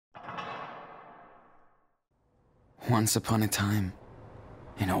Once upon a time,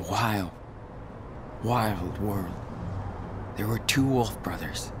 in a wild world, there were two wolf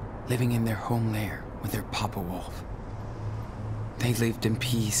brothers living in their home lair with their papa wolf. They lived in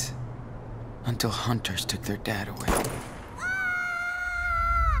peace until hunters took their dad away.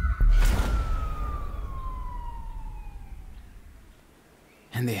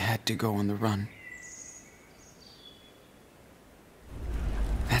 And they had to go on the run.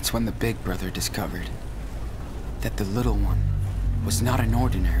 That's when the big brother discovered that the little one was not an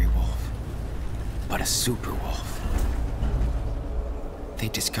ordinary wolf, but a super wolf. They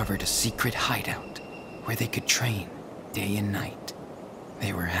discovered a secret hideout where they could train day and night.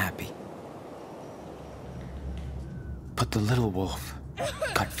 They were happy. But the little wolf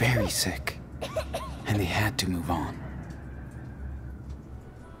got very sick, and they had to move on.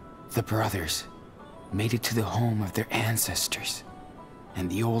 The brothers made it to the home of their ancestors,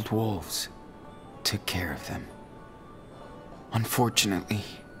 and the old wolves took care of them. Unfortunately,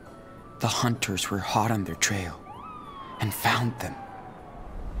 the hunters were hot on their trail and found them.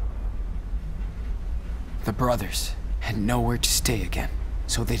 The brothers had nowhere to stay again,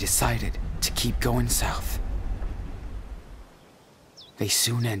 so they decided to keep going south. They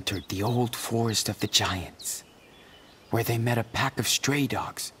soon entered the old forest of the giants, where they met a pack of stray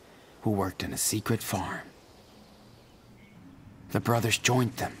dogs who worked on a secret farm. The brothers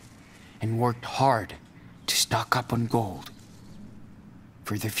joined them and worked hard to stock up on gold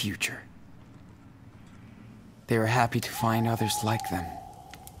for the future. They were happy to find others like them,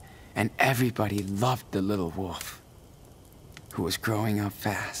 and everybody loved the little wolf, who was growing up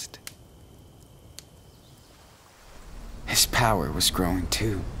fast. His power was growing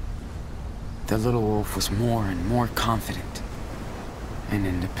too. The little wolf was more and more confident and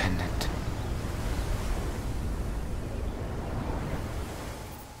independent.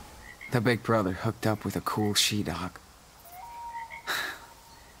 The big brother hooked up with a cool she-dog.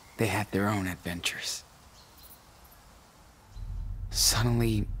 They had their own adventures.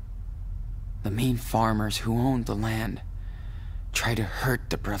 Suddenly, the mean farmers who owned the land tried to hurt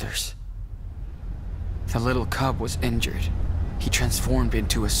the brothers. The little cub was injured. He transformed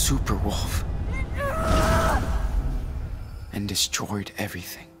into a super wolf and destroyed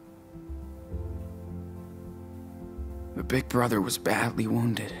everything. The big brother was badly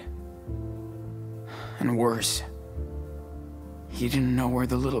wounded. And worse, he didn't know where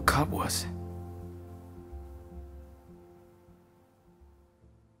the little cub was.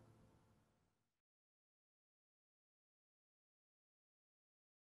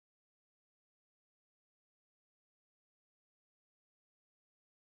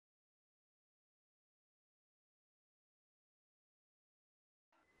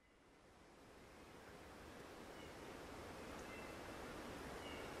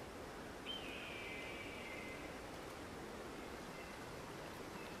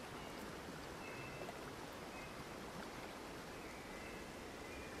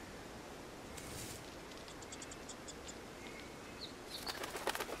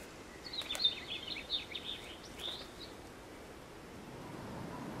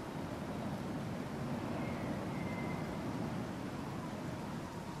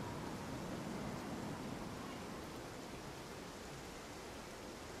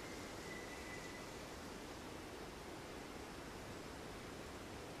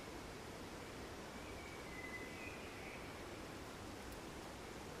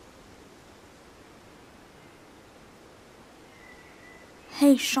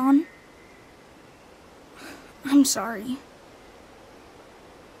 Hey, Sean. I'm sorry.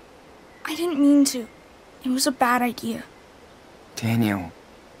 I didn't mean to. It was a bad idea. Daniel.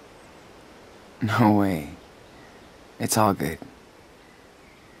 No way. It's all good.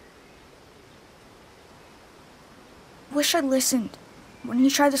 Wish I'd listened when he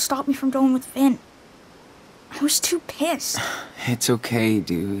tried to stop me from going with Finn. I was too pissed. It's okay,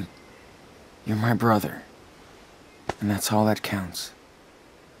 dude. You're my brother. And that's all that counts.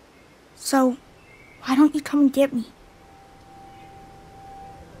 So, why don't you come and get me?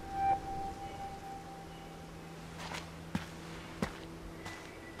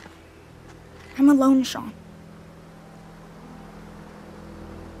 I'm alone, Sean.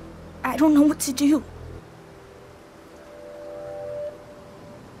 I don't know what to do.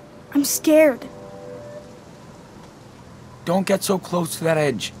 I'm scared. Don't get so close to that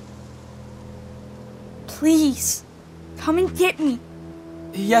edge. Please, come and get me.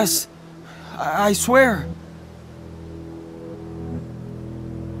 Yes, I swear.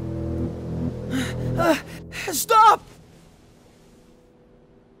 Stop!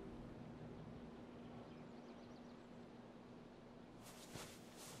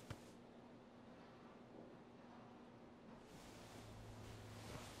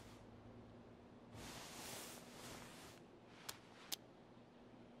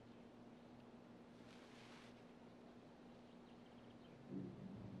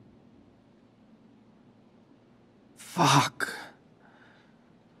 Fuck.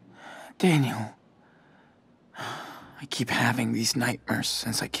 Daniel. I keep having these nightmares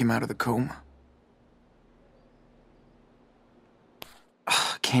since I came out of the coma.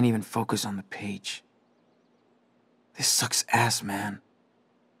 Can't even focus on the page. This sucks ass, man.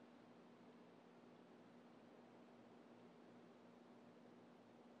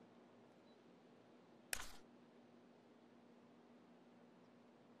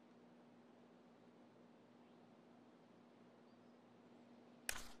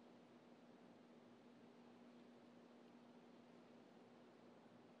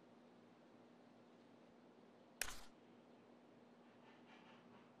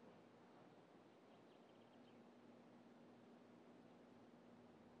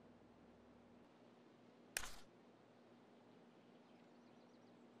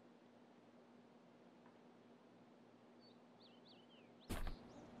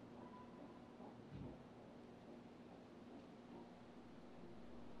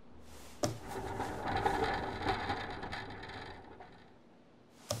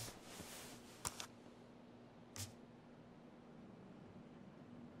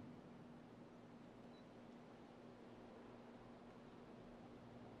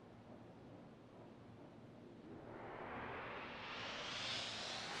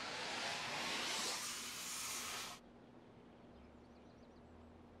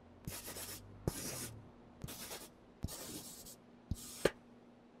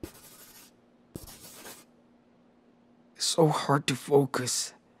 So hard to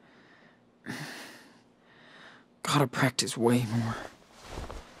focus. Gotta practice way more.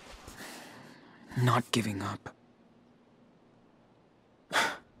 Not giving up.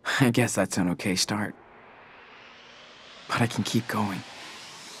 I guess that's an okay start. But I can keep going.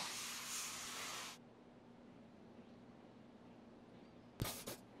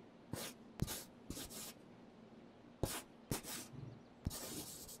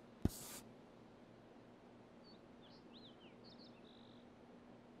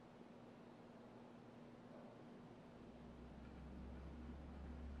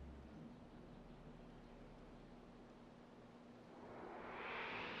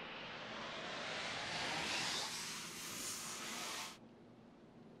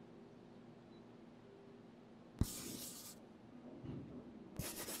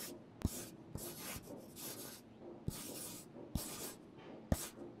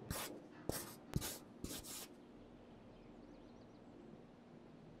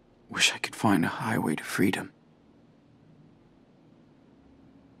 Wish I could find a highway to freedom.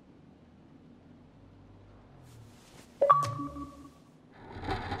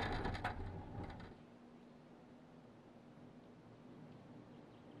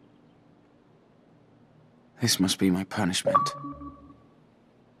 This must be my punishment.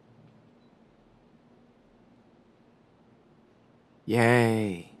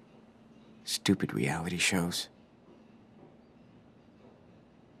 Yay. Stupid reality shows.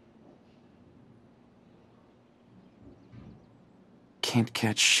 Can't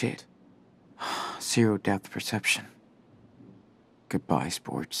catch shit. Zero depth perception. Goodbye,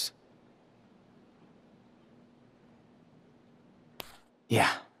 sports.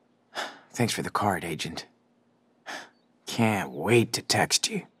 Yeah. Thanks for the card, Agent. Can't wait to text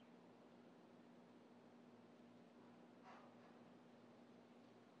you.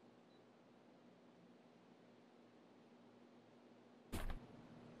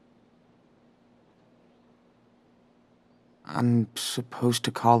 I'm supposed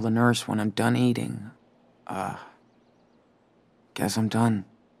to call the nurse when I'm done eating. Guess I'm done.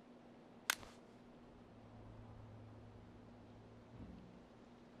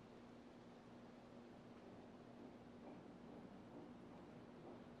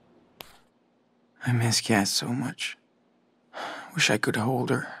 I miss Cass so much. Wish I could hold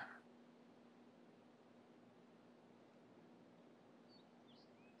her.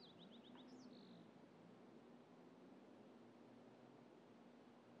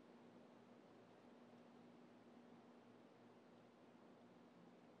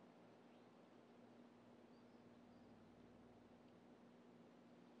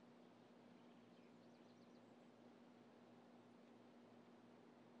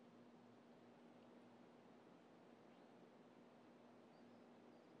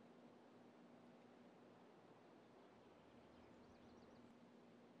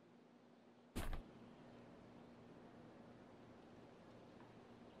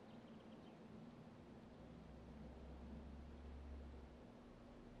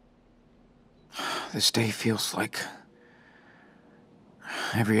 This day feels like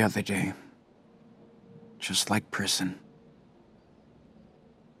every other day. Just like prison.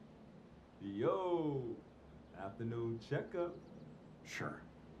 Yo, Afternoon checkup. Sure.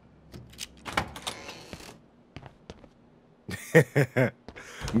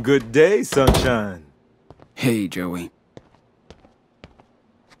 Good day, sunshine. Hey, Joey.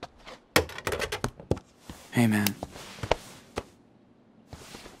 Hey, man.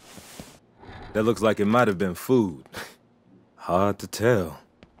 That looks like it might have been food. Hard to tell.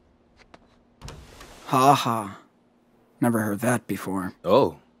 Ha ha. Never heard that before.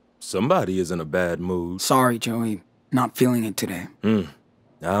 Oh, somebody is in a bad mood. Sorry, Joey. Not feeling it today. I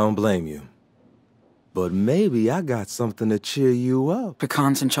don't blame you. But maybe I got something to cheer you up.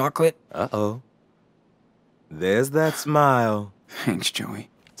 Pecans and chocolate? Uh-oh. There's that smile. Thanks, Joey.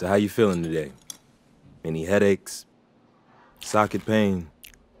 So how you feeling today? Any headaches? Socket pain?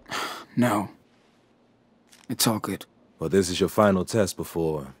 No. It's all good. Well, this is your final test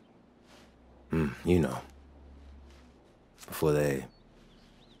before... you know. Before they...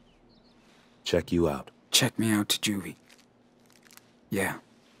 check you out. Check me out to juvie. Yeah.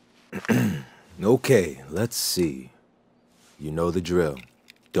 Okay, let's see. You know the drill.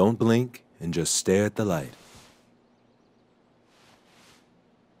 Don't blink and just stare at the light.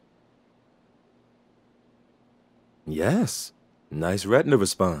 Yes. Nice retina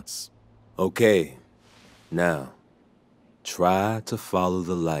response. Okay. Now, try to follow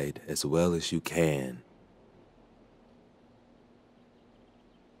the light as well as you can.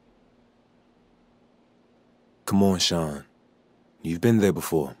 Come on, Sean. You've been there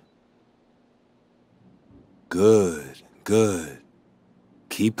before. Good, good.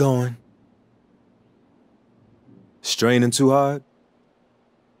 Keep going. Straining too hard?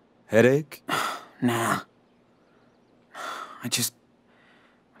 Headache? Nah. I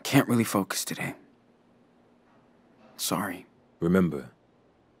can't really focus today. Sorry. Remember,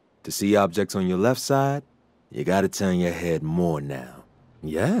 to see objects on your left side, you gotta turn your head more now.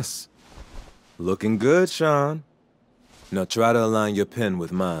 Yes. Looking good, Sean. Now try to align your pen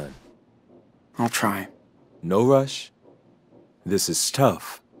with mine. I'll try. No rush. This is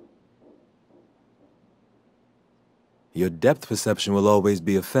tough. Your depth perception will always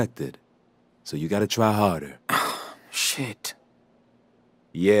be affected, so you gotta try harder. Shit.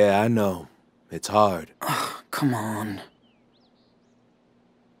 Yeah, I know. It's hard. Come on.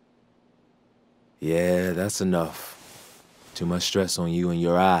 Yeah, that's enough. Too much stress on you and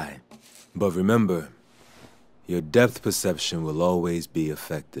your eye. But remember, your depth perception will always be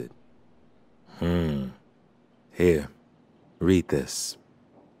affected. Here, read this.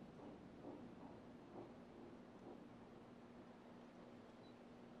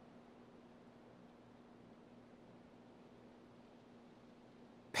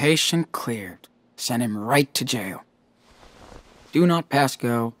 Patient cleared. Send him right to jail. Do not pass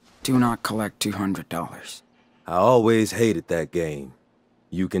go. Do not collect $200. I always hated that game.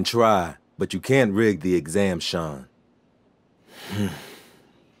 You can try, but you can't rig the exam, Sean.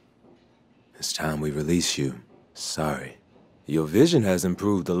 It's time we release you. Sorry. Your vision has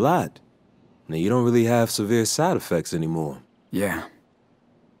improved a lot. Now you don't really have severe side effects anymore. Yeah.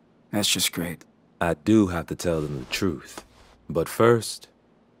 That's just great. I do have to tell them the truth. But first,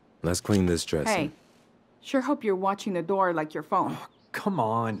 let's clean this dressing. Hey, sure hope you're watching the door like your phone. Come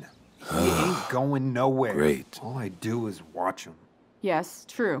on. He ain't going nowhere. Great. All I do is watch him. Yes,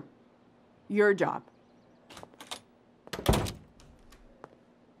 true. Your job.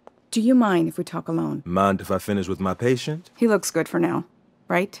 Do you mind if we talk alone? Mind if I finish with my patient? He looks good for now,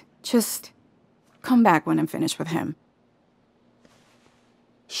 right? Just come back when I'm finished with him.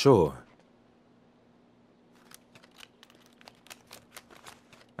 Sure.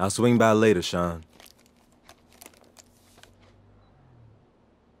 I'll swing by later, Sean.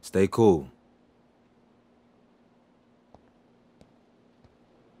 Stay cool.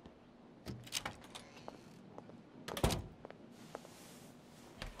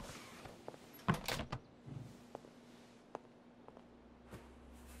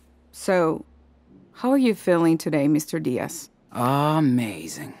 So, how are you feeling today, Mr. Diaz?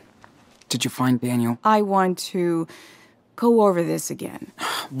 Amazing. Did you find Daniel? I want to go over this again.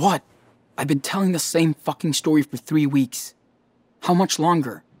 What? I've been telling the same fucking story for 3 weeks. How much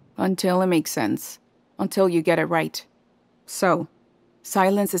longer? Until it makes sense. Until you get it right. So,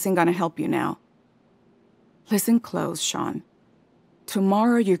 silence isn't gonna help you now. Listen close, Sean.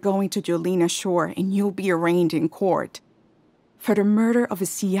 Tomorrow you're going to Jolena Shore and you'll be arraigned in court for the murder of a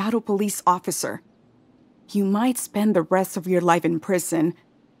Seattle police officer. You might spend the rest of your life in prison,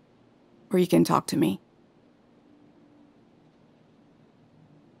 or you can talk to me.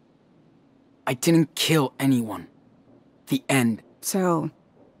 I didn't kill anyone. The end. So,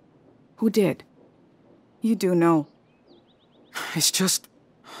 who did? You do know. It's just...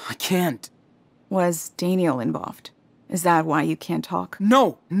 I can't. Was Daniel involved? Is that why you can't talk?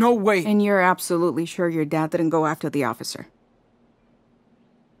 No, no way. And you're absolutely sure your dad didn't go after the officer?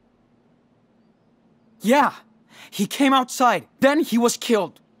 Yeah, he came outside. Then he was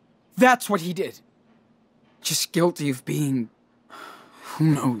killed. That's what he did. Just guilty of being... who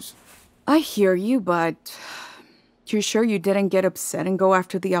knows? I hear you, but... you're sure you didn't get upset and go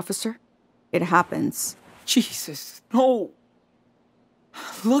after the officer? It happens. Jesus, no.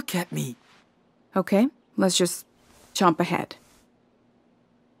 Look at me. Okay, let's just jump ahead.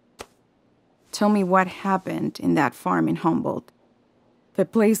 Tell me what happened in that farm in Humboldt. The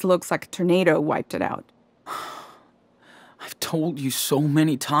place looks like a tornado wiped it out. I've told you so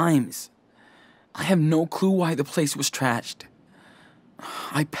many times. I have no clue why the place was trashed.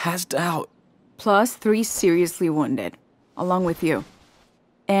 I passed out. Plus 3 seriously wounded, along with you.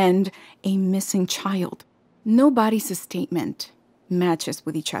 And a missing child. Nobody's statement matches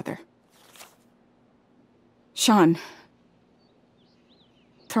with each other. Sean,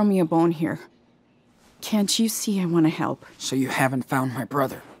 throw me a bone here. Can't you see I want to help? So you haven't found my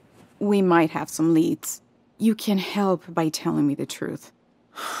brother? We might have some leads. You can help by telling me the truth.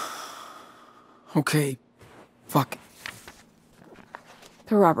 Okay. Fuck it.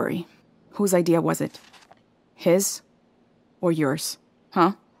 The robbery. Whose idea was it? His? Or yours?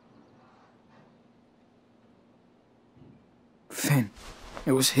 Huh? Finn.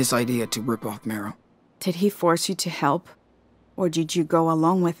 It was his idea to rip off Meryl. Did he force you to help? Or did you go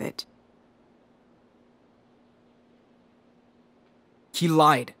along with it? He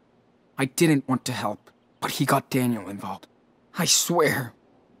lied. I didn't want to help, but he got Daniel involved. I swear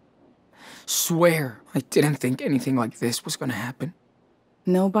I didn't think anything like this was gonna happen.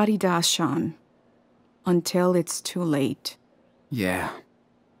 Nobody does, Sean. Until it's too late. Yeah.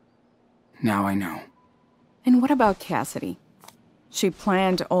 Now I know. And what about Cassidy? She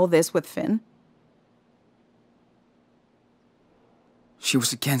planned all this with Finn? She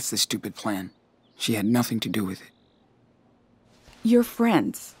was against this stupid plan. She had nothing to do with it. Your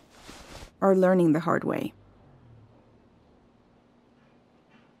friends are learning the hard way.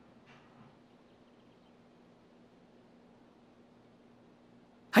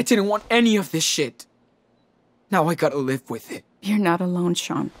 I didn't want any of this shit. Now I gotta live with it. You're not alone,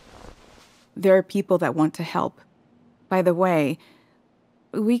 Sean. There are people that want to help. By the way,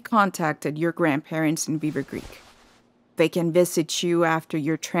 we contacted your grandparents in Beaver Creek. They can visit you after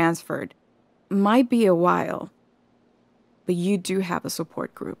you're transferred. Might be a while, but you do have a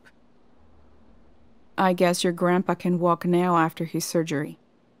support group. I guess your grandpa can walk now after his surgery.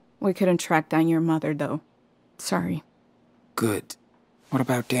 We couldn't track down your mother, though. Sorry. Good. What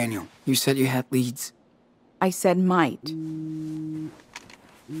about Daniel? You said you had leads. I said might.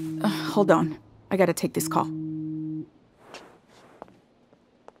 Hold on. I gotta take this call.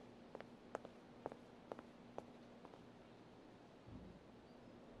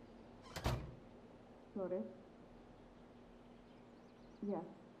 Yes.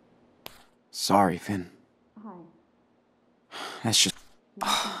 Sorry, Finn. Hi. That's just...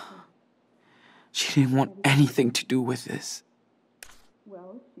 She didn't want anything to do with this.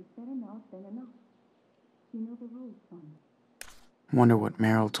 Well, she said enough, then enough. You know the rules, son. Wonder what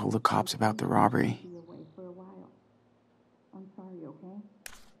Meryl told the cops about the robbery. Be away for a while. I'm sorry, okay?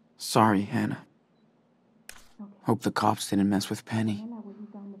 Sorry, Hannah. Okay. Hope the cops didn't mess with Penny. Ella, will you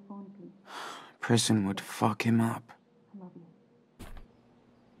down the phone, please? Prison would fuck him up. I love you.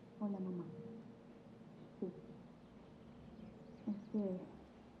 Hola, mamá. Sí.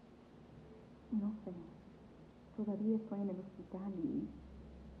 No sé. Todavía estoy en el hospital y...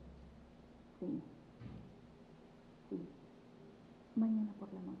 Sí. Sí. Mañana por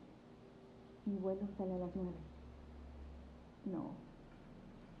la noche. Mi vuelo sale a las 9. No.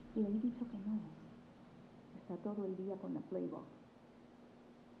 Le he dicho que no. Está todo el día con la Playboy.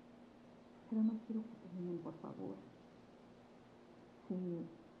 Pero no quiero que terminen, por favor. Sí,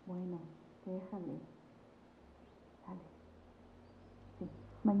 bueno, déjale. Sale. Sí,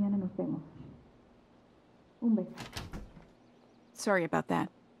 mañana nos vemos. Un beso. Sorry about that.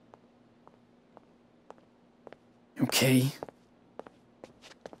 Okay.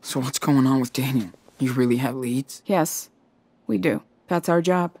 So what's going on with Daniel? You really have leads? Yes, we do. That's our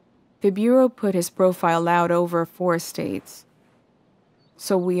job. The Bureau put his profile out over 4 states.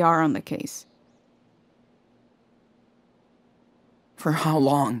 So we are on the case. For how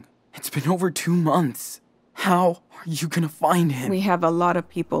long? It's been over 2 months. How are you gonna find him? We have a lot of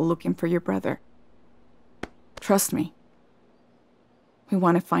people looking for your brother. Trust me. We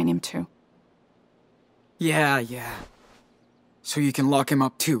want to find him too. Yeah. So you can lock him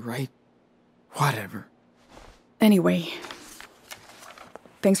up too, right? Whatever. Anyway,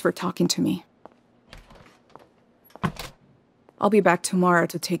 thanks for talking to me. I'll be back tomorrow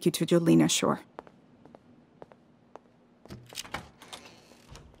to take you to Jolena Shore.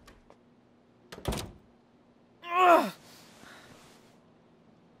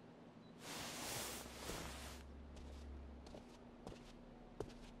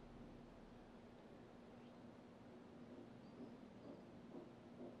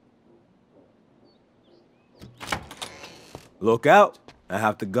 Look out. I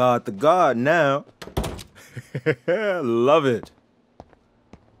have to guard the guard now. Love it.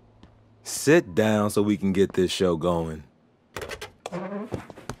 Sit down so we can get this show going.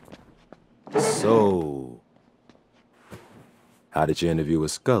 So, how did your interview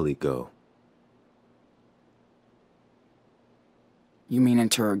with Scully go? You mean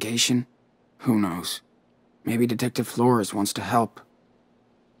interrogation? Who knows? Maybe Detective Flores wants to help.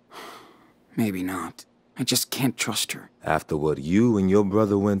 Maybe not. I just can't trust her. After what you and your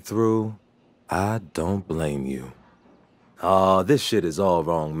brother went through, I don't blame you. Aw, this shit is all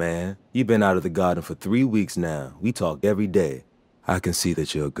wrong, man. You've been out of the garden for 3 weeks now. We talk every day. I can see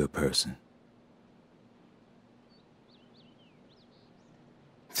that you're a good person.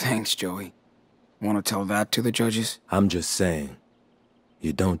 Thanks, Joey. Want to tell that to the judges? I'm just saying,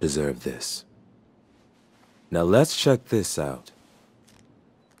 you don't deserve this. Now let's check this out.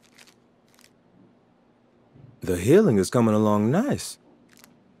 The healing is coming along nice.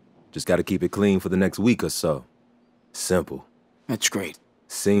 Just gotta keep it clean for the next week or so. Simple. That's great.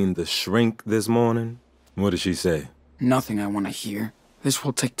 Seen the shrink this morning? What did she say? Nothing I want to hear. This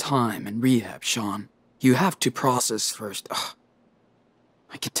will take time and rehab, Sean. You have to process first. Ugh.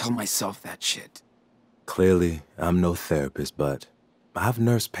 I can tell myself that shit. Clearly, I'm no therapist, but I've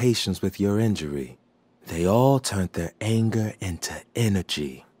nursed patients with your injury. They all turned their anger into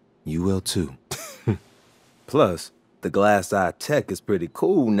energy. You will too. Plus, the glass-eye tech is pretty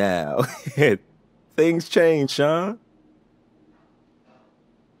cool now. Things change, Sean.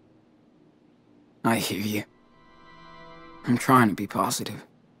 I hear you. I'm trying to be positive.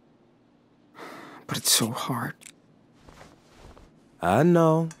 But it's so hard. I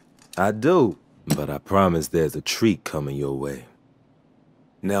know. I do. But I promise there's a treat coming your way.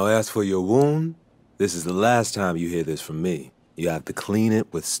 Now, as for your wound, this is the last time you hear this from me. You have to clean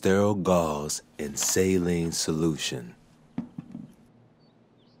it with sterile gauze and saline solution.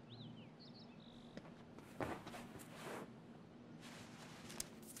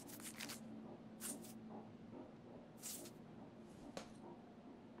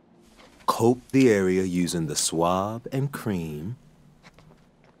 Coat the area using the swab and cream.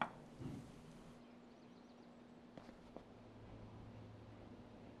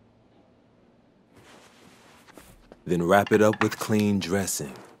 Then wrap it up with clean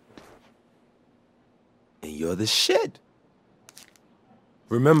dressing. And you're the shit.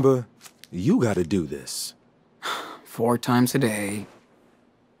 Remember, you gotta do this. 4 times a day.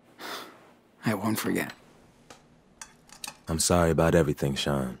 I won't forget. I'm sorry about everything,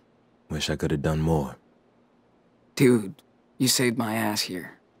 Sean. Wish I could have done more. Dude, you saved my ass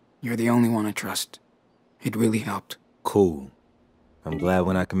here. You're the only one I trust. It really helped. Cool. I'm glad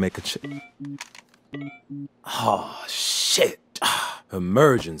when I can make a Oh, shit.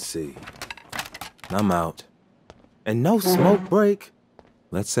 Emergency. I'm out. And no smoke break.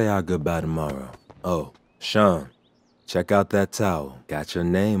 Let's say our goodbye tomorrow. Oh, Sean, check out that towel. Got your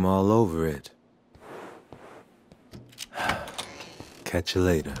name all over it. Catch you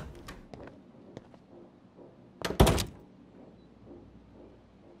later.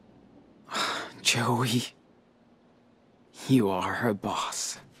 Joey, you are her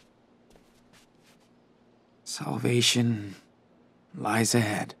boss. Salvation lies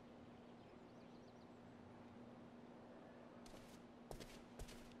ahead.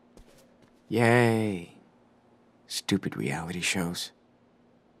 Yay. Stupid reality shows.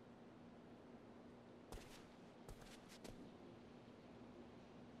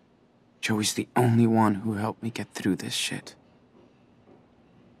 Joey's the only one who helped me get through this shit.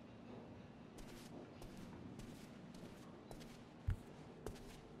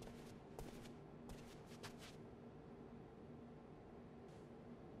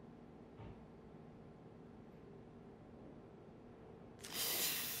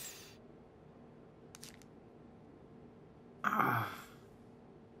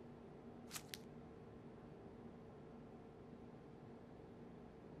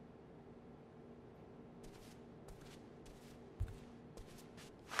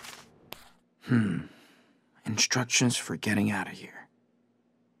 Instructions for getting out of here.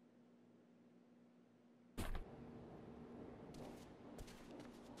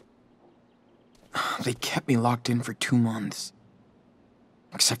 They kept me locked in for 2 months.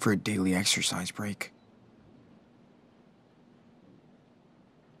 Except for a daily exercise break.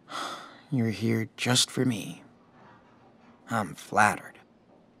 You're here just for me. I'm flattered.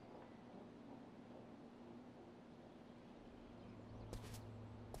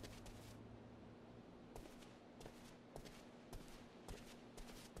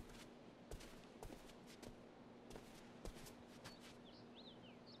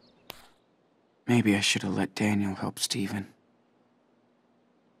 Maybe I should have let Daniel help Steven.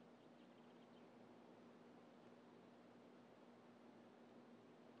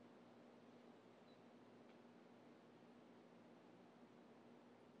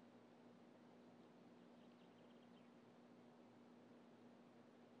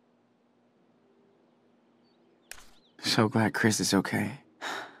 So glad Chris is okay.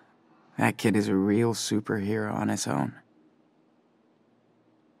 That kid is a real superhero on his own.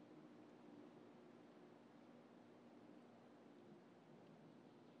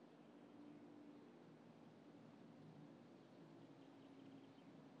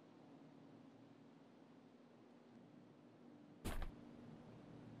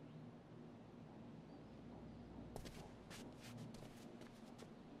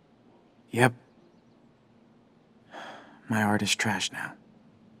 Yep. My art is trash now.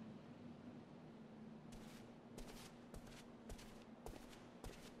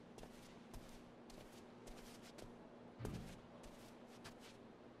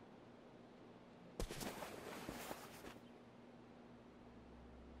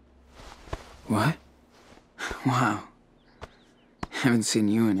 What? Wow. Haven't seen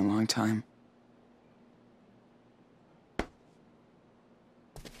you in a long time.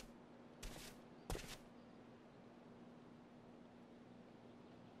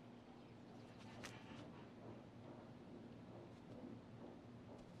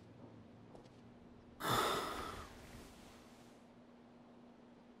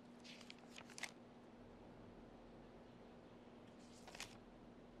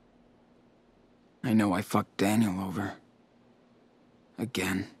 I know I fucked Daniel over.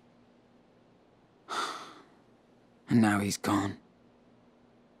 Again. And now he's gone.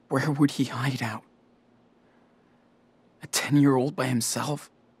 Where would he hide out? A 10-year-old by himself?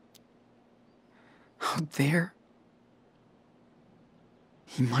 Out there?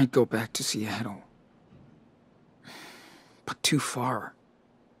 He might go back to Seattle. But too far.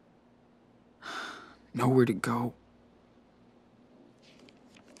 Nowhere to go.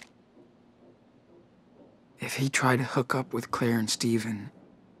 If he tried to hook up with Claire and Steven,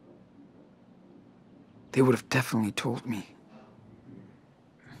 they would have definitely told me.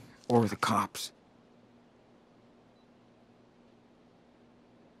 Or the cops.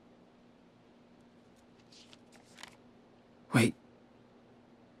 Wait.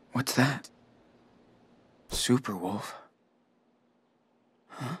 What's that? Superwolf?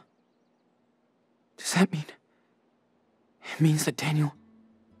 Huh? Does that mean... It means that Daniel's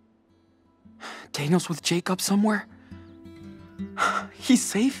with Jacob somewhere? He's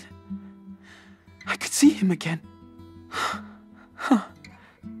safe? I could see him again. Huh.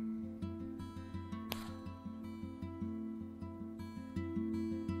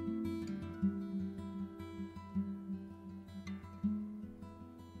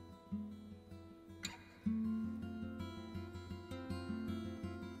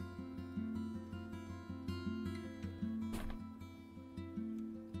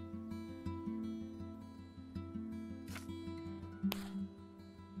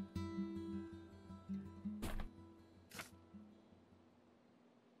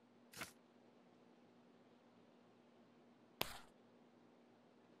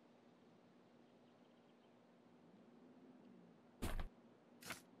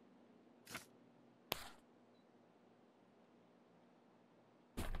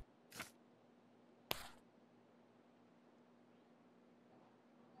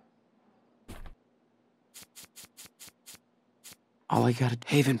 All I got at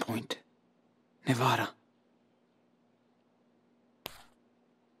Haven Point, Nevada.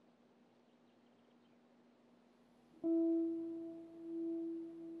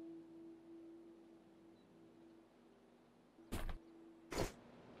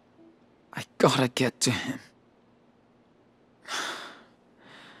 I gotta get to him.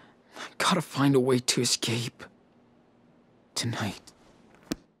 I gotta find a way to escape. Tonight.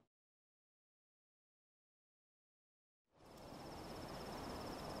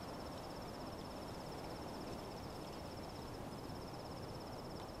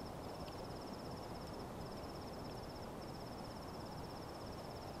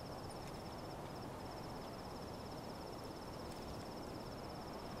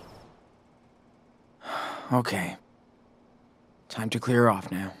 Okay. Time to clear off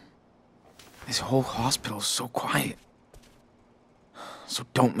now. This whole hospital's so quiet. So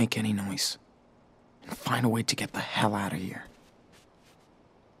don't make any noise. And find a way to get the hell out of here.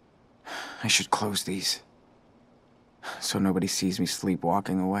 I should close these, so nobody sees me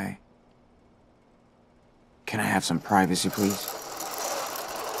sleepwalking away. Can I have some privacy, please?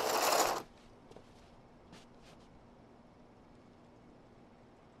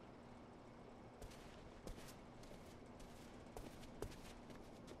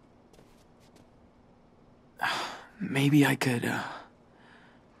 Maybe I could,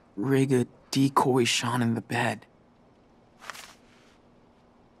 rig a decoy Sean in the bed.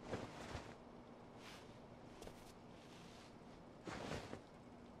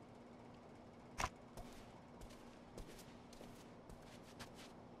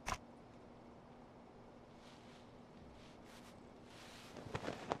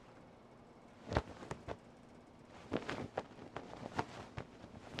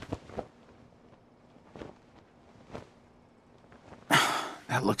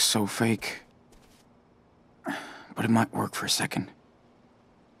 That looks so fake. But it might work for a second.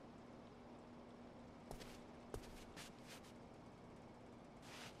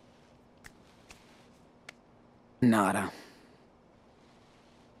 Nada.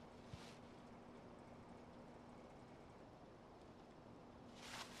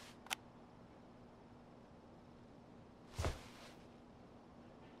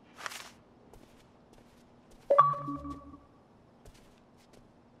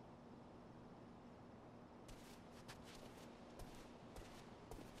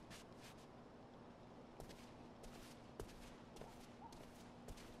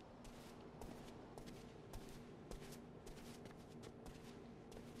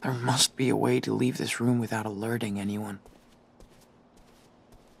 There must be a way to leave this room without alerting anyone.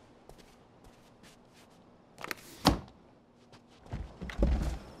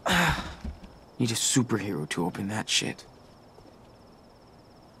 Need a superhero to open that shit.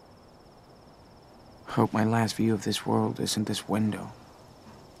 Hope my last view of this world isn't this window.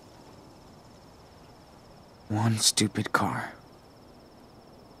 One stupid car.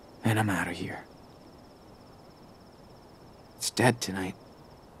 And I'm out of here. It's dead tonight.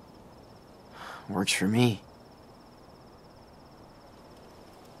 Works for me.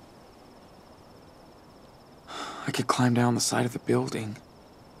 I could climb down the side of the building.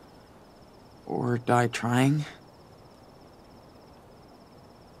 Or die trying.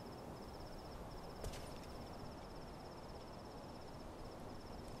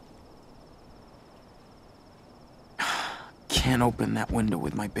 Can't open that window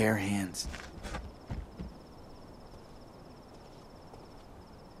with my bare hands.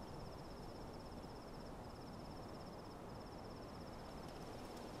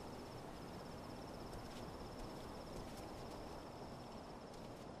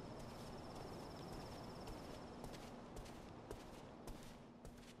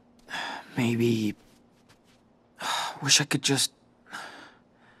 Maybe... wish I could just...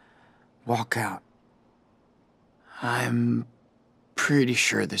 walk out. I'm pretty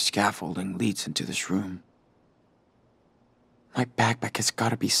sure the scaffolding leads into this room. My backpack has got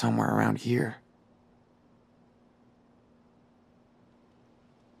to be somewhere around here.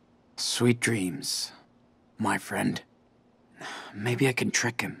 Sweet dreams, my friend. Maybe I can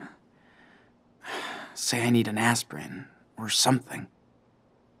trick him. Say I need an aspirin or something.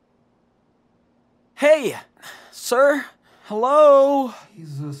 Hey, sir? Hello?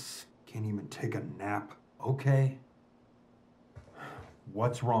 Jesus, can't even take a nap, okay?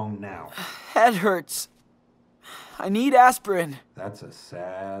 What's wrong now? Head hurts. I need aspirin. That's a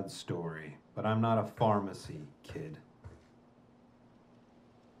sad story, but I'm not a pharmacy, kid.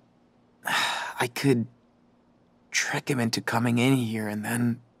 I could trick him into coming in here and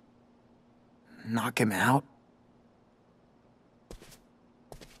then knock him out.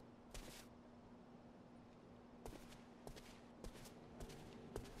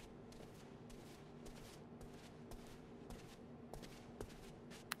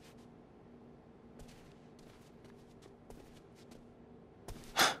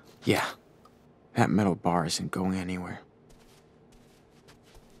 Yeah, that metal bar isn't going anywhere.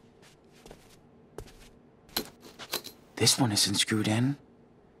 This one isn't screwed in.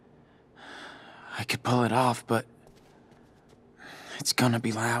 I could pull it off, but it's gonna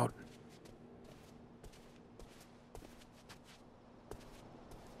be loud.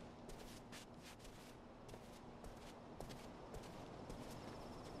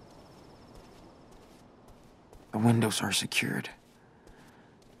 The windows are secured.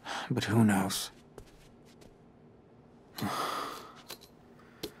 But who knows?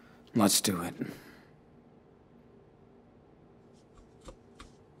 Let's do it.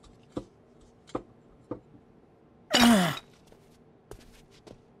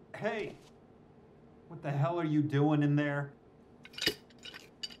 Hey! What the hell are you doing in there?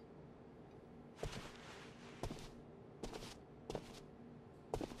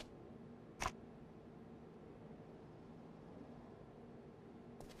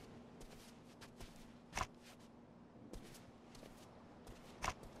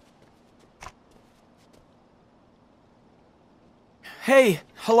 Hey,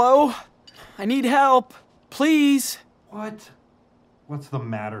 hello? I need help. Please. What? What's the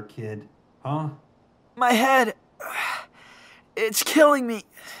matter, kid? Huh? My head. It's killing me.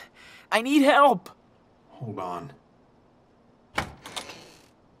 I need help. Hold on.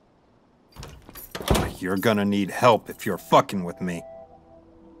 You're gonna need help if you're fucking with me.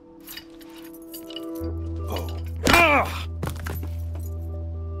 Oh. Ah!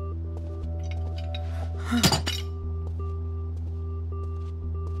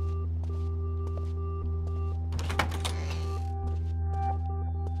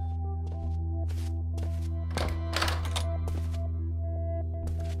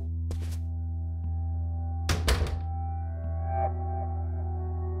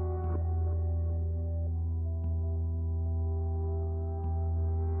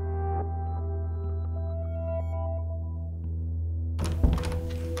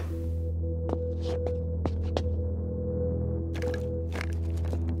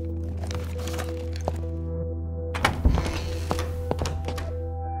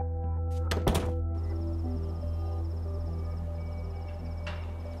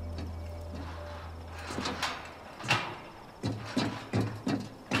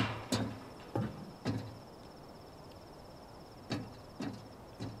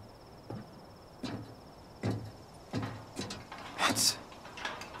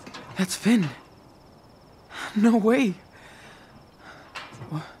 That's Finn. No way.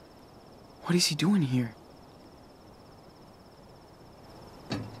 What is he doing here?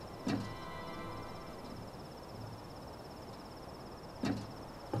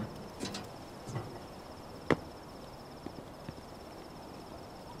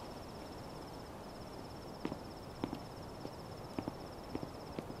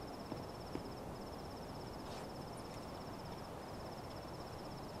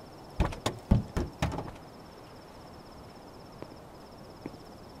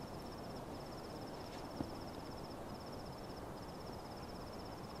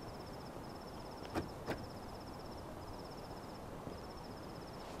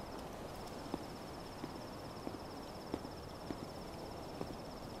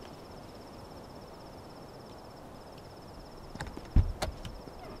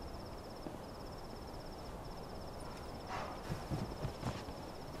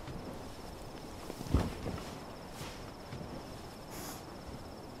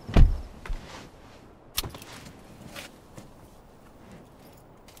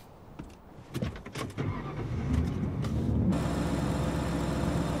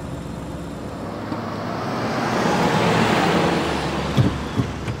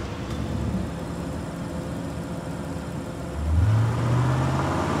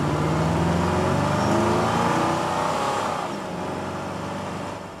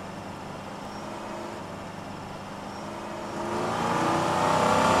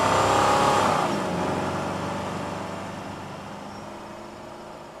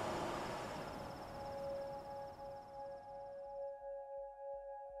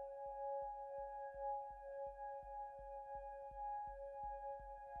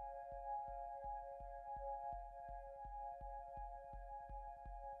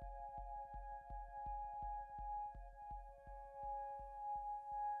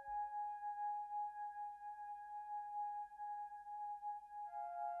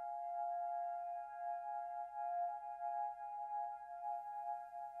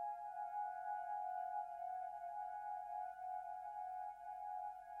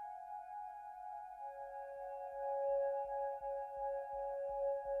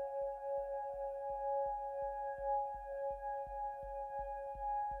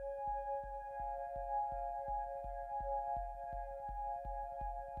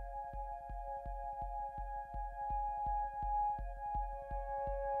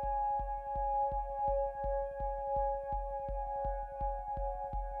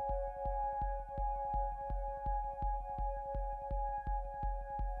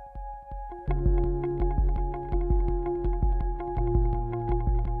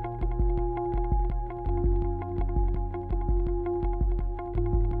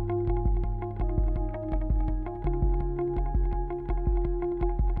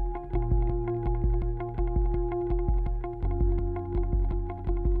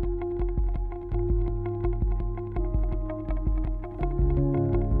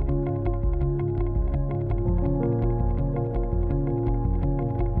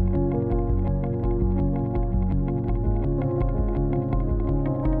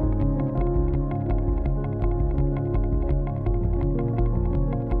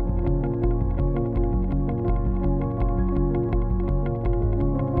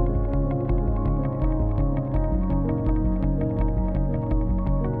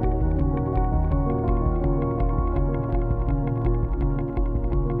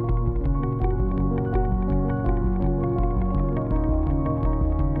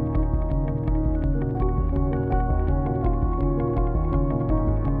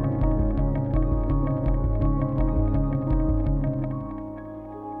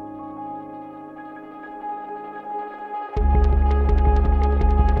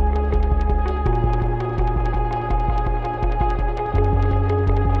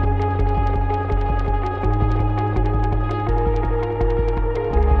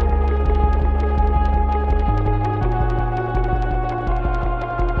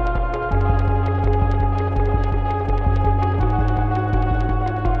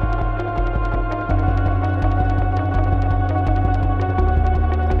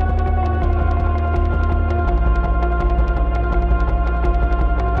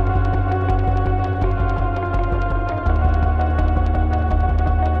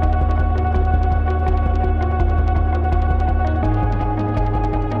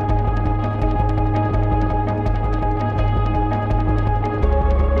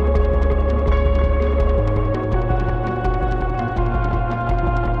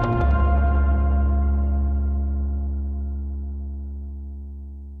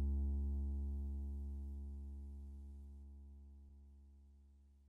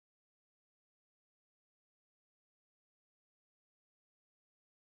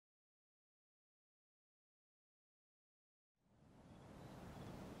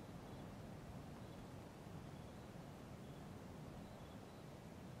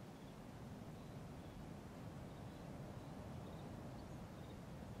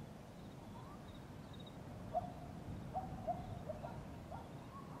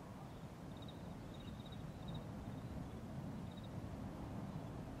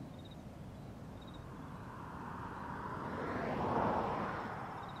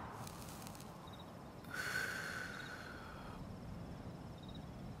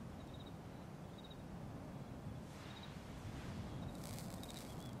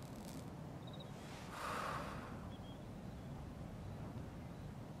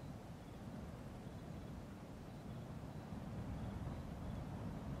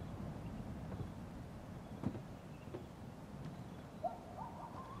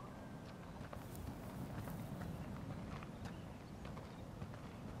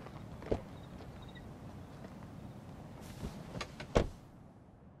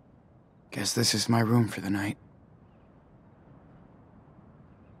 Guess this is my room for the night.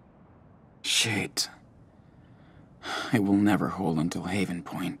 Shit. It will never hold until Haven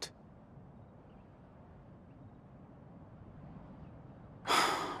Point.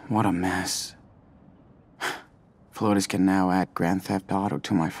 What a mess. Flores can now add Grand Theft Auto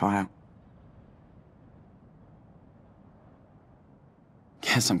to my file.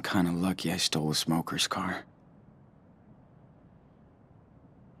 Guess I'm kinda lucky I stole a smoker's car.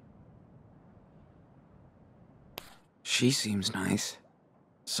 She seems nice.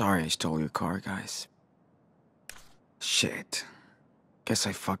 Sorry I stole your car, guys. Shit. Guess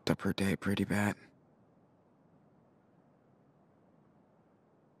I fucked up her day pretty bad.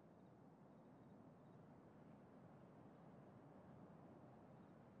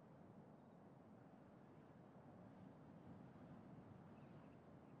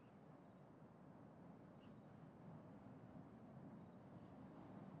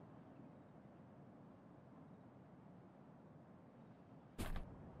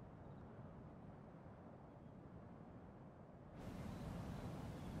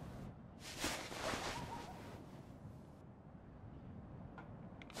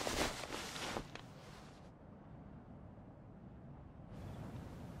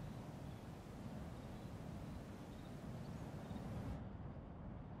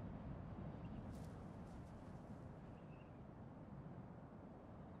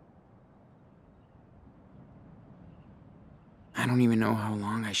 I don't even know how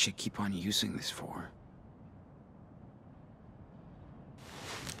long I should keep on using this for.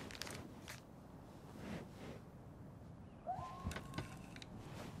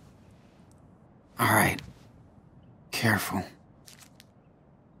 All right. Careful.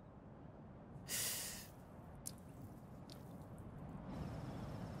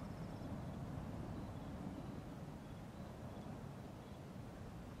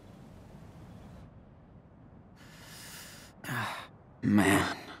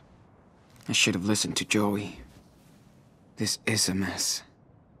 Man, I should have listened to Joey. This is a mess.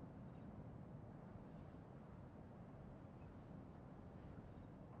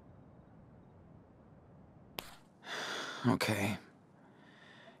 Okay.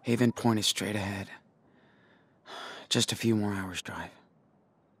 Haven Point is straight ahead. Just a few more hours' drive.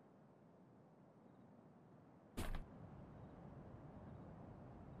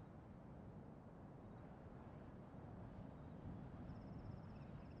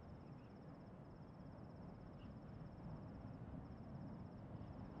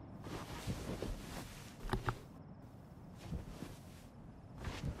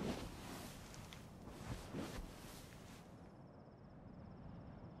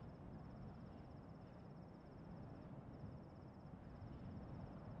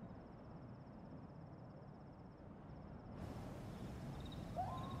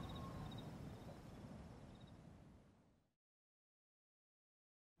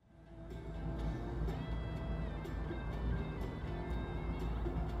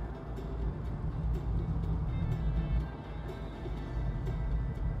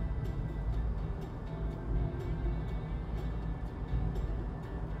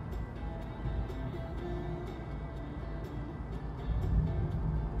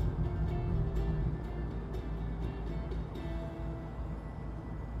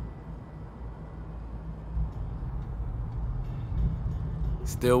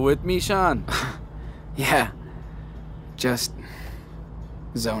 Still with me, Sean? Yeah. Just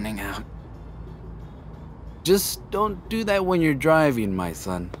zoning out. Just don't do that when you're driving, my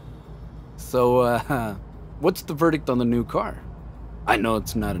son. So, what's the verdict on the new car? I know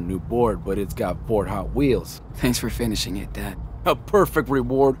it's not a new board, but it's got 4 Hot Wheels. Thanks for finishing it, Dad. A perfect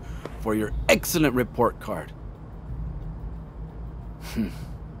reward for your excellent report card.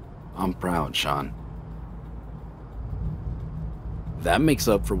 I'm proud, Sean. That makes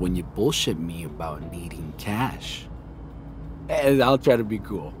up for when you bullshit me about needing cash. And I'll try to be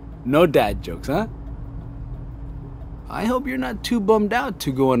cool. No dad jokes, huh? I hope you're not too bummed out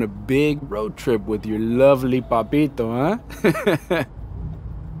to go on a big road trip with your lovely papito, huh?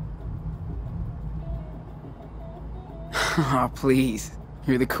 Oh, please.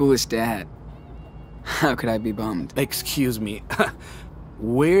 You're the coolest dad. How could I be bummed? Excuse me.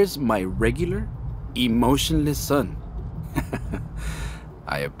 Where's my regular, emotionless son?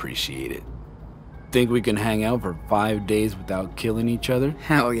 I appreciate it. Think we can hang out for 5 days without killing each other?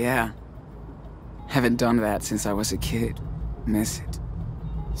 Hell yeah. Haven't done that since I was a kid. Miss it.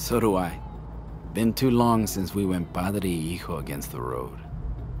 So do I. Been too long since we went padre y hijo against the road.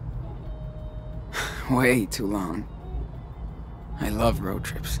 Way too long. I love road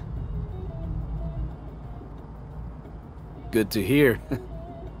trips. Good to hear.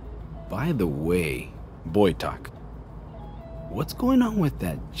 By the way, boy talk. What's going on with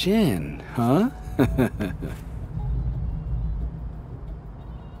that gin, huh?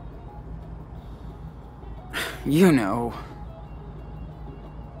 You know.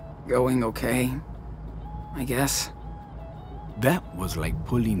 Going okay, I guess. That was like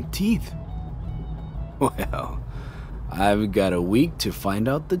pulling teeth. Well, I've got a week to find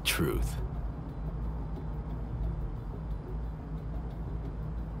out the truth.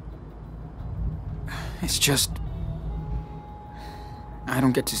 It's just... I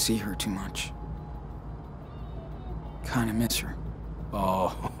don't get to see her too much. Kinda miss her.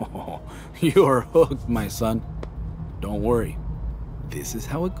 Oh, you're hooked, my son. Don't worry. This is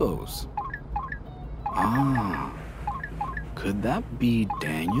how it goes. Ah, could that be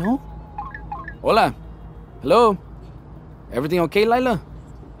Daniel? Hola. Hello. Everything okay, Lila?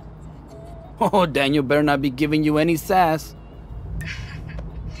 Oh, Daniel better not be giving you any sass.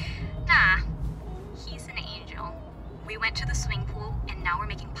 Nah, he's an angel. We went to the swimming pool, and now we're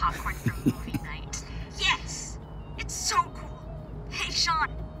making popcorn for movie night. Yes! It's so cool! Hey, Sean,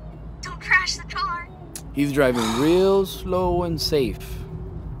 don't crash the car! He's driving real slow and safe,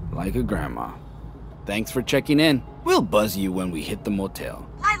 like a grandma. Thanks for checking in. We'll buzz you when we hit the motel.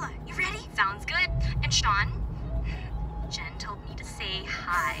 Lila, you ready? Sounds good. And Sean? Jen told me to say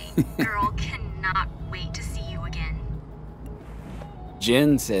hi. Girl cannot wait to see you again.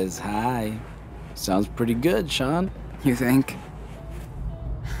 Jen says hi. Sounds pretty good, Sean. You think?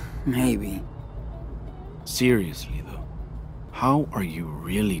 Maybe. Seriously, though, how are you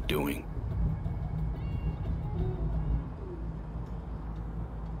really doing?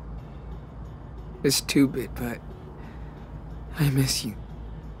 It's stupid, but I miss you.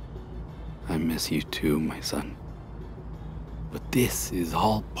 I miss you too, my son. But this is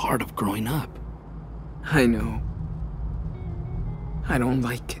all part of growing up. I know. I don't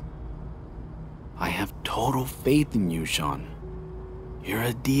like it. I have total faith in you, Sean. You're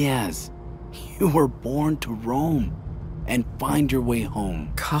a Diaz. You were born to roam and find your way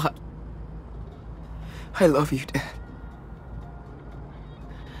home. God. I love you, Dad.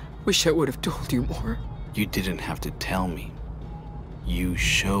 Wish I would have told you more. You didn't have to tell me. You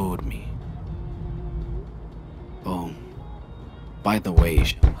showed me. Oh, by the way,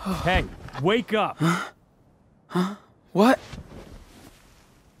 Hey, wake up! Huh? What?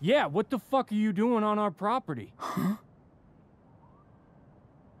 Yeah, what the fuck are you doing on our property? Huh?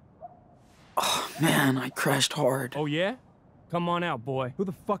 Oh, man, I crashed hard. Oh, yeah? Come on out, boy. Who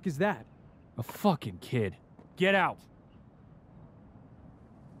the fuck is that? A fucking kid. Get out.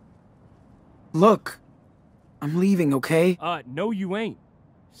 Look, I'm leaving, okay? No you ain't.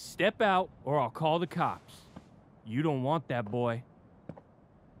 Step out or I'll call the cops. You don't want that, boy.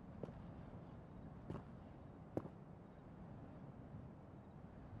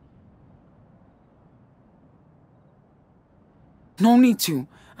 No need to.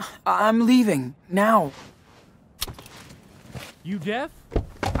 I'm leaving, now. You deaf?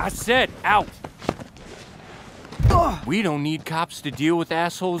 I said out. Ugh. We don't need cops to deal with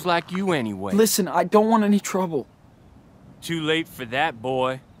assholes like you anyway. Listen, I don't want any trouble. Too late for that,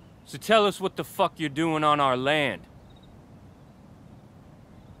 boy. So tell us what the fuck you're doing on our land.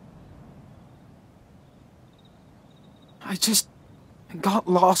 I just got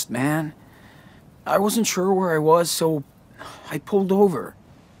lost, man. I wasn't sure where I was, so I pulled over.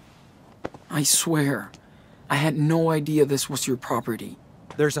 I swear, I had no idea this was your property.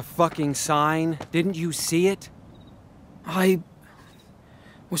 There's a fucking sign. Didn't you see it? I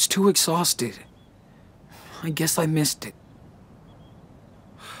was too exhausted. I guess I missed it.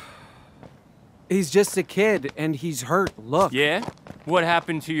 He's just a kid, and he's hurt. Look. Yeah? What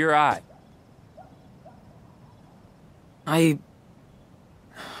happened to your eye? I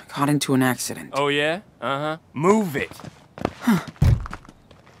got into an accident. Oh, yeah? Uh-huh. Move it.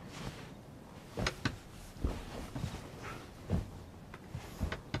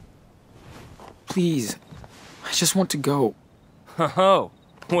 Please, I just want to go. Oh,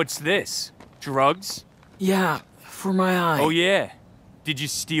 what's this? Drugs? Yeah, for my eye. Oh, yeah. Did you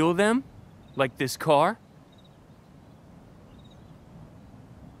steal them? Like this car?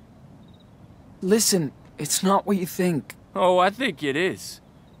 Listen, it's not what you think. Oh, I think it is.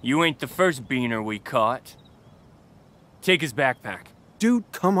 You ain't the first beaner we caught. Take his backpack. Dude,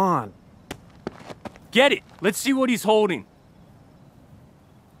 come on. Get it! Let's see what he's holding.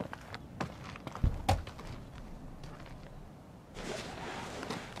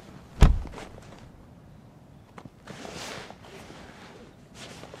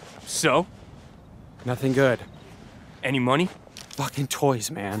 So? Nothing good. Any money? Fucking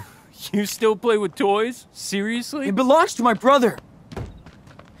toys, man. You still play with toys? Seriously? It belongs to my brother.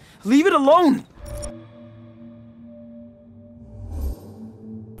 Leave it alone!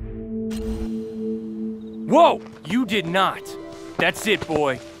 Whoa! You did not. That's it,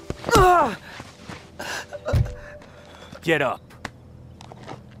 boy. Get up.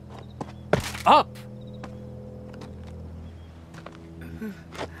 Up!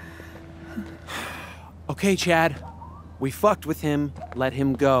 Okay, Chad. We fucked with him. Let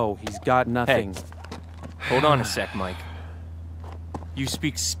him go. He's got nothing. Hey, hold on a sec, Mike. You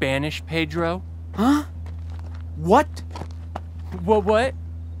speak Spanish, Pedro? Huh? What? What?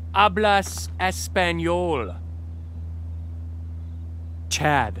 Hablas español.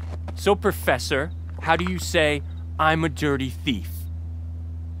 Chad. So, Professor, how do you say, I'm a dirty thief?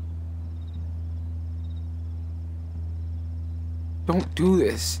 Don't do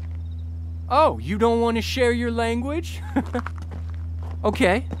this. Oh, you don't want to share your language?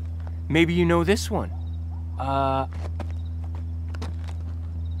 Okay, maybe you know this one.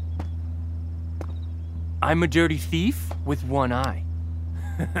 I'm a dirty thief with one eye.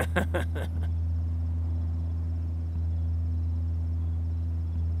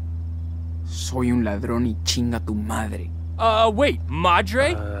 Soy un ladrón y chinga tu madre. Wait,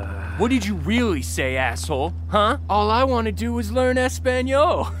 madre? What did you really say, asshole? Huh? All I want to do is learn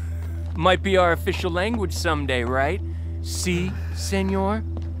Espanol. Might be our official language someday, right? Si, senor?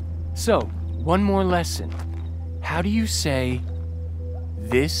 So, one more lesson. How do you say,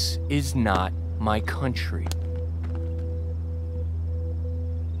 this is not my country?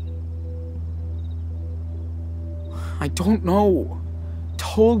 I don't know.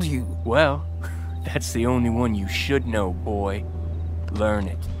 Told you. Well, that's the only one you should know, boy. Learn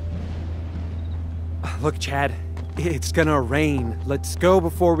it. Look, Chad. It's gonna rain. Let's go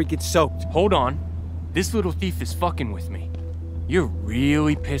before we get soaked. Hold on. This little thief is fucking with me. You're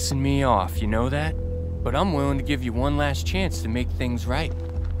really pissing me off, you know that? But I'm willing to give you one last chance to make things right.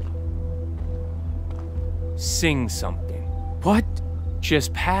 Sing something. What?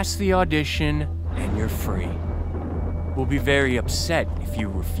 Just pass the audition and you're free. We'll be very upset if you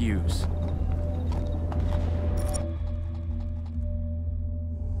refuse.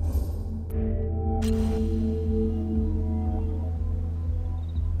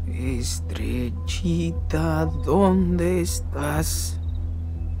 Estrellita, ¿dónde estás?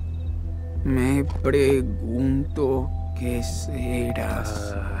 Me pregunto qué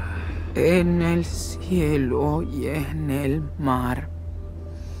serás. En el cielo y en el mar.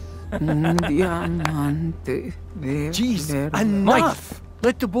 Un diamante de Jeez, verdad. Mike,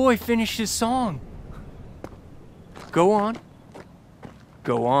 let the boy finish his song. Go on.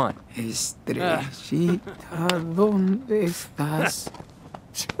 Go on. Estrellita, ¿dónde estás?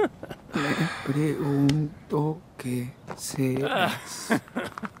 Me pregunto qué serás.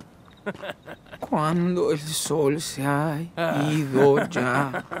 Cuando el sol se ha ido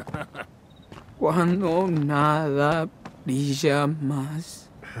ya. Cuando nada brilla más.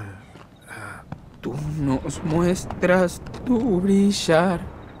 Tú nos muestras tu brillar.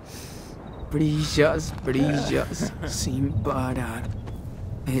 Brillas, brillas sin parar.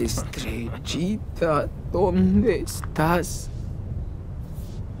 Estrellita, ¿dónde estás?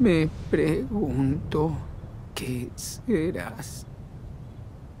 Me pregunto qué serás.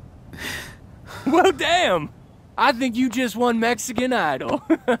 Well, damn! I think you just won Mexican Idol.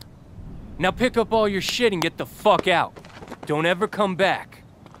 Now pick up all your shit and get the fuck out. Don't ever come back.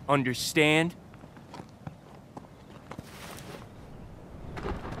 Understand?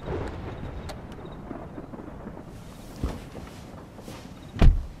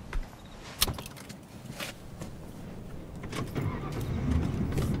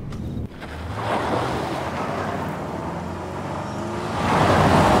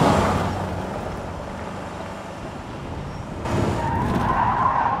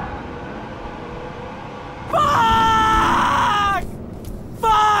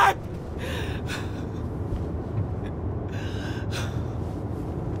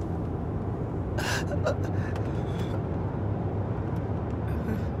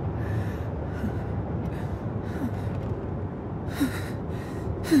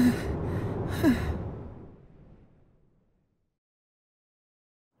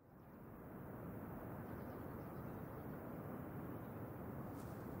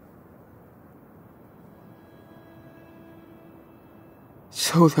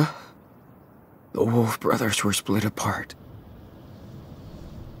 So the Wolf brothers were split apart.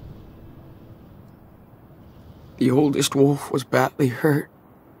 The oldest wolf was badly hurt,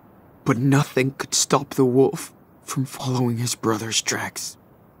 but nothing could stop the wolf from following his brother's tracks.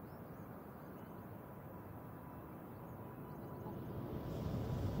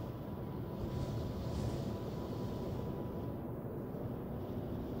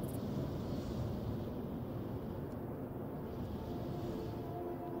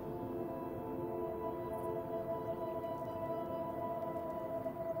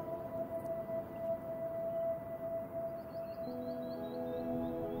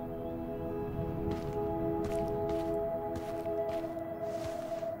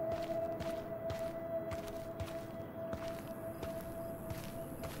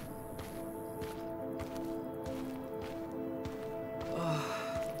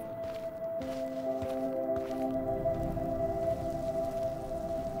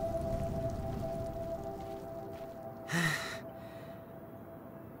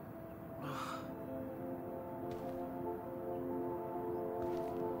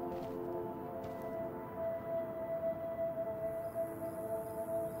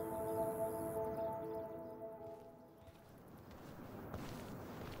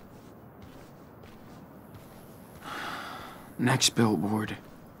 Next billboard.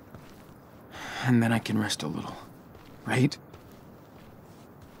 And then I can rest a little, right?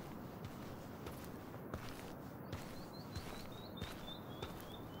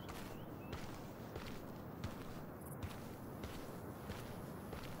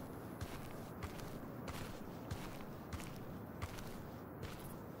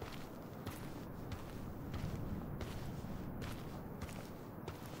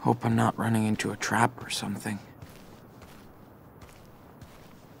 Hope I'm not running into a trap or something.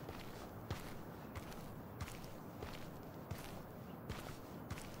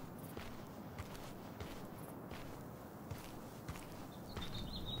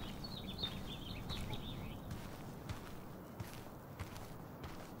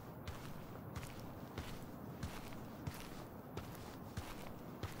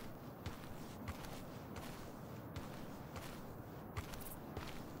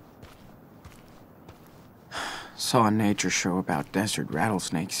 Saw a nature show about desert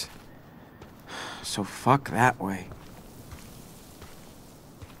rattlesnakes. So fuck that way.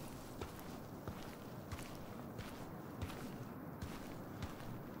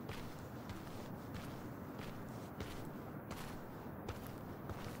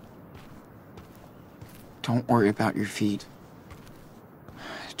 Don't worry about your feet.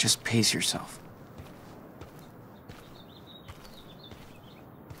 Just pace yourself.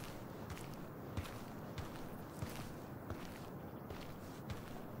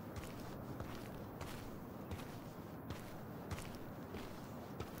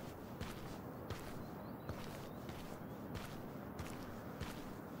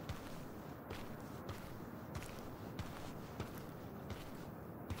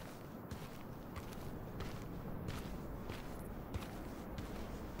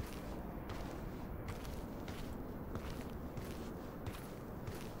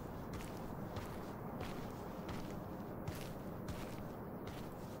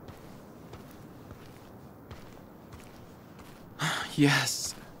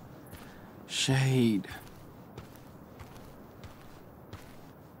 Yes. Shade.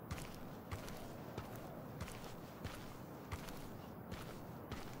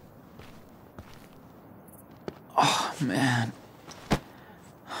 Oh, man.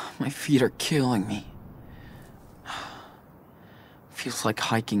 My feet are killing me. Feels like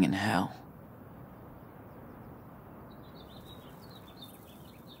hiking in hell.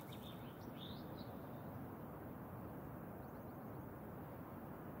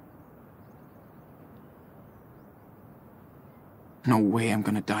 No way I'm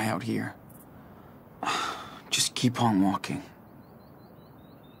gonna die out here. Just keep on walking.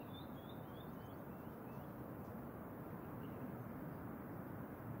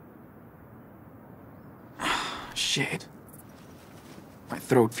 Shit. My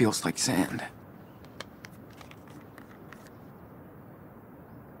throat feels like sand.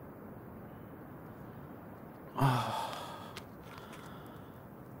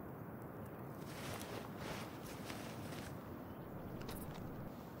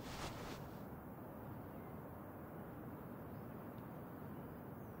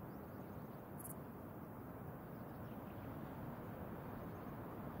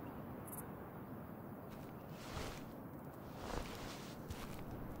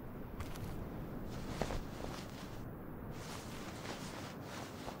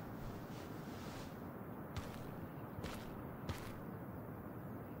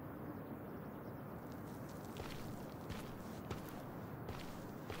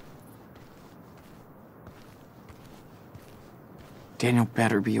 Daniel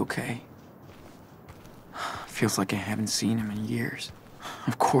better be okay. Feels like I haven't seen him in years.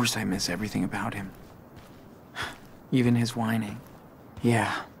 Of course I miss everything about him. Even his whining.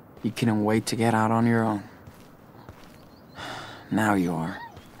 Yeah, you couldn't wait to get out on your own. Now you are.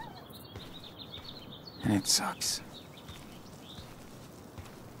 And it sucks.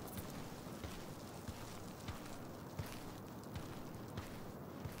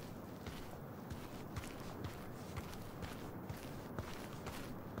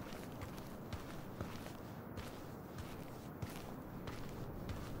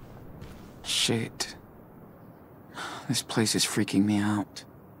 Shit. This place is freaking me out.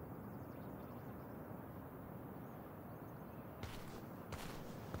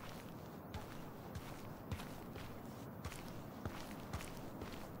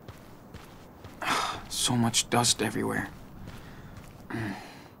 So much dust everywhere.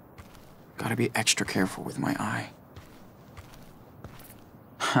 Gotta be extra careful with my eye.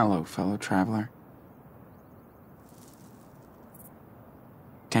 Hello, fellow traveler.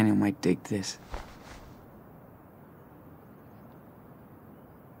 Daniel might dig this.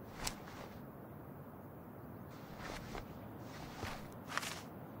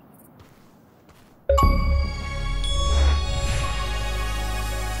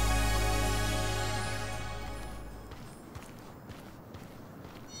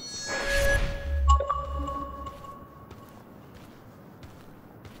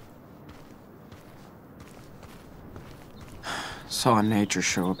 saw a nature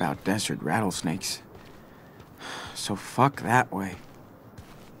show about desert rattlesnakes. So fuck that way.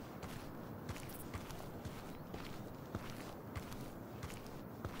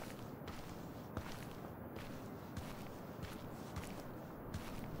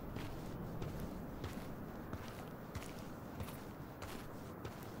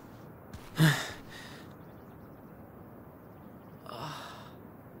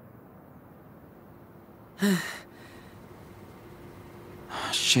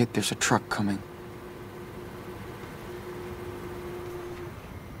 Shit, there's a truck coming.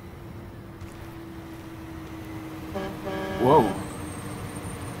 Whoa.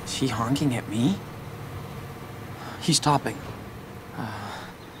 Is he honking at me? He's stopping.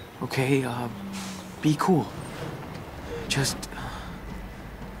 Okay, be cool. Just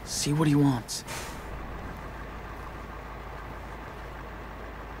see what he wants.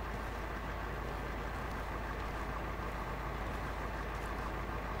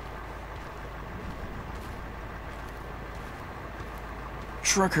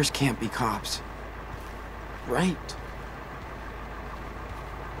 Truckers can't be cops. Right?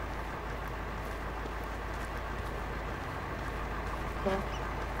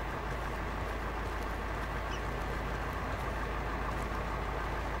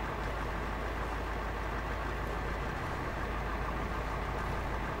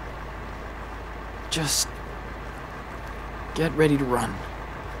 Just get ready to run.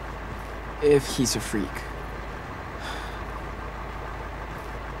 If he's a freak.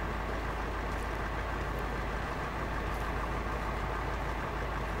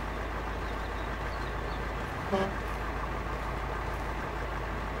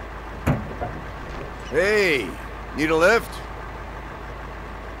 Hey, need a lift?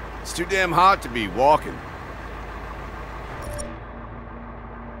 It's too damn hot to be walking.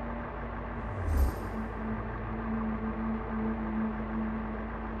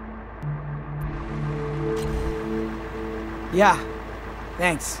 Yeah,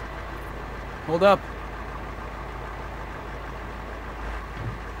 thanks. Hold up.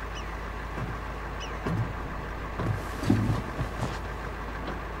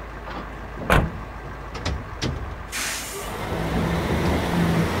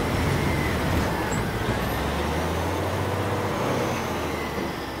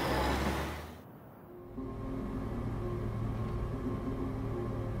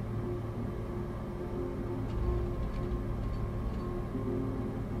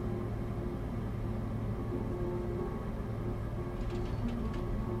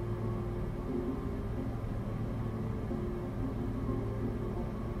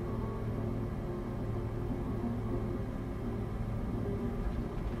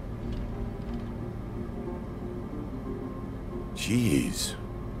 Jeez,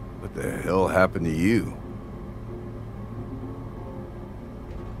 what the hell happened to you?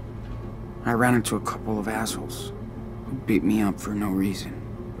 I ran into a couple of assholes who beat me up for no reason.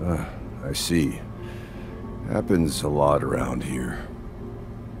 I see. Happens a lot around here.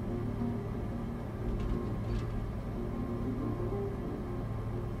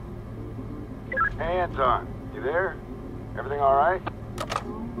 Hey, Anton, you there? Everything all right?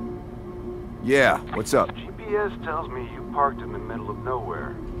 Yeah, what's up? GPS tells me you parked in the middle of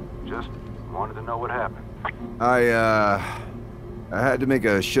nowhere. Just wanted to know what happened. I had to make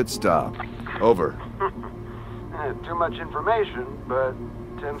a shit stop. Over. Too much information, but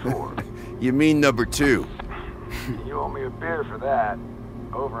 10-4. You mean number 2? You owe me a beer for that.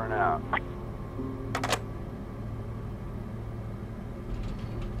 Over and out.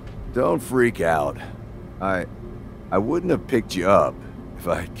 Don't freak out. I wouldn't have picked you up if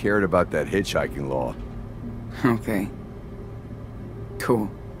I cared about that hitchhiking law. Okay.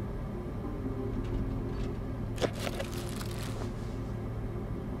 Cool.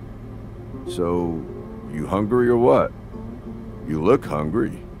 So, you hungry or what? You look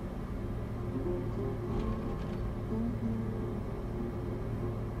hungry.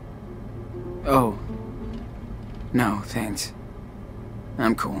 Oh. No, thanks.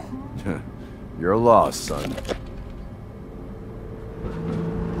 I'm cool. You're lost, son.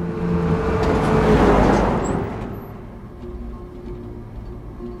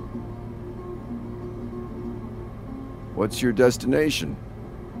 What's your destination?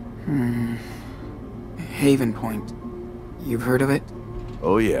 Haven Point. You've heard of it?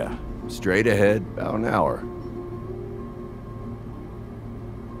 Oh yeah. Straight ahead, about an hour.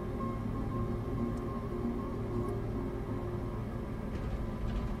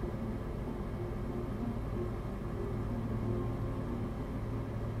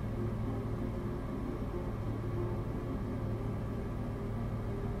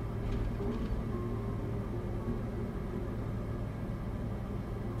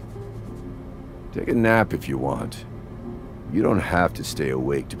 Take a nap if you want. You don't have to stay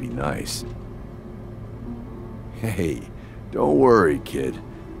awake to be nice. Hey, don't worry, kid.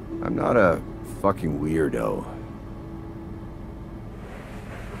 I'm not a fucking weirdo.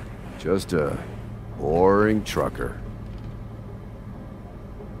 Just a boring trucker.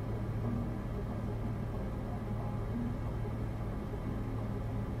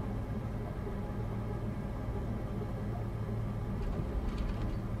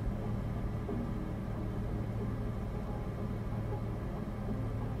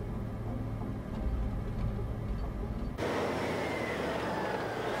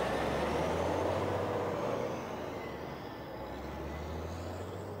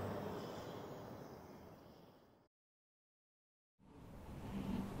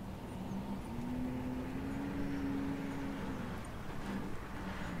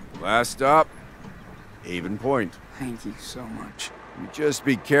 Last stop, Haven Point. Thank you so much. You just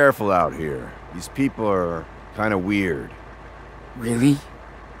be careful out here. These people are kind of weird. Really?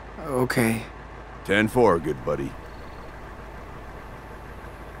 Okay. 10-4, good buddy.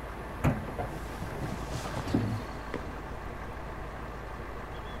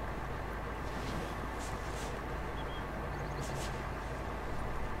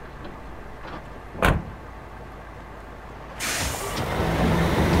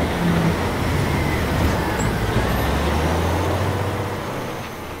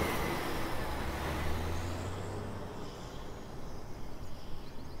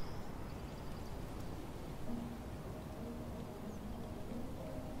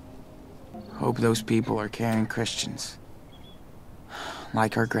 Hope those people are caring Christians.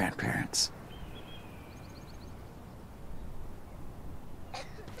 Like our grandparents.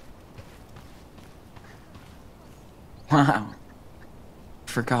 Wow.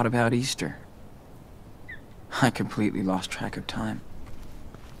 Forgot about Easter. I completely lost track of time.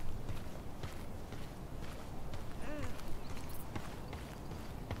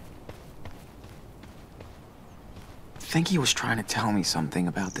 I think he was trying to tell me something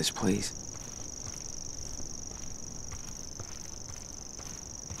about this place.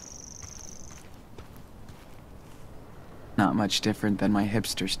 Not much different than my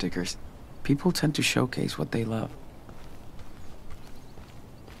hipster stickers. People tend to showcase what they love.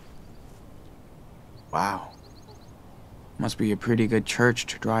 Wow. Must be a pretty good church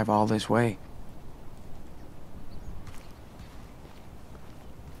to drive all this way.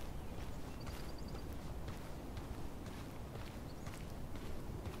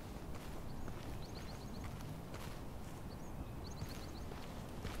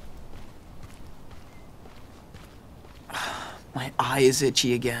 My eye is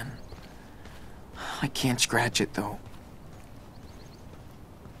itchy again. I can't scratch it though.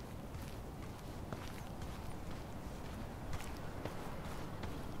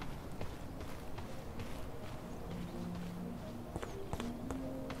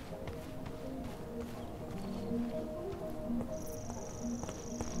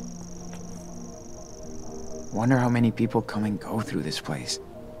 Wonder how many people come and go through this place.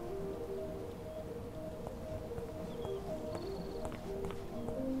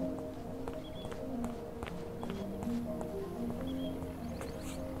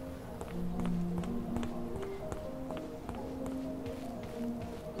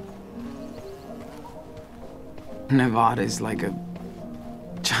 Nevada is like a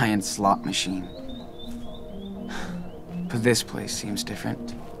giant slot machine. But this place seems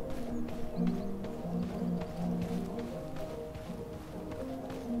different.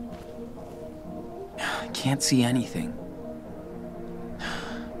 I can't see anything.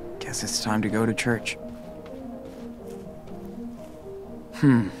 Guess it's time to go to church.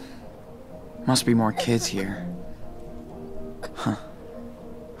 Must be more kids here. Huh.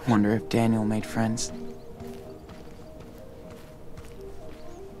 Wonder if Daniel made friends.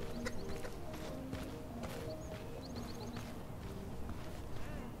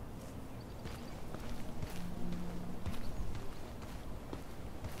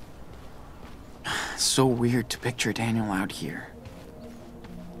 So weird to picture Daniel out here.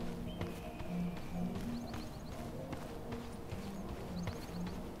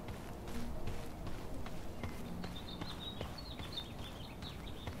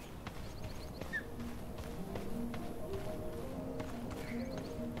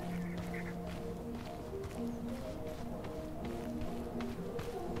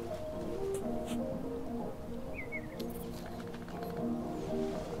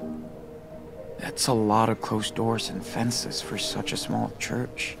 That's a lot of closed doors and fences for such a small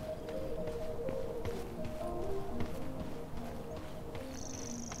church.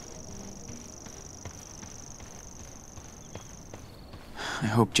 I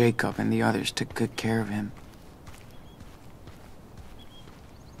hope Jacob and the others took good care of him.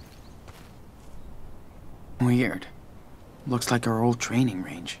 Weird. Looks like our old training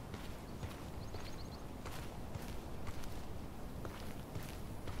range.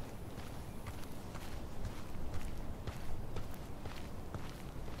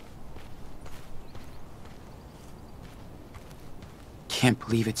 Can't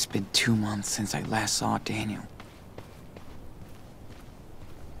believe it's been 2 months since I last saw Daniel.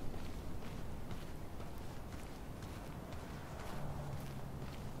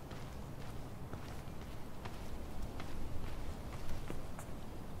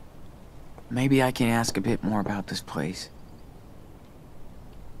 Maybe I can ask a bit more about this place.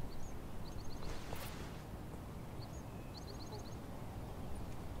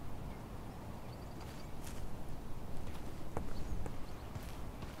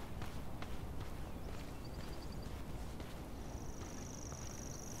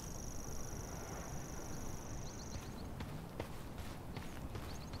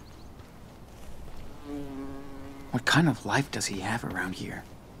 What kind of life does he have around here?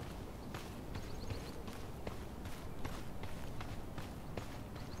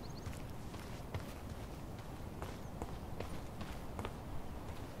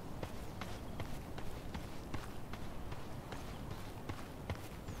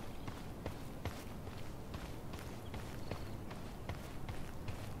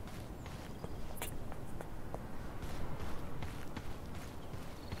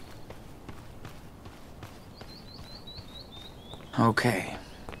 Okay.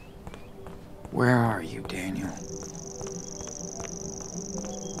 Where are you, Daniel?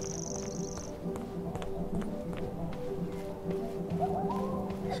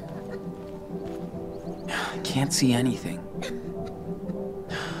 I can't see anything.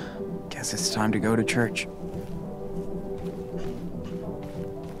 Guess it's time to go to church.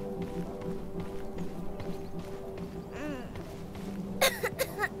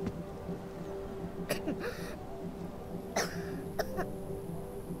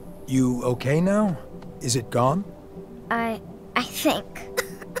 You okay now? Is it gone? I think.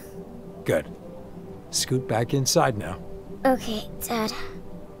 Good. Scoot back inside now. Okay, Dad.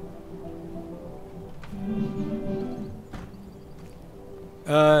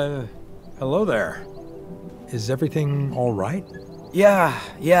 Hello there. Is everything all right? Yeah.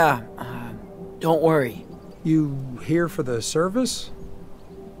 Don't worry. You here for the service?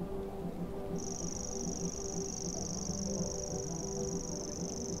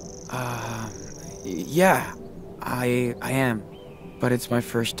 Yeah, I am, but it's my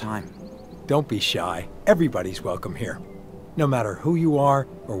first time. Don't be shy. Everybody's welcome here, no matter who you are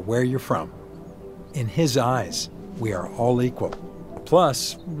or where you're from. In his eyes, we are all equal.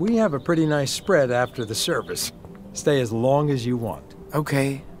 Plus, we have a pretty nice spread after the service. Stay as long as you want.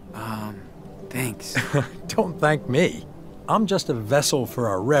 Okay, thanks. Don't thank me. I'm just a vessel for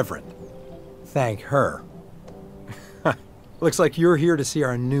our Reverend. Thank her. Looks like you're here to see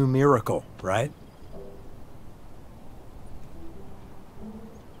our new miracle, right?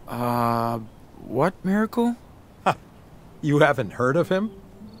 What miracle? You haven't heard of him?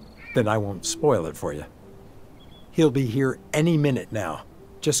 Then I won't spoil it for you. He'll be here any minute now.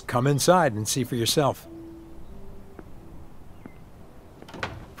 Just come inside and see for yourself.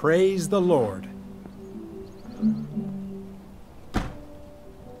 Praise the Lord.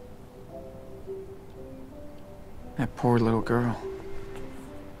 That poor little girl.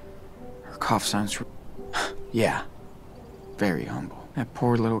 Her cough sounds... Yeah. Very humble. That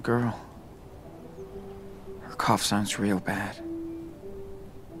poor little girl. Her cough sounds real bad.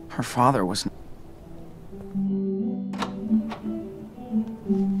 Her father was...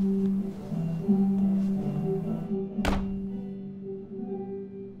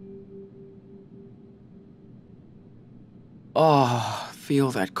 Oh,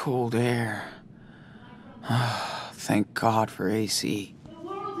 feel that cold air. Thank God for AC. The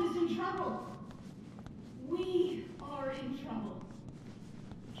world is in trouble. We are in trouble.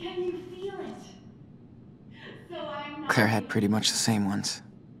 Can you feel it? So I'm not... Claire had pretty much the same ones.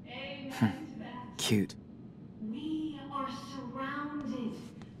 Amen to that. Cute. We are surrounded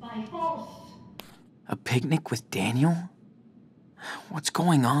by false. A picnic with Daniel? What's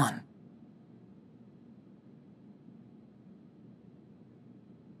going on?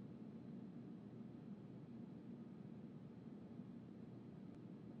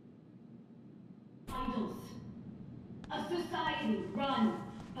 Idols. A society run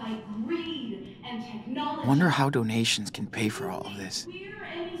by greed and technology. Wonder how donations can pay for all of this. We're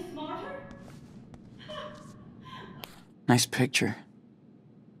any smarter? Nice picture.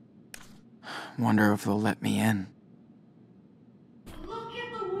 Wonder if they'll let me in. Look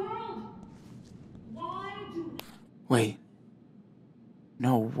Wait.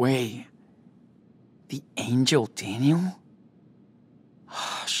 No way. The angel Daniel?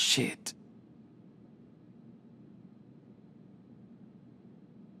 Oh, shit.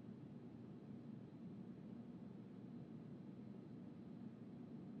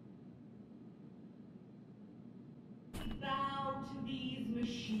 Bow to these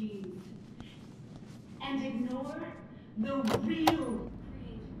machines and ignore the real creator.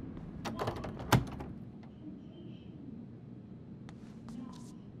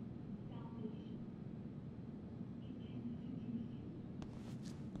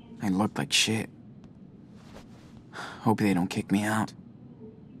 I look like shit. Hope they don't kick me out.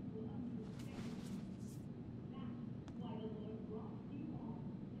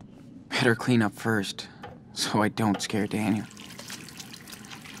 Better clean up first, so I don't scare Daniel.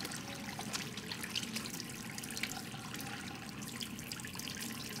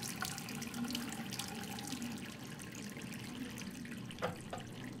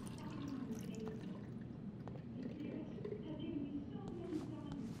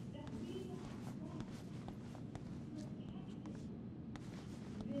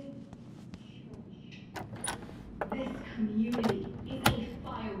 This community is a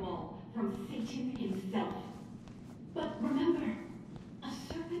firewall from Satan himself. But remember, a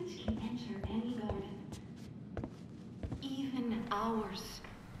serpent can enter any garden, even ours.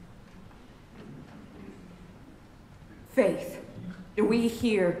 Faith. We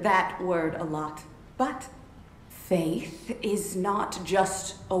hear that word a lot. But faith is not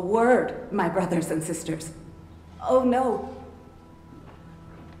just a word, my brothers and sisters. Oh no.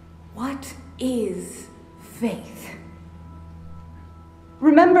 What is faith?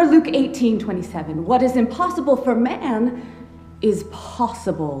 Remember Luke 18:27. What is impossible for man is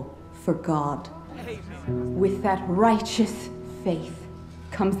possible for God. With that righteous faith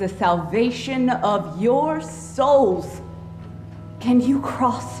comes the salvation of your souls. Can you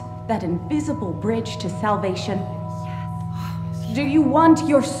cross that invisible bridge to salvation? Yes. Do you want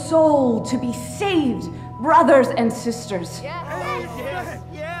your soul to be saved, brothers and sisters? Yes.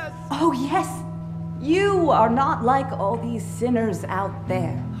 Yes. Oh, yes. You are not like all these sinners out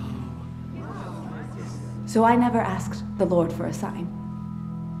there. So I never asked the Lord for a sign.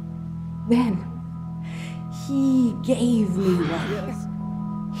 Then he gave me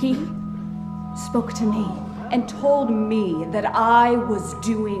one. He spoke to me and told me that I was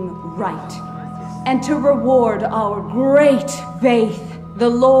doing right. And to reward our great faith, the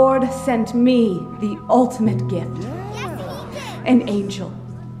Lord sent me the ultimate gift. An angel.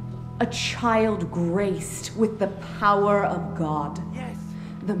 A child graced with the power of God. Yes.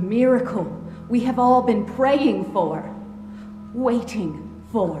 The miracle we have all been praying for, waiting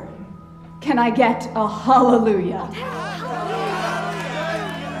for. Can I get a hallelujah?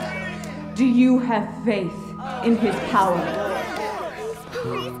 Do you have faith in his power?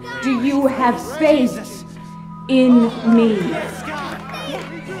 Do you have faith in me?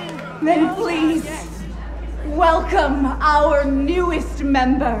 Then please welcome our newest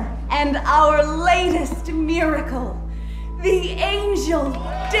member and our latest miracle, the angel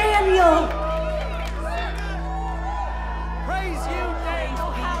Daniel. Praise you,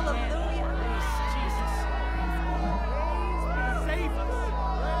 Daniel. Hallelujah. Jesus. Save us.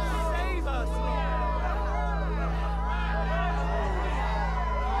 Save us, Lord.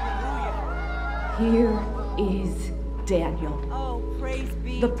 Here is Daniel,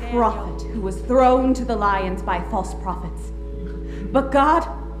 the prophet who was thrown to the lions by false prophets. But God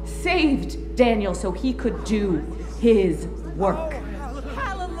saved Daniel so he could do his work.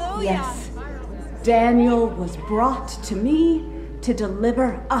 Hallelujah. Yes, Daniel was brought to me to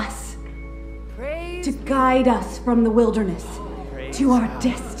deliver us, to guide us from the wilderness to our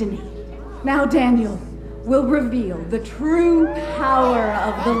destiny. Now Daniel will reveal the true power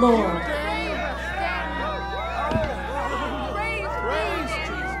of the Lord.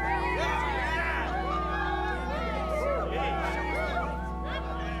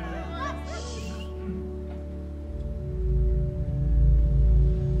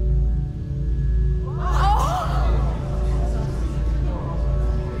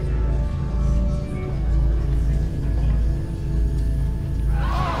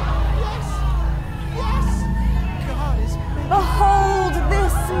 Behold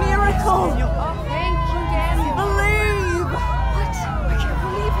this miracle! Thank you, Daniel. Believe! What? I can't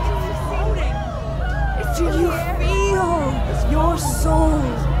believe it. Do you feel your soul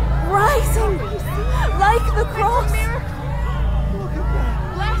rising like the cross?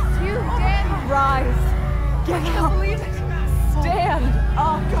 Bless you, Daniel. Rise, get up, stand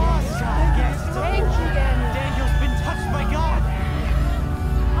up. Thank you, Daniel. Daniel's been touched by God.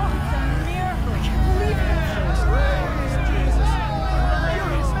 Oh, it's a miracle. I can't believe it.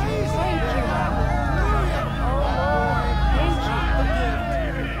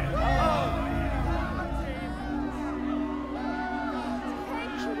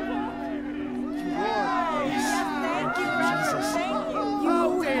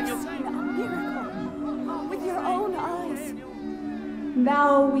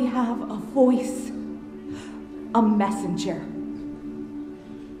 Now we have a voice, a messenger.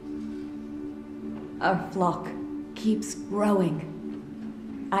 Our flock keeps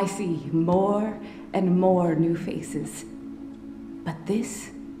growing. I see more and more new faces. But this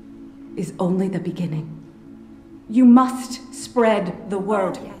is only the beginning. You must spread the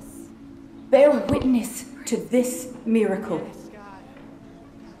word. Bear witness to this miracle.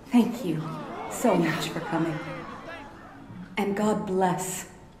 Thank you so much for coming. And God bless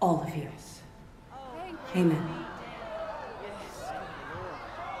all of you. Amen.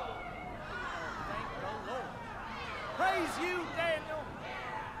 Praise you, Daniel.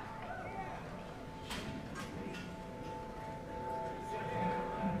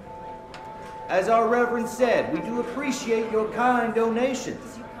 As our Reverend said, we do appreciate your kind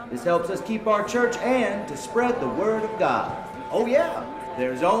donations. This helps us keep our church and to spread the word of God. Oh yeah,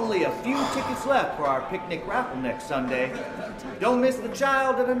 there's only a few tickets left for our picnic raffle next Sunday. Don't miss the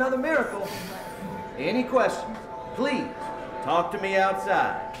child and another miracle. Any questions, please talk to me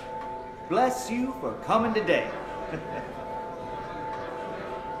outside. Bless you for coming today.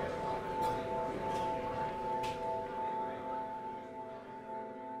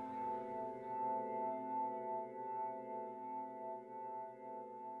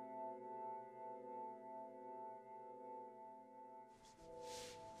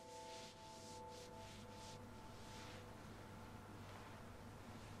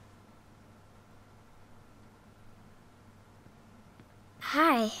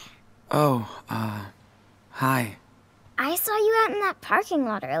 Hi. Oh, hi. I saw you out in that parking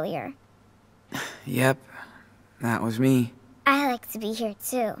lot earlier. Yep, that was me. I like to be here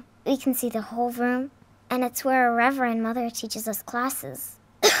too. We can see the whole room, and it's where a Reverend Mother teaches us classes.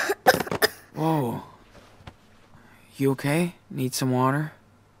 Whoa. You okay? Need some water?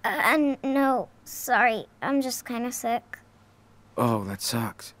 No, sorry. I'm just kind of sick. Oh, that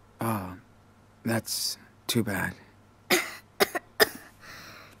sucks. That's too bad.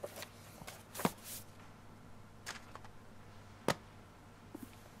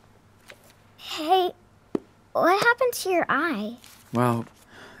 Hey, what happened to your eye? Well,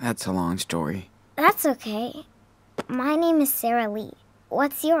 that's a long story. That's okay. My name is Sarah Lee.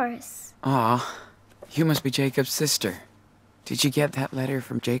 What's yours? Aw, you must be Jacob's sister. Did you get that letter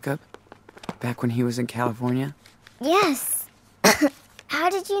from Jacob? Back when he was in California? Yes. How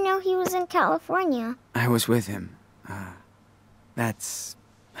did you know he was in California? I was with him. That's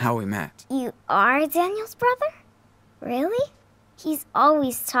how we met. You are Daniel's brother? Really? He's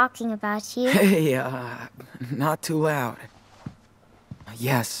always talking about you. Hey, not too loud.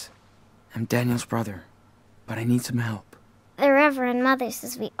 Yes, I'm Daniel's brother, but I need some help. The Reverend Mother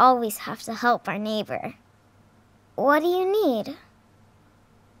says we always have to help our neighbor. What do you need?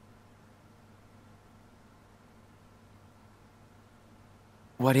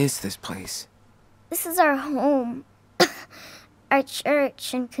 What is this place? This is our home. Our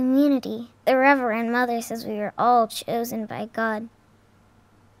church and community. The Reverend Mother says we were all chosen by God.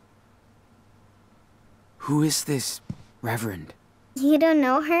 Who is this Reverend? You don't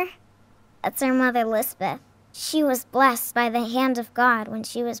know her? That's our mother, Lisbeth. She was blessed by the hand of God when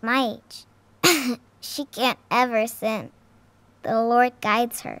she was my age. She can't ever sin. The Lord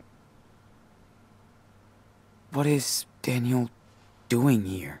guides her. What is Daniel doing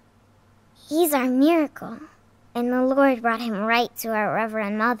here? He's our miracle, and the Lord brought him right to our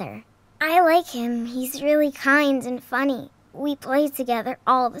Reverend Mother. I like him. He's really kind and funny. We play together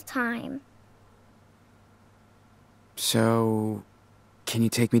all the time. So, can you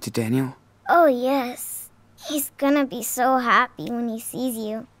take me to Daniel? Oh, yes. He's gonna be so happy when he sees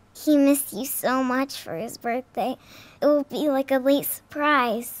you. He missed you so much for his birthday. It will be like a late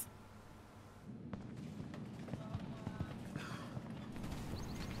surprise.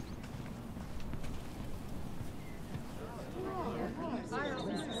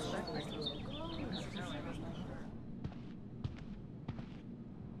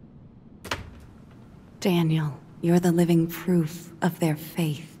 Daniel, you're the living proof of their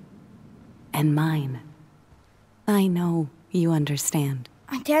faith. And mine. I know you understand.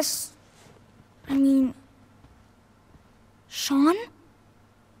 I mean... Sean?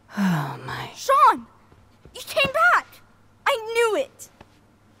 Oh, my... Sean! You came back! I knew it!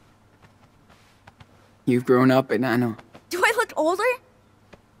 You've grown up, and I know. Do I look older?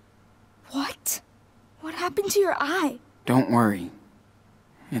 What? What happened to your eye? Don't worry.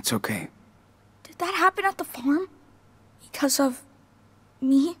 It's okay. Did that happen at the farm? Because of...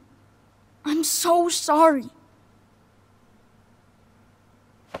 me? I'm so sorry.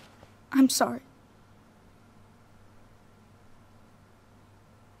 I'm sorry.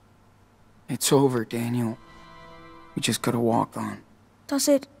 It's over, Daniel. We just gotta walk on. Does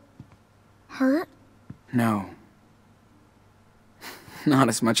it hurt? No. Not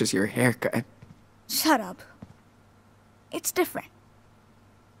as much as your haircut. Shut up. It's different.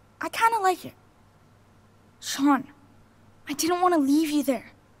 I kinda like it. Sean, I didn't want to leave you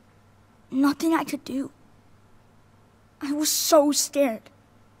there. Nothing I could do. I was so scared.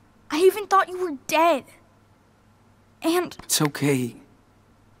 I even thought you were dead. And... It's okay.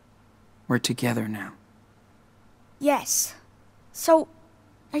 We're together now. Yes. So,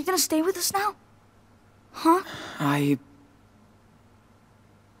 are you gonna stay with us now? Huh?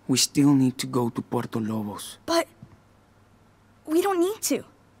 We still need to go to Puerto Lobos. But... we don't need to.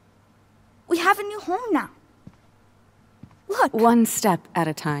 We have a new home now. Look. One step at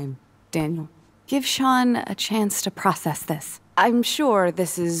a time, Daniel. Give Sean a chance to process this. I'm sure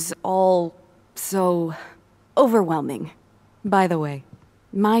this is all so overwhelming. By the way,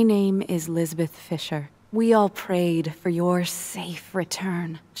 my name is Lisbeth Fisher. We all prayed for your safe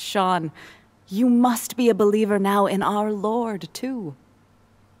return. Sean, you must be a believer now in our Lord, too.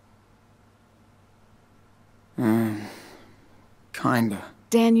 Kinda.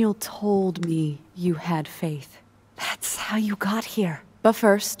 Daniel told me you had faith. That's how you got here. But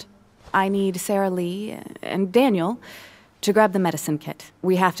first, I need Sarah Lee and Daniel to grab the medicine kit.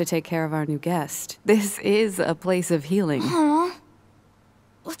 We have to take care of our new guest. This is a place of healing. Huh?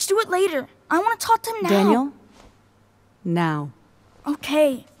 Let's do it later. I want to talk to him now. Daniel? Now.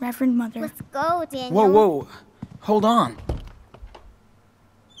 Okay, Reverend Mother. Let's go, Daniel. Whoa, whoa. Hold on.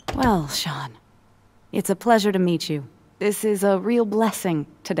 Well, Sean, it's a pleasure to meet you. This is a real blessing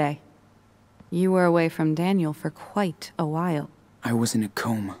today. You were away from Daniel for quite a while. I was in a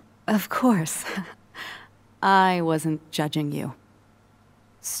coma. Of course. I wasn't judging you.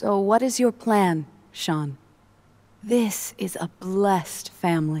 So what is your plan, Sean? This is a blessed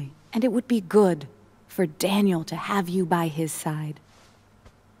family, and it would be good for Daniel to have you by his side.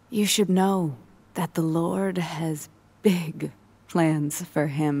 You should know that the Lord has big plans for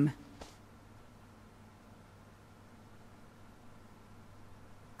him.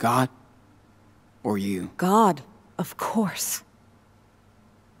 God? Or you? God, of course.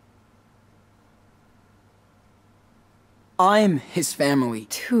 I'm his family.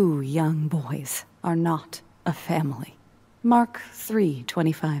 2 young boys are not a family. Mark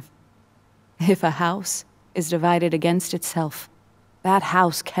 3:25. If a house is divided against itself, that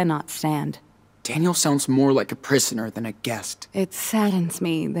house cannot stand. Daniel sounds more like a prisoner than a guest. It saddens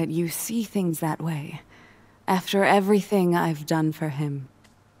me that you see things that way, after everything I've done for him.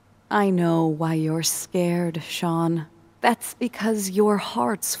 I know why you're scared, Sean. That's because your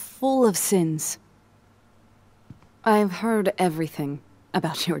heart's full of sins. I've heard everything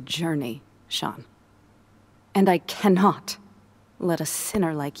about your journey, Sean. And I cannot let a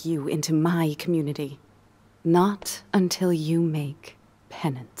sinner like you into my community. Not until you make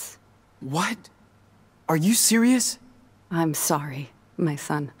penance. What? Are you serious? I'm sorry, my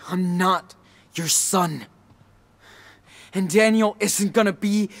son. I'm not your son. And Daniel isn't gonna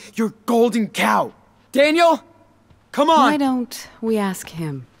be your golden cow. Daniel! Come on! Why don't we ask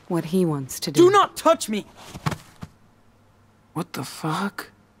him what he wants to do? Do not touch me! What the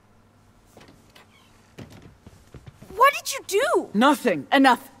fuck? What did you do? Nothing.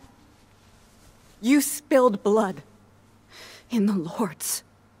 Enough. You spilled blood in the Lord's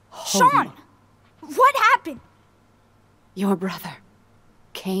home. Sean! What happened? Your brother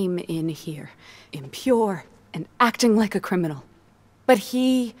came in here, impure and acting like a criminal. But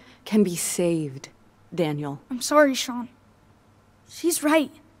he can be saved, Daniel. I'm sorry, Sean. She's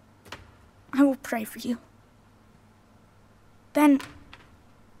right. I will pray for you. Then,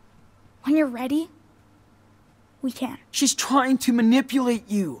 when you're ready, we can. She's trying to manipulate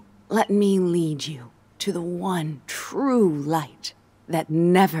you. Let me lead you to the one true light that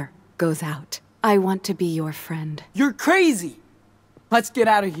never goes out. I want to be your friend. You're crazy! Let's get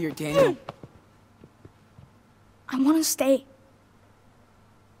out of here, Daniel. I want to stay.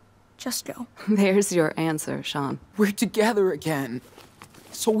 Just go. There's your answer, Sean. We're together again.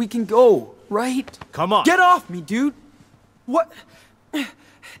 So we can go, right? Come on. Get off me, dude! What?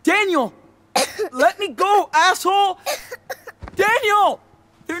 Daniel! Let me go, asshole! Daniel!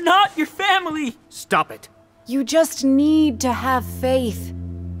 They're not your family! Stop it. You just need to have faith.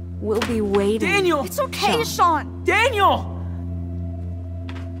 We'll be waiting. Daniel! It's okay, Sean. Daniel!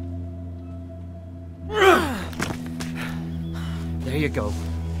 There you go.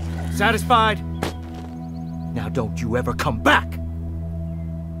 Satisfied? Now don't you ever come back!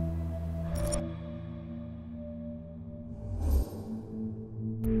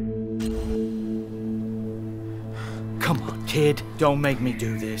 Come on, kid. Don't make me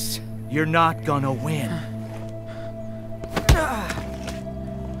do this. You're not gonna win.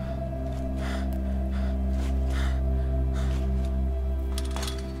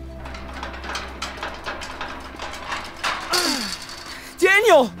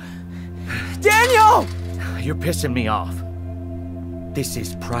 Daniel! Daniel! You're pissing me off. This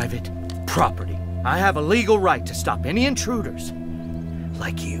is private property. I have a legal right to stop any intruders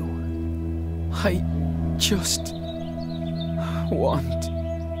like you. I just want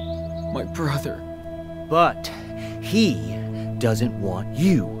my brother. But he doesn't want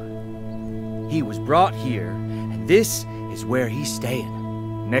you. He was brought here, and this is where he's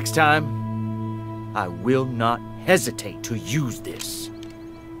staying. Next time, I will not hesitate to use this.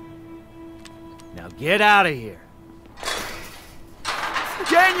 Now get out of here.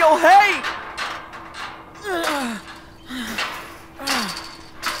 Daniel, hey!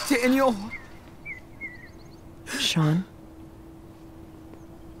 Daniel. Sean?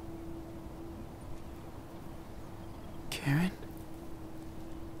 Karen?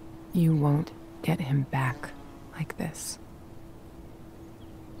 You won't get him back like this.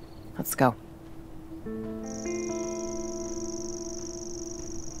 Let's go.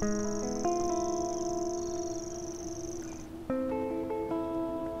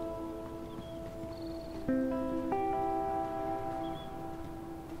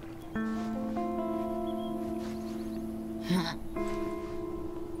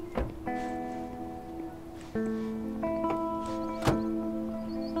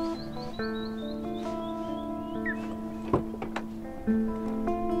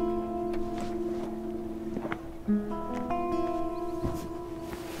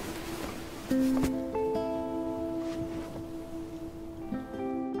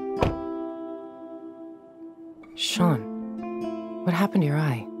 Sean, what happened to your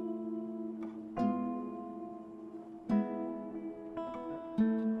eye?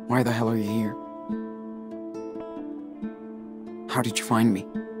 Why the hell are you here? How did you find me?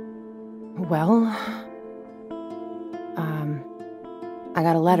 Well, I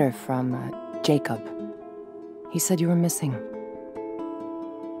got a letter from Jacob. He said you were missing.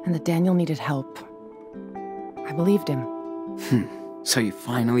 And that Daniel needed help. I believed him. So you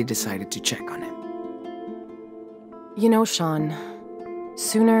finally decided to check on him. You know, Sean,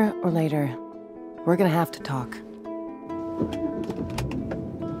 sooner or later, we're gonna have to talk.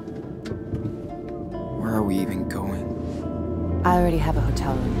 Where are we even going? I already have a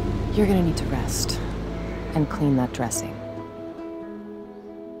hotel room. You're gonna need to rest and clean that dressing.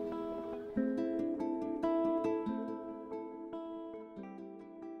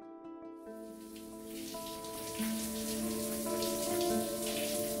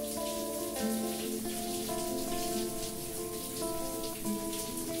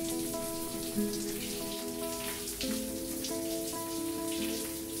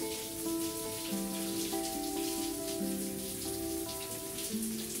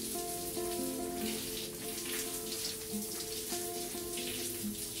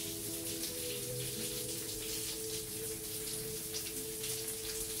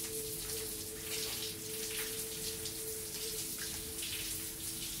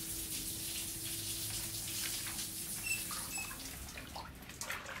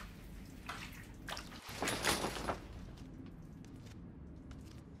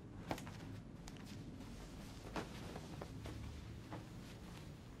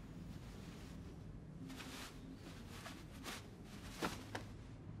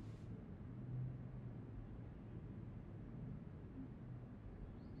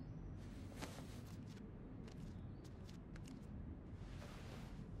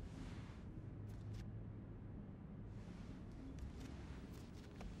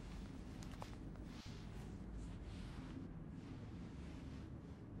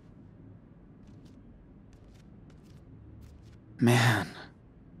 Man.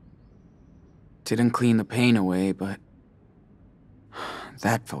 Didn't clean the pain away, but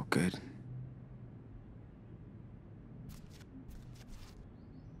that felt good.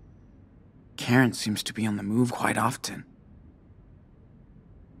 Karen seems to be on the move quite often.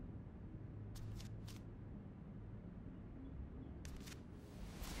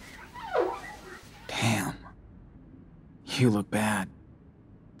 Damn. You look bad.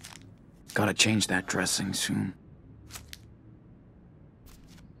 Gotta change that dressing soon.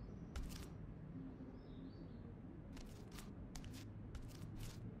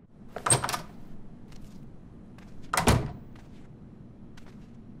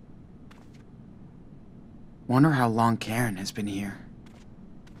 Wonder how long Karen has been here.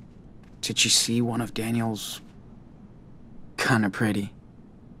 Did she see one of Daniel's... kinda pretty?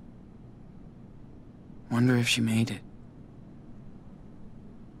 Wonder if she made it.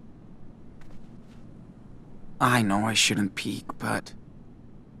 I know I shouldn't peek, but...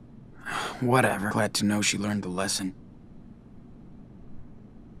 whatever. Glad to know she learned the lesson.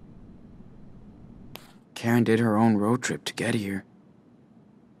 Karen did her own road trip to get here.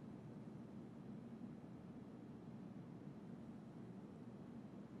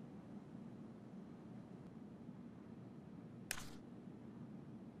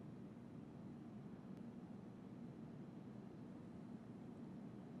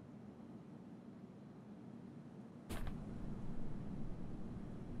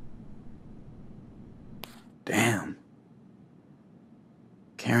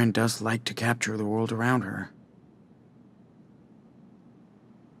 Karen does like to capture the world around her.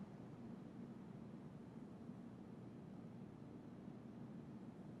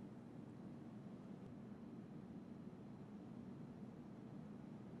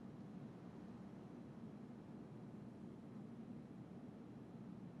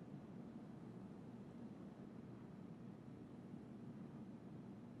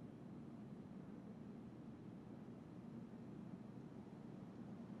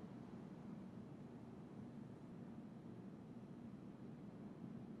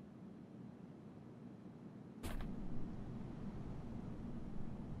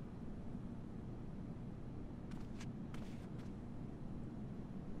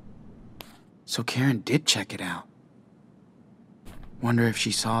 So Karen did check it out. Wonder if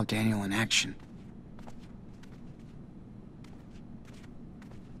she saw Daniel in action.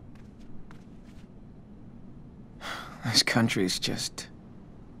 This country's just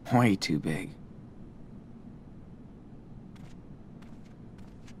way too big.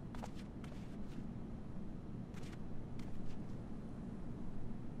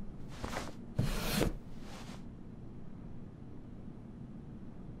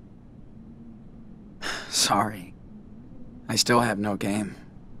 Sorry. I still have no game.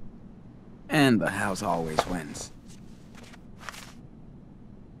 And the house always wins.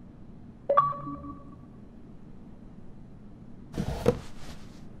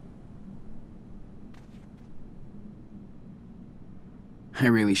 I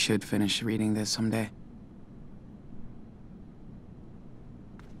really should finish reading this someday.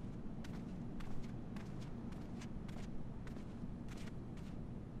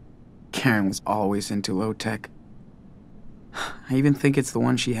 Karen was always into low tech. I even think it's the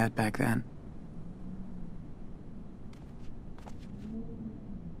one she had back then.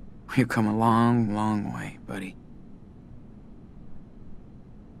 We've come a long, long way, buddy.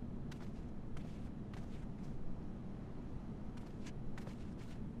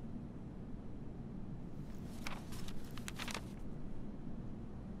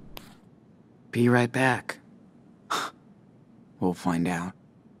 Be right back. We'll find out.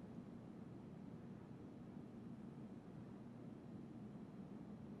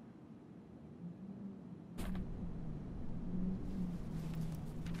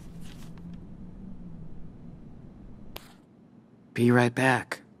 Be right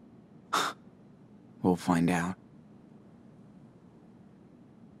back. We'll find out.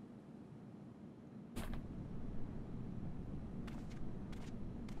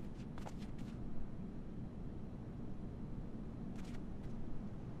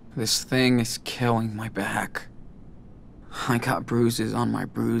 This thing is killing my back. I got bruises on my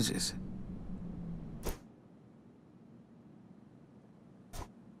bruises.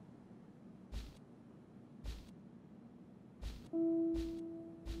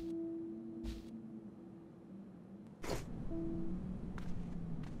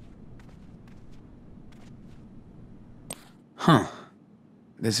 Huh.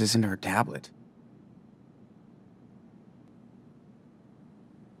 This isn't her tablet.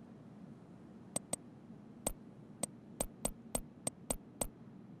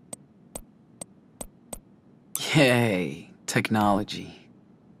 Yay, technology.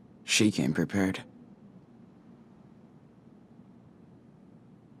 She came prepared.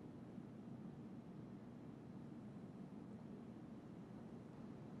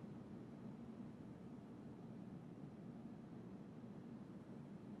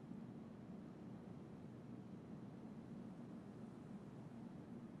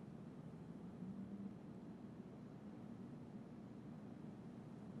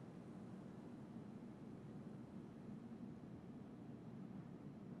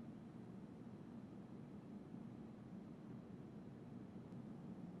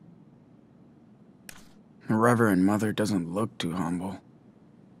 The Reverend Mother doesn't look too humble.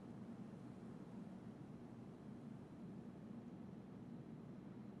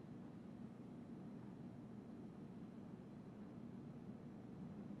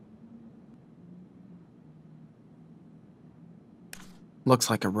 Looks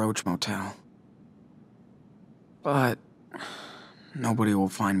like a roach motel. But nobody will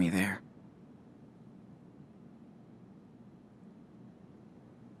find me there.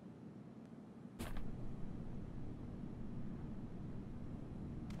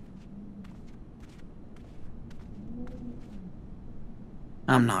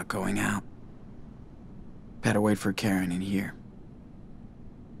 I'm not going out. Better wait for Karen in here.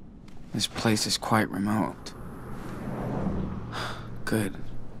 This place is quite remote. Good.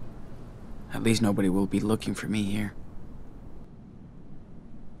 At least nobody will be looking for me here.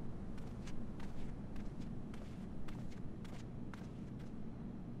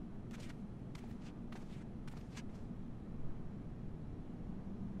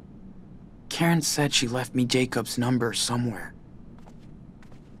 Karen said she left me Jacob's number somewhere.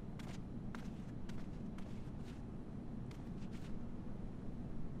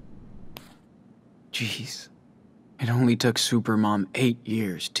 Jeez. It only took Supermom 8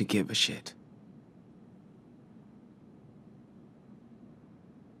 years to give a shit.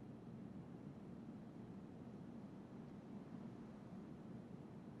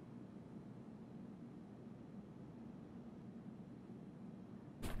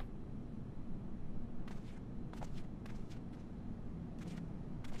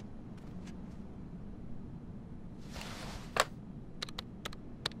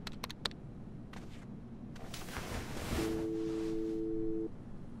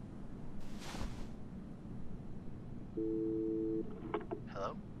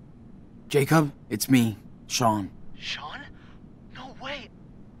 Hello? Jacob, it's me, Sean. Sean? No way!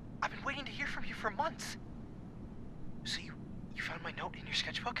 I've been waiting to hear from you for months. So you found my note in your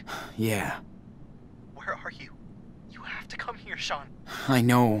sketchbook? Yeah, Where are you? You have to come here, Sean. I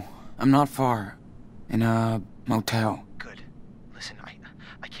know. I'm not far. In a motel. Good. Listen,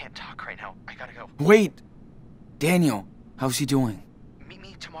 I can't talk right now. I gotta go. Wait! Daniel, how's he doing? Meet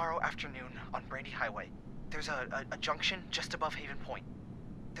me tomorrow afternoon on Brandy Highway. There's a junction just above Haven Point.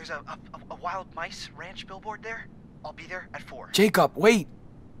 There's a wild mice ranch billboard there. I'll be there at 4. Jacob, wait!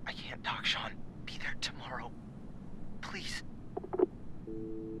 I can't talk, Sean. Be there tomorrow. Please.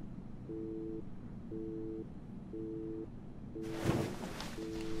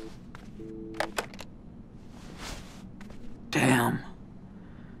 Damn.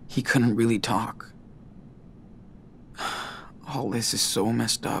 He couldn't really talk. All this is so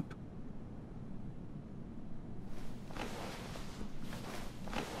messed up.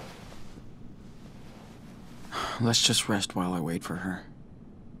 Let's just rest while I wait for her.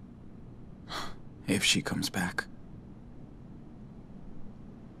 If she comes back.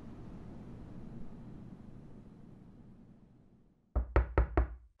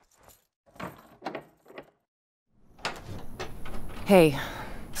 Hey,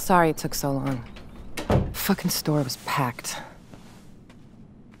 sorry it took so long. Fucking store was packed.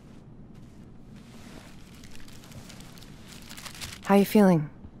 How you feeling?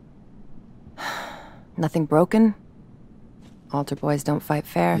 Nothing broken? Altar boys don't fight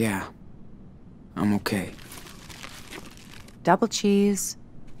fair? Yeah. I'm okay. Double cheese,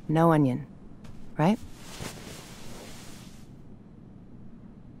 no onion, right?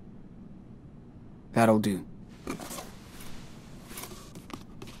 That'll do.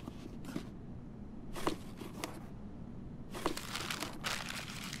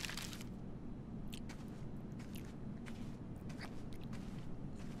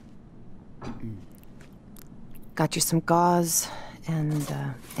 Got you some gauze and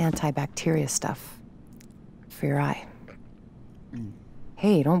antibacteria stuff for your eye.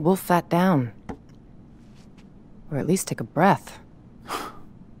 Hey, don't wolf that down. Or at least take a breath.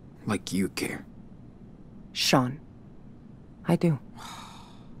 Like you care. Sean, I do.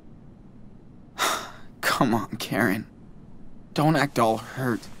 Come on, Karen. Don't act all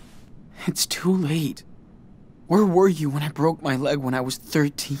hurt. It's too late. Where were you when I broke my leg when I was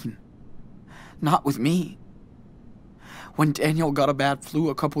 13? Not with me. When Daniel got a bad flu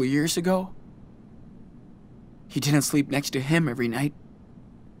a couple years ago, you didn't sleep next to him every night.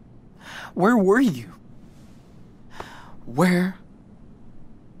 Where were you? Where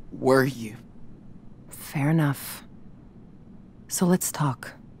were you? Fair enough. So let's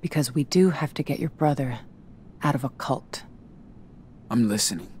talk, because we do have to get your brother out of a cult. I'm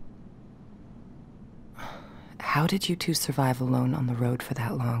listening. How did you two survive alone on the road for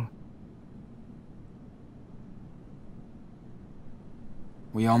that long?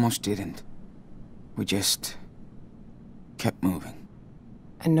 We almost didn't. We just kept moving.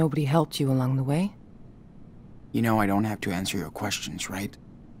 And nobody helped you along the way? You know I don't have to answer your questions, right?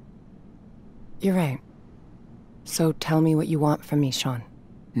 You're right. So tell me what you want from me, Sean.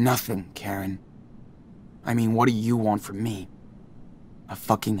 Nothing, Karen. I mean, what do you want from me? A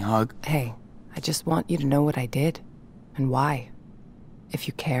fucking hug? Hey, I just want you to know what I did, and why, if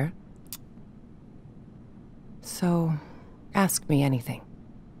you care. So, ask me anything.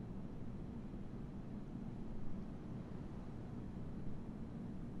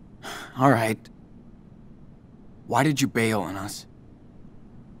 All right. Why did you bail on us?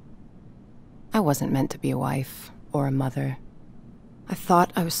 I wasn't meant to be a wife or a mother. I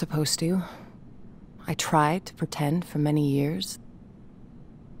thought I was supposed to. I tried to pretend for many years.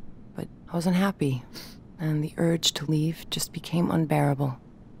 But I wasn't happy, and the urge to leave just became unbearable.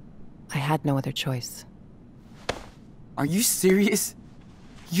 I had no other choice. Are you serious?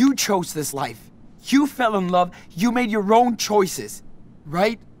 You chose this life. You fell in love. You made your own choices,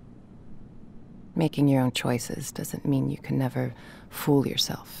 right? Making your own choices doesn't mean you can never fool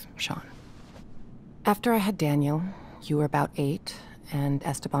yourself, Sean. After I had Daniel, you were about 8, and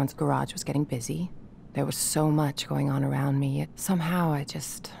Esteban's garage was getting busy. There was so much going on around me, yet somehow I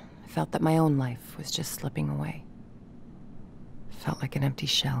felt that my own life was just slipping away. Felt like an empty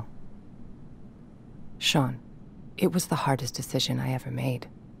shell. Sean, it was the hardest decision I ever made.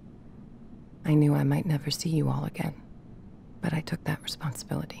 I knew I might never see you all again, but I took that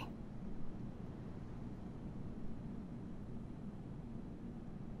responsibility.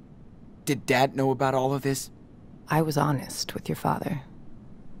 Did Dad know about all of this? I was honest with your father.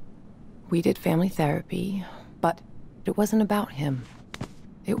 We did family therapy, but it wasn't about him.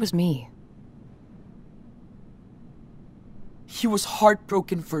 It was me. He was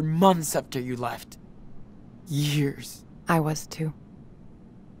heartbroken for months after you left. Years. I was too.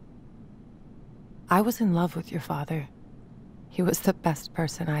 I was in love with your father. He was the best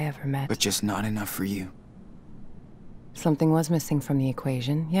person I ever met. But just not enough for you. Something was missing from the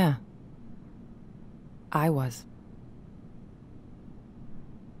equation, yeah. I was.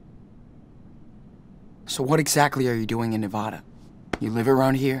 So what exactly are you doing in Nevada? You live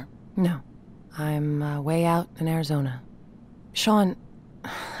around here? No. I'm way out in Arizona. Sean,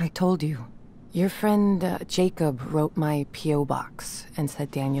 I told you. Your friend Jacob wrote my P.O. box and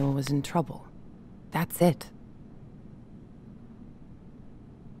said Daniel was in trouble. That's it.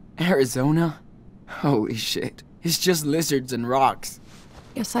 Arizona? Holy shit. It's just lizards and rocks.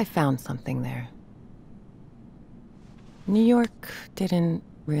 Guess I found something there. New York didn't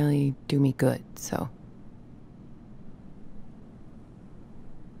really do me good, so...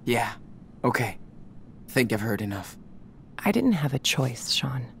 Yeah, okay. Think I've heard enough. I didn't have a choice,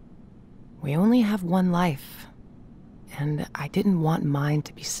 Sean. We only have one life, and I didn't want mine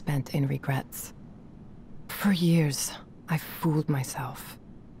to be spent in regrets. For years, I fooled myself,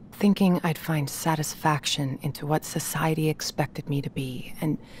 thinking I'd find satisfaction into what society expected me to be,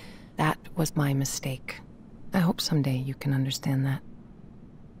 and that was my mistake. I hope someday you can understand that.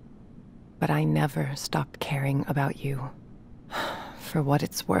 But I never stopped caring about you. For what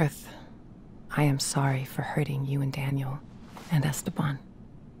it's worth, I am sorry for hurting you and Daniel, and Esteban.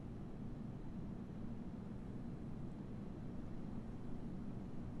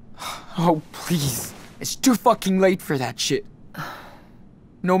 Oh, please. It's too fucking late for that shit.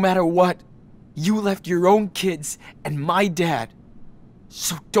 No matter what, you left your own kids and my dad.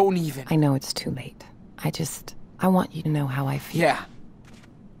 So don't even. I know it's too late. I want you to know how I feel. Yeah.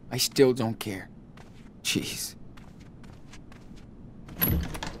 I still don't care. Jeez.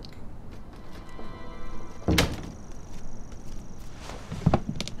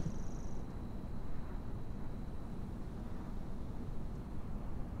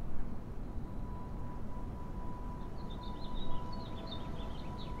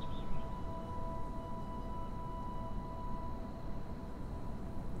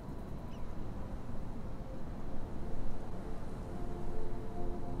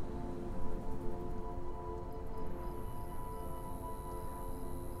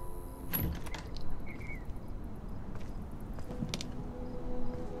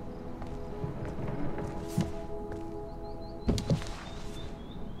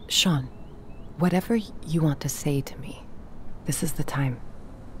 Sean, whatever you want to say to me, this is the time.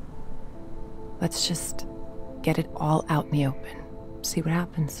 Let's just get it all out in the open. See what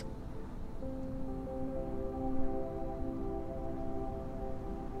happens.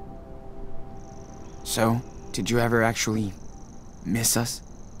 So, did you ever actually miss us?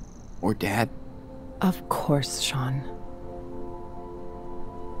 Or Dad? Of course, Sean.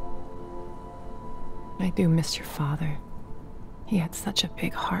 I do miss your father. He had such a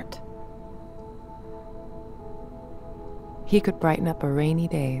big heart. He could brighten up a rainy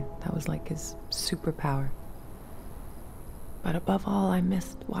day. That was like his superpower. But above all, I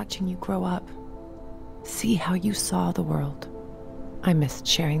missed watching you grow up. See how you saw the world. I missed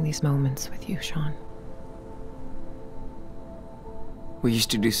sharing these moments with you, Sean. We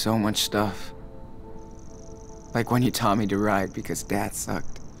used to do so much stuff. Like when you taught me to ride because Dad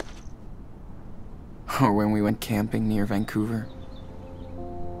sucked. Or when we went camping near Vancouver.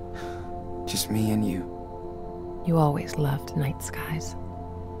 Just me and you. You always loved night skies.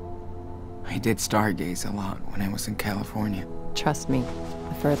 I did stargaze a lot when I was in California. Trust me,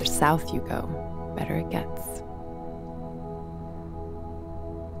 the further south you go, better it gets.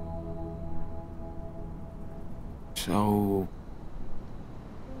 So...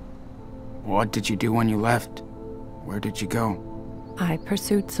 what did you do when you left? Where did you go? I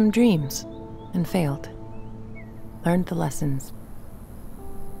pursued some dreams and failed. Learned the lessons.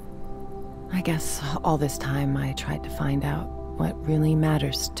 I guess all this time I tried to find out what really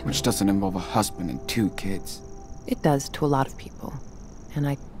matters to me. Which doesn't involve a husband and 2 kids. It does to a lot of people, and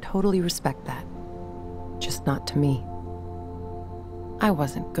I totally respect that. Just not to me. I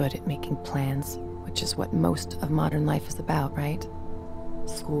wasn't good at making plans, which is what most of modern life is about, right?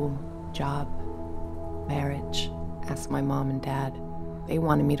 School, job, marriage. Ask my mom and dad. They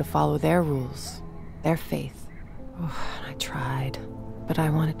wanted me to follow their rules, their faith. Oh, I tried, but I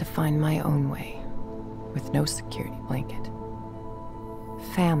wanted to find my own way, with no security blanket.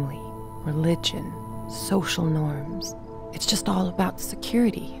 Family, religion, social norms. It's just all about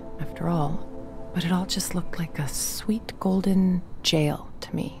security, after all. But it all just looked like a sweet golden jail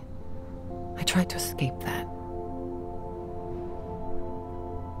to me. I tried to escape that.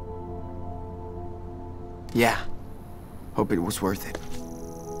 Yeah. Hope it was worth it.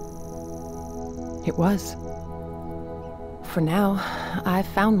 It was. For now, I've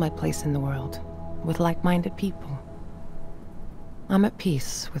found my place in the world, with like-minded people. I'm at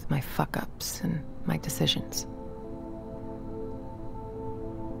peace with my fuck-ups and my decisions.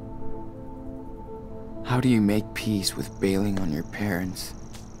 How do you make peace with bailing on your parents,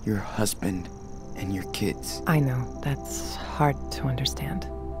 your husband, and your kids? I know, that's hard to understand.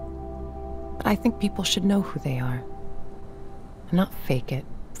 But I think people should know who they are, and not fake it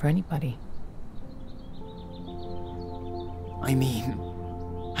for anybody. I mean,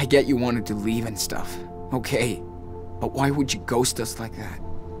 I get you wanted to leave and stuff, okay. But why would you ghost us like that?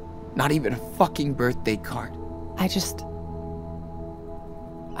 Not even a fucking birthday card. I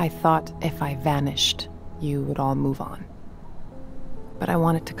thought if I vanished, you would all move on. But I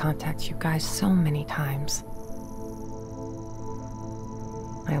wanted to contact you guys so many times.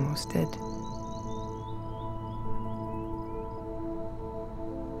 I almost did.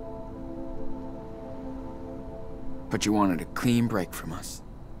 But you wanted a clean break from us.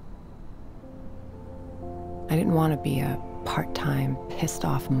 I didn't want to be a part-time,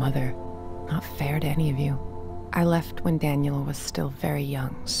 pissed-off mother. Not fair to any of you. I left when Daniel was still very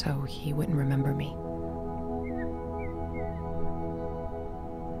young, so he wouldn't remember me.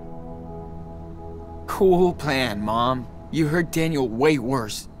 Cool plan, Mom. You hurt Daniel way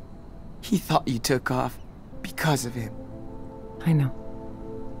worse. He thought you took off because of him. I know.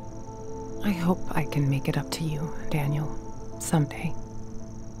 I hope I can make it up to you, Daniel, someday.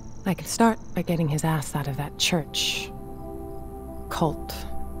 I can start by getting his ass out of that church, cult,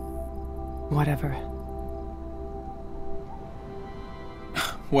 whatever.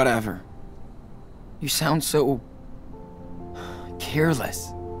 Whatever. You sound so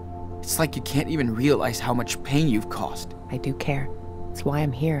careless. It's like you can't even realize how much pain you've caused. I do care. It's why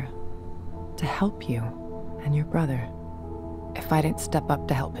I'm here. To help you and your brother. If I didn't step up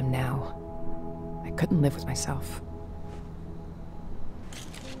to help him now, I couldn't live with myself.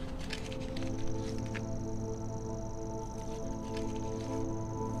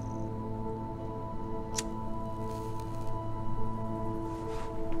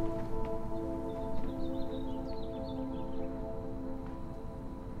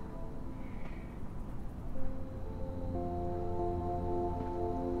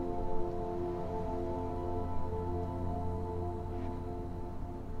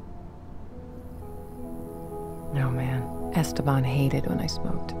 No, man. Esteban hated when I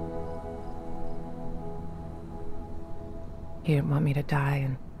smoked. He didn't want me to die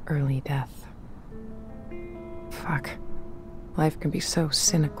an early death. Fuck. Life can be so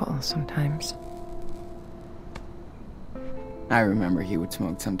cynical sometimes. I remember he would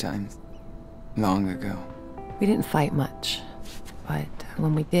smoke sometimes. Long ago. We didn't fight much, but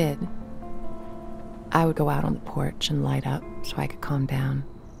when we did, I would go out on the porch and light up so I could calm down.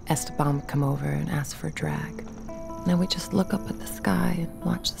 Esteban would come over and ask for a drag. And then we'd just look up at the sky and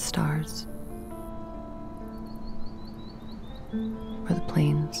watch the stars. Or the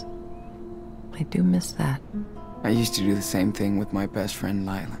planes. I do miss that. I used to do the same thing with my best friend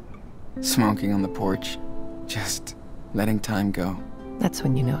Lila. Smoking on the porch. Just letting time go. That's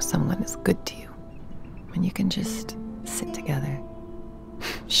when you know someone is good to you. When you can just sit together.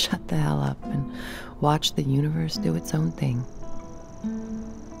 Shut the hell up and watch the universe do its own thing.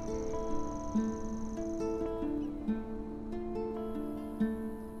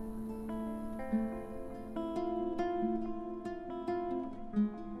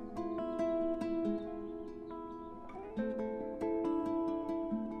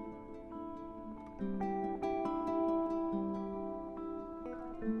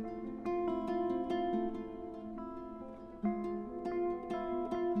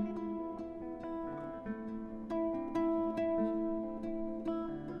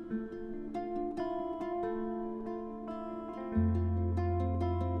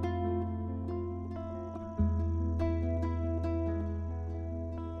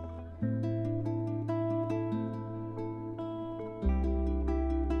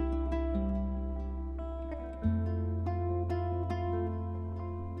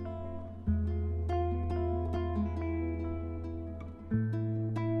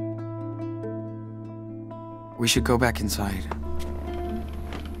 We should go back inside.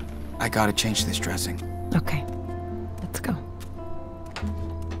 I gotta change this dressing. Okay, let's go.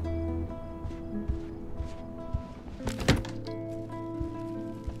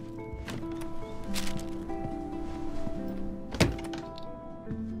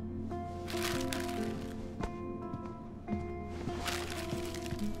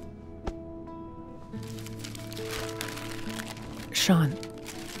 Sean,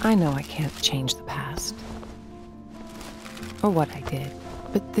 I know I can't change the past. Or what I did,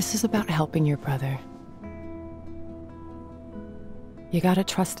 but this is about helping your brother. You gotta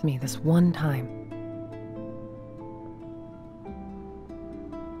trust me this one time.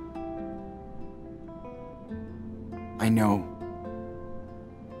 I know.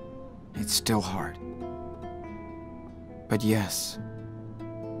 It's still hard. But yes,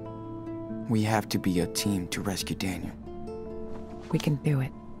 we have to be a team to rescue Daniel. We can do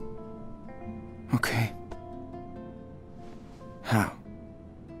it. Okay. How?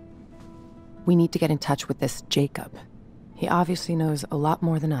 We need to get in touch with this Jacob. He obviously knows a lot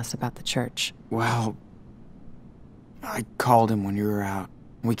more than us about the church. Well, I called him when you were out.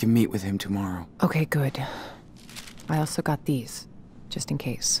 We can meet with him tomorrow. Okay, good. I also got these, just in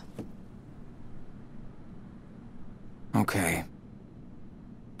case. Okay.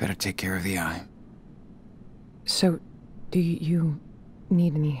 Better take care of the eye. So, do you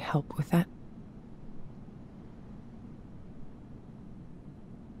need any help with that?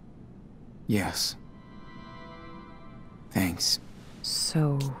 Yes. Thanks.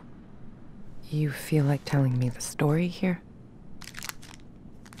 So, you feel like telling me the story here?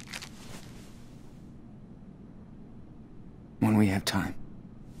 When we have time.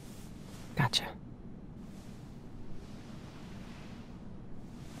 Gotcha.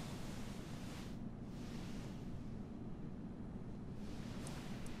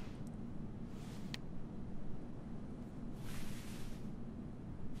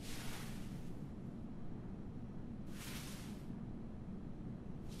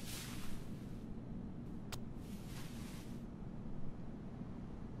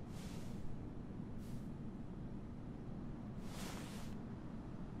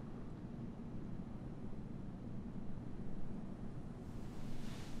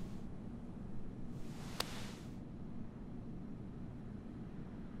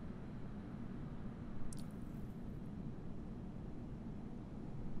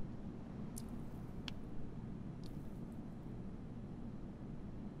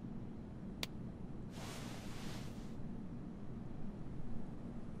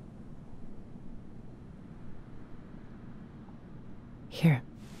 Here,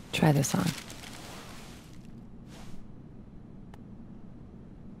 try this on.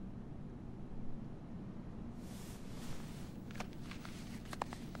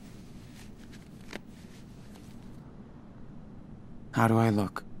 How do I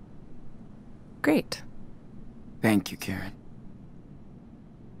look? Great. Thank you, Karen.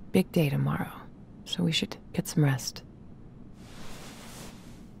 Big day tomorrow, so we should get some rest.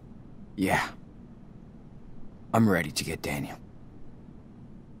 Yeah. I'm ready to get Daniel.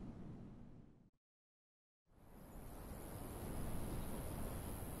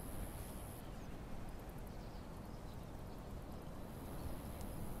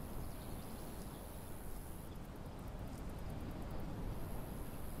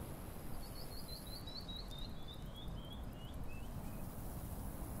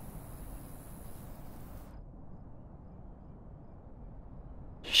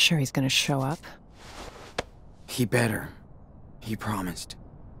 Sure he's gonna show up? He better. He promised.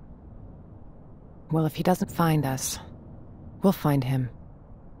 Well, if he doesn't find us, we'll find him.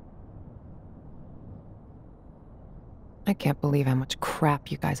 I can't believe how much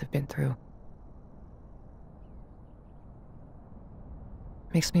crap you guys have been through.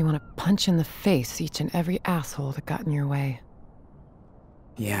 Makes me want to punch in the face each and every asshole that got in your way.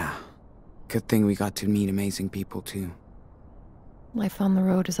 Yeah. Good thing we got to meet amazing people, too. Life on the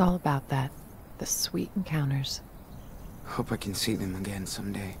road is all about that. The sweet encounters. Hope I can see them again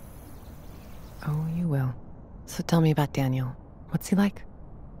someday. Oh, you will. So tell me about Daniel. What's he like?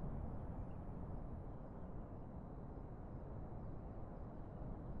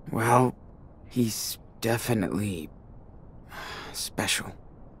 Well, he's definitely special.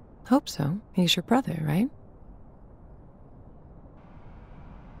 Hope so. He's your brother, right?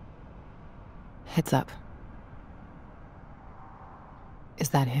 Heads up. Is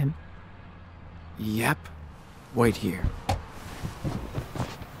that him? Yep. Wait here.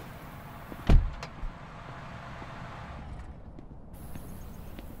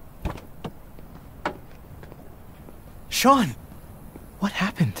 Sean! What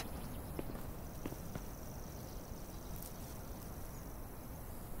happened?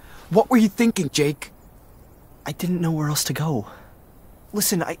 What were you thinking, Jake? I didn't know where else to go.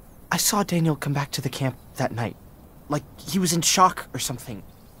 Listen, I saw Daniel come back to the camp that night. Like he was in shock or something.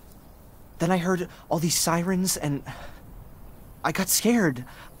 Then I heard all these sirens and I got scared.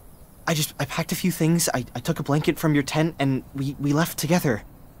 I packed a few things, I took a blanket from your tent and we left together.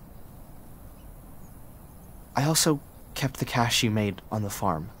 I also kept the cash you made on the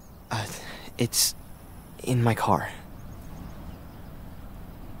farm. It's in my car.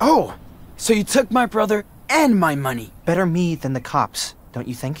 Oh, so you took my brother and my money. Better me than the cops, don't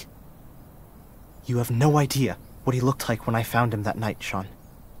you think? You have no idea what he looked like when I found him that night, Sean.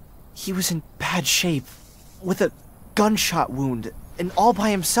 He was in bad shape, with a gunshot wound, and all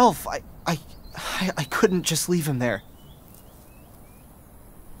by himself. I couldn't just leave him there.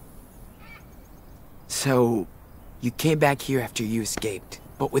 So, you came back here after you escaped,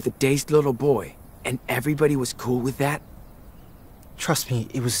 but with a dazed little boy, and everybody was cool with that? Trust me,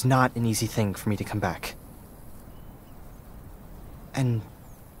 it was not an easy thing for me to come back. And,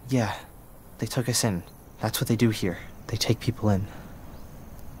 yeah, they took us in. That's what they do here. They take people in.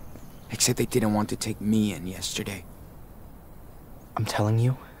 Except they didn't want to take me in yesterday. I'm telling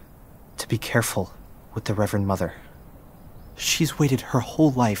you, to be careful with the Reverend Mother. She's waited her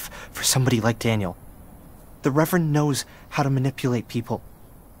whole life for somebody like Daniel. The Reverend knows how to manipulate people.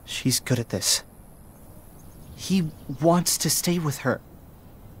 She's good at this. He wants to stay with her.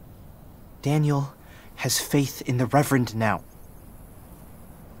 Daniel has faith in the Reverend now.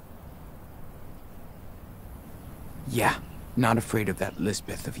 Yeah, not afraid of that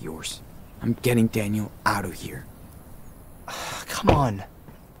Lisbeth of yours. I'm getting Daniel out of here. Come on.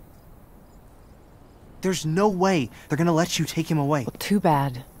 There's no way they're gonna let you take him away. Well, too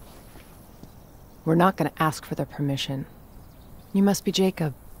bad. We're not gonna ask for their permission. You must be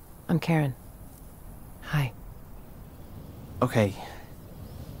Jacob. I'm Karen. Hi. Okay.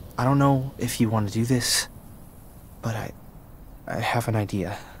 I don't know if you want to do this, but I have an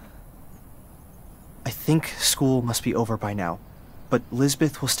idea. I think school must be over by now, but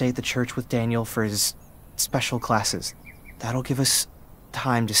Lisbeth will stay at the church with Daniel for his special classes. That'll give us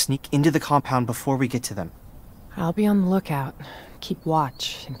time to sneak into the compound before we get to them. I'll be on the lookout. Keep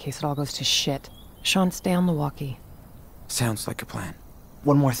watch in case it all goes to shit. Sean, stay on the walkie. Sounds like a plan.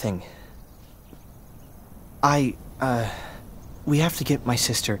 One more thing. We have to get my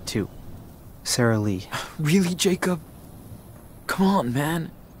sister, too. Sarah Lee. Really, Jacob? Come on,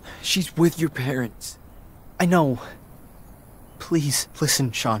 man. She's with your parents. I know. Please,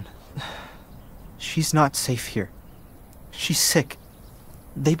 listen, Sean. She's not safe here. She's sick.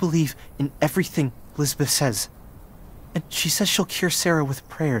 They believe in everything Lisbeth says. And she says she'll cure Sarah with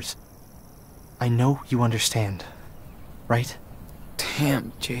prayers. I know you understand, right?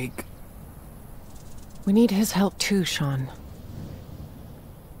 Damn, Jake. We need his help too, Sean.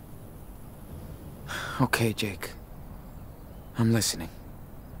 Okay, Jake. I'm listening.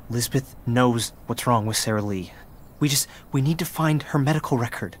 Lisbeth knows what's wrong with Sarah Lee. We need to find her medical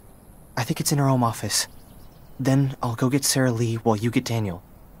record. I think it's in her home office. Then I'll go get Sarah Lee while you get Daniel.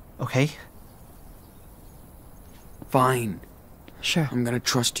 Okay? Fine. Sure. I'm gonna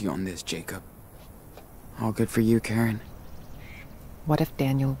trust you on this, Jacob. All good for you, Karen. What if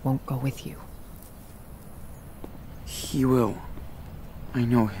Daniel won't go with you? He will. I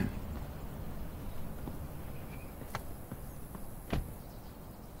know him.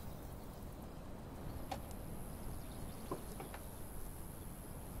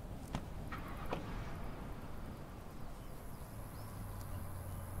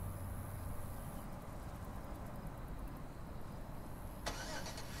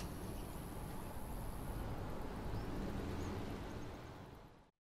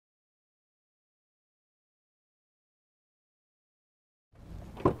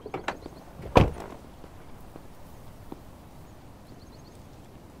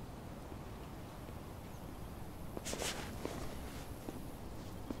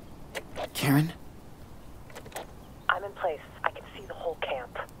 Karen? I'm in place. I can see the whole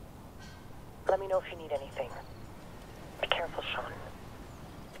camp. Let me know if you need anything. Be careful, Sean.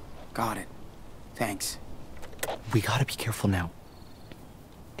 Got it. Thanks. We gotta be careful now.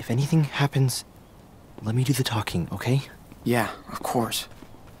 If anything happens, let me do the talking, okay? Yeah, of course.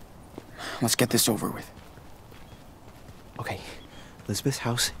 Let's get this over with. Okay. Lisbeth's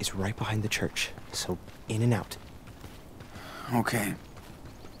house is right behind the church, so in and out. Okay.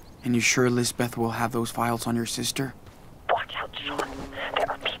 And you sure Lisbeth will have those files on your sister? Watch out, Sean. There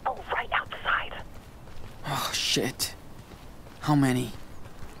are people right outside. Oh, shit. How many?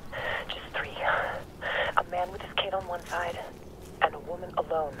 Just 3. A man with his kid on one side, and a woman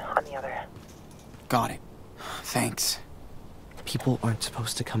alone on the other. Got it. Thanks. People aren't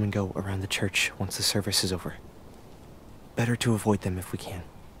supposed to come and go around the church once the service is over. Better to avoid them if we can.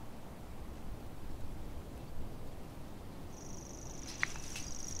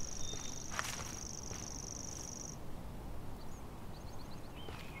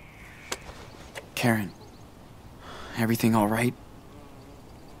 Karen, everything all right?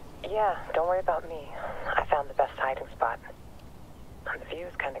 Yeah, don't worry about me. I found the best hiding spot. The view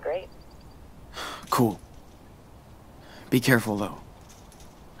is kind of great. Cool. Be careful, though.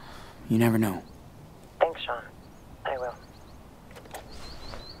 You never know. Thanks, Sean. I will.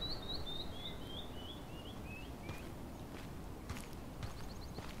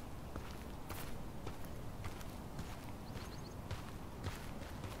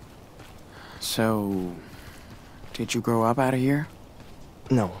 So, did you grow up out of here?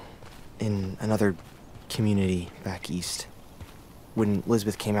 No, in another community back east. When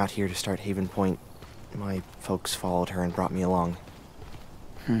Elizabeth came out here to start Haven Point, my folks followed her and brought me along.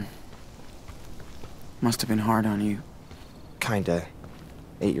 Must have been hard on you. Kinda.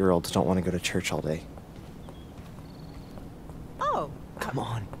 8-year-olds don't want to go to church all day. Oh. Come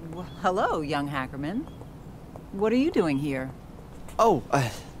on. Well, hello, young Hackerman. What are you doing here? Oh,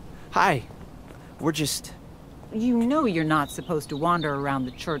 hi. We're just... You know you're not supposed to wander around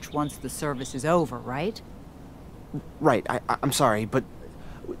the church once the service is over, right? Right, I'm sorry, but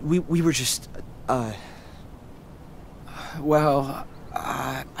we were just, Well,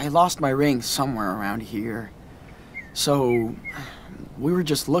 I lost my ring somewhere around here. So, we were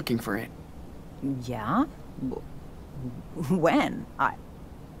just looking for it. Yeah? When?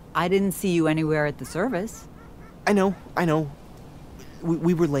 I didn't see you anywhere at the service. I know.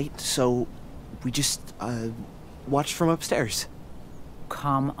 We were late, so we just, watched from upstairs.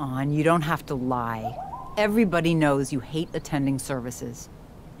 Come on, you don't have to lie. Everybody knows you hate attending services.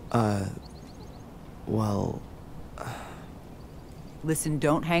 Well... Listen,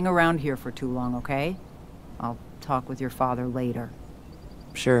 don't hang around here for too long, okay? I'll talk with your father later.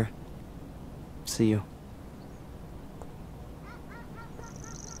 Sure. See you.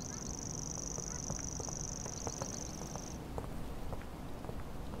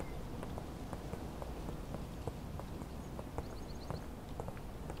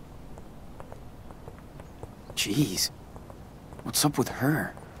 Jeez. What's up with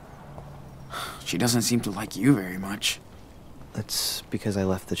her? She doesn't seem to like you very much. That's because I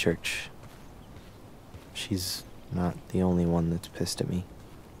left the church. She's not the only one that's pissed at me.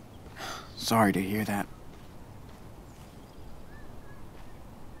 Sorry to hear that.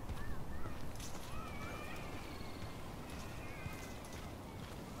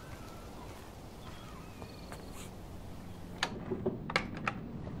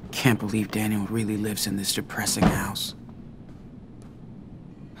 Can't believe Daniel really lives in this depressing house.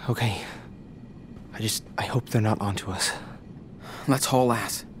 Okay. I hope they're not onto us. Let's haul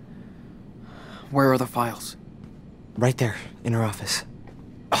ass. Where are the files? Right there, in her office.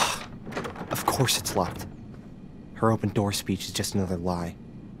 Ugh, of course it's locked. Her open door speech is just another lie.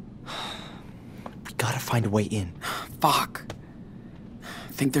 We gotta find a way in. Fuck.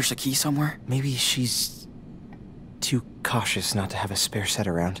 Think there's a key somewhere? Maybe she's too cautious not to have a spare set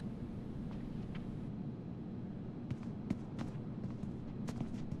around.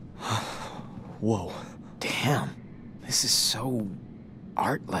 Whoa. Damn. This is so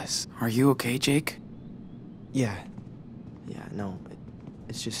artless. Are you okay, Jake? Yeah. No.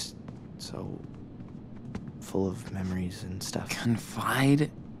 It's just so full of memories and stuff.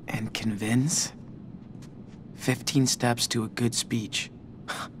 Confide and convince? 15 steps to a good speech.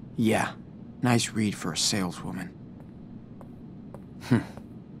 Yeah. Nice read for a saleswoman.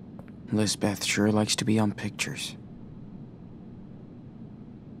 Lisbeth sure likes to be on pictures.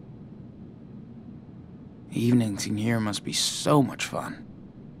 Evenings in here must be so much fun.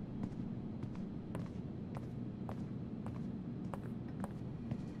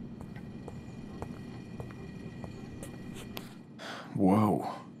 Whoa.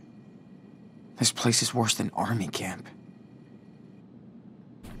 This place is worse than army camp.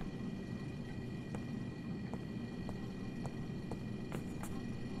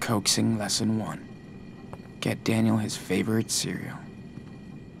 Coaxing lesson 1. Get Daniel his favorite cereal.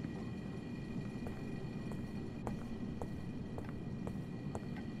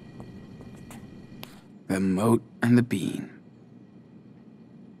 The moat and the bean.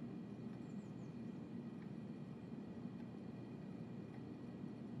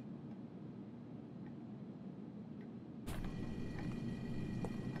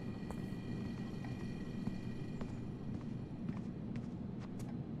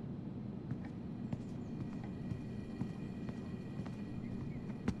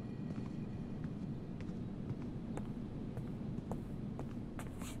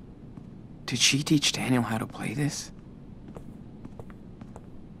 Did she teach Daniel how to play this?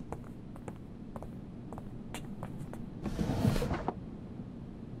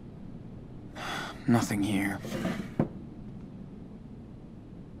 Nothing here.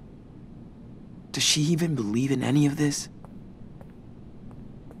 Does she even believe in any of this?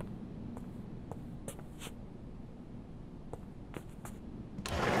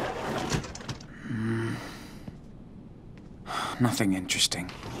 Nothing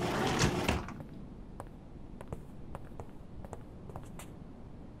interesting.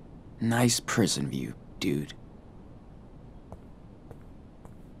 Nice prison view, dude.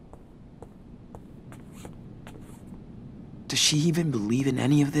 Does she even believe in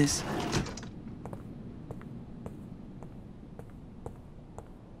any of this?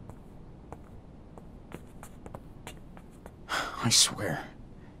 I swear,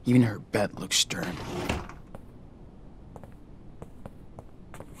 even her bed looks stern.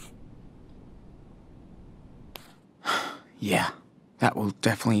 Yeah, that will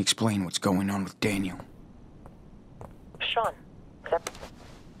definitely explain what's going on with Daniel. Sean,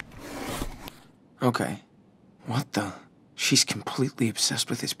 Okay. What the? She's completely obsessed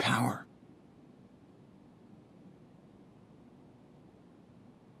with his power.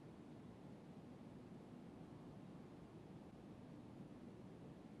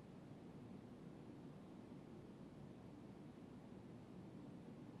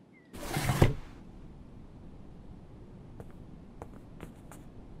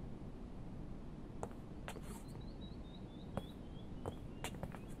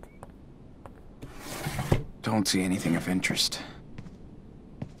 Don't see anything of interest.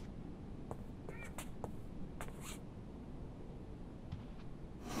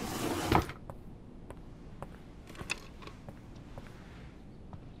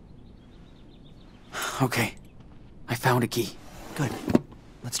 Okay, I found a key. Good.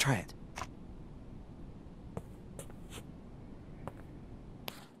 Let's try it.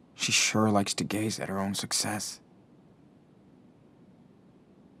 She sure likes to gaze at her own success.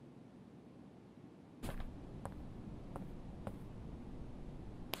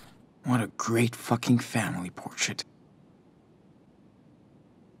 What a great fucking family portrait.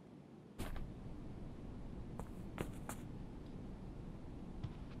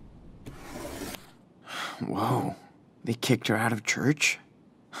 Whoa, they kicked her out of church?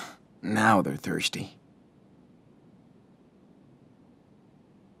 Now they're thirsty.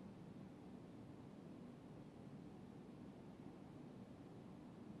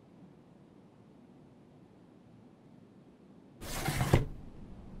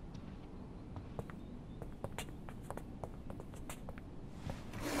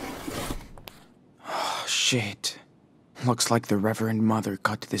 Shit. Looks like the Reverend Mother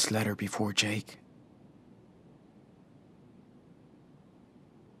got to this letter before Jake.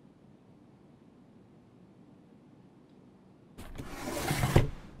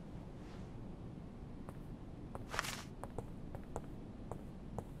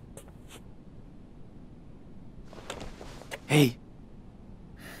 Hey.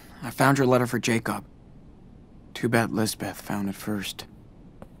 I found your letter for Jacob. Too bad Lisbeth found it first.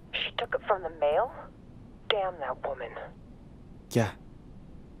 she took it from the mail? Damn that woman. Yeah.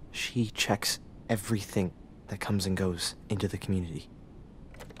 She checks everything that comes and goes into the community.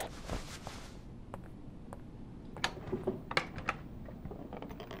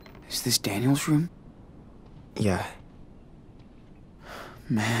 Is this Daniel's room? Yeah.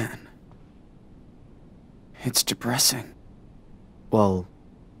 Man. It's depressing. Well,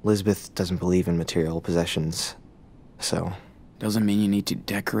 Lisbeth doesn't believe in material possessions, so... Doesn't mean you need to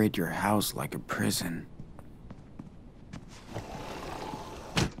decorate your house like a prison.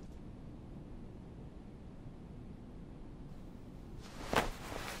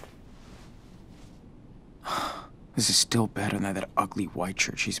 This is still better than that ugly white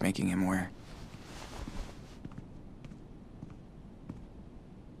shirt she's making him wear.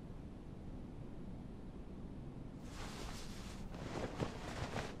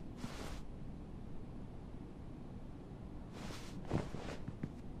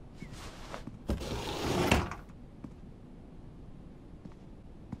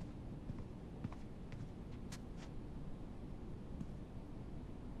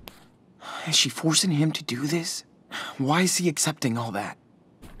 Is she forcing him to do this? Why is he accepting all that?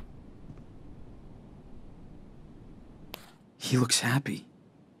 He looks happy.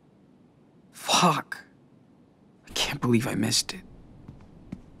 Fuck. I can't believe I missed it.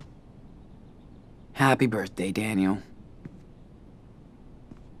 Happy birthday, Daniel.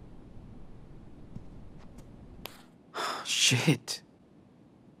 Shit.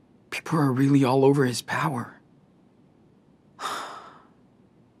 People are really all over his power.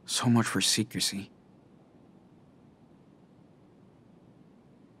 So So much for secrecy.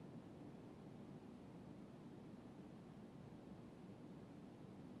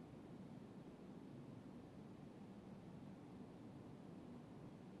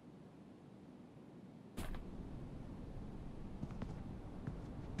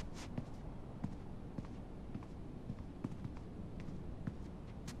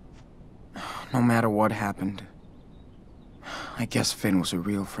 No matter what happened, I guess Finn was a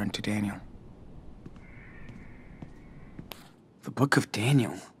real friend to Daniel. The Book of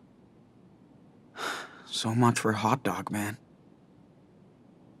Daniel. So much for Hot Dog Man.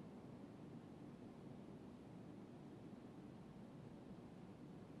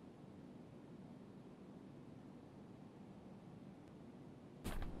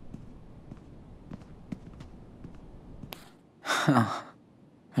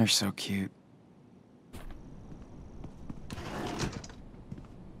 They're so cute.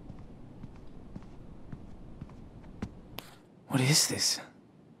 What is this?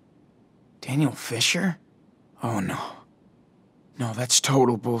 Daniel Fisher? Oh no. No, that's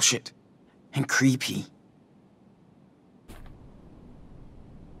total bullshit. And creepy.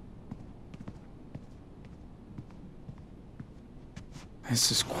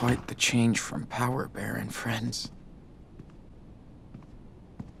 This is quite the change from Power Bear and Friends.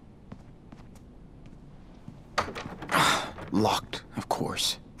 Locked, of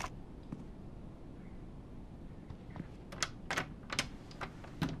course.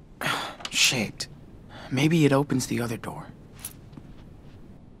 Shaped. Maybe it opens the other door.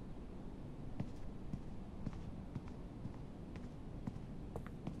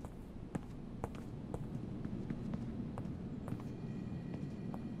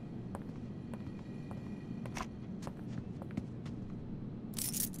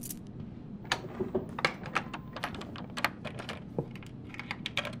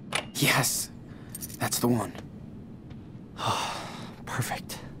 Yes, that's the one.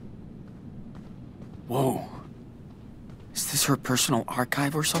 Perfect. Whoa. Is this her personal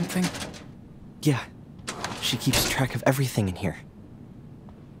archive or something? Yeah. She keeps track of everything in here.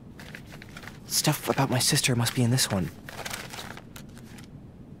 Stuff about my sister must be in this one.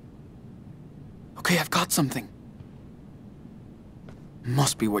 Okay, I've got something.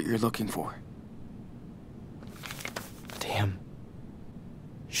 Must be what you're looking for. Damn.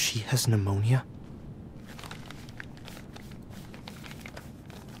 She has pneumonia?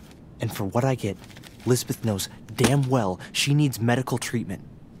 And for what I get, Lisbeth knows damn well she needs medical treatment.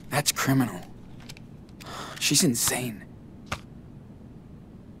 That's criminal. She's insane.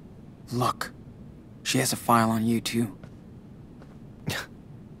 Look, she has a file on you too.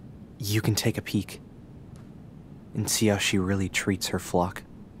 You can take a peek and see how she really treats her flock.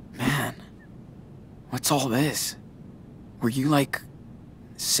 Man, what's all this? Were you like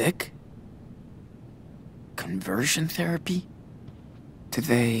sick? Conversion therapy? Did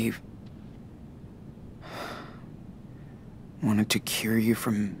they wanted to cure you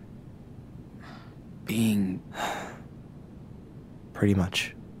from being... Pretty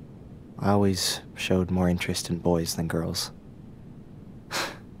much. I always showed more interest in boys than girls.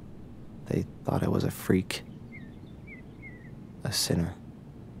 They thought I was a freak. A sinner.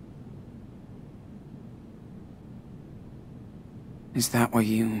 Is that why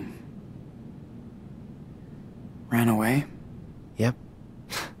you ran away? Yep.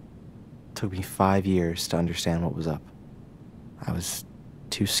 Took me 5 years to understand what was up. I was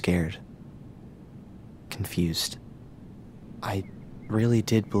too scared. Confused. I really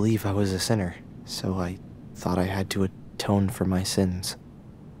did believe I was a sinner, so I thought I had to atone for my sins.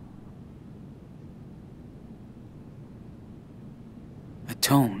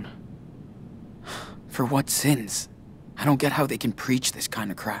 Atone? For what sins? I don't get how they can preach this kind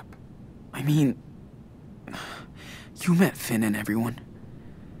of crap. I mean, you met Finn and everyone.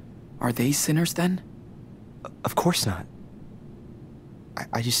 Are they sinners then? Of course not.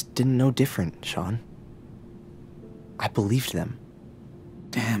 I just didn't know different, Sean. I believed them.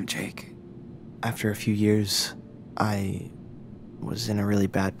 Damn, Jake. After a few years, I was in a really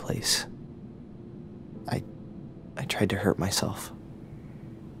bad place. I tried to hurt myself.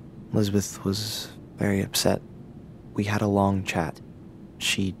 Elizabeth was very upset. We had a long chat.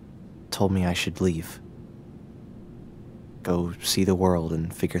 She told me I should leave. Go see the world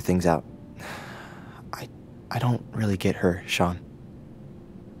and figure things out. I don't really get her, Sean.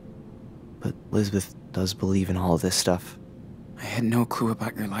 But Elizabeth does believe in all of this stuff. I had no clue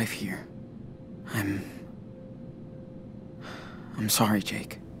about your life here. I'm sorry,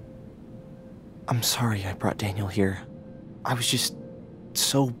 Jake. I'm sorry I brought Daniel here. I was just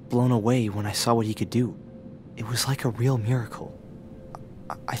so blown away when I saw what he could do. It was like a real miracle.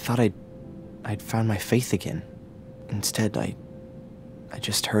 I thought I'd found my faith again. Instead, I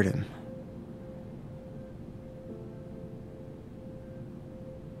just hurt him.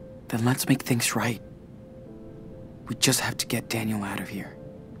 Then let's make things right. We just have to get Daniel out of here.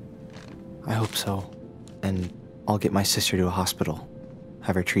 I hope so. And I'll get my sister to a hospital.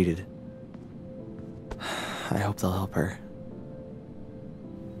 Have her treated. I hope they'll help her.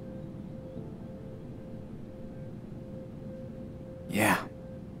 Yeah.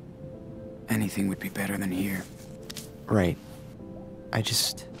 Anything would be better than here. Right. I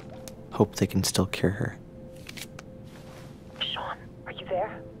just hope they can still cure her. Sean, are you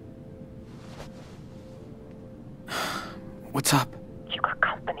there? What's up? You got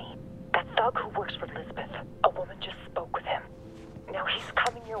company. That thug who works for Lisbeth. A woman just spoke with him. Now he's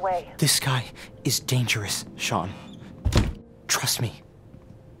coming your way. This guy is dangerous, Sean. Trust me.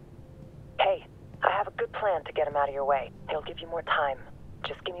 Hey, I have a good plan to get him out of your way. He'll give you more time.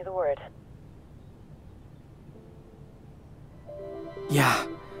 Just give me the word. Yeah.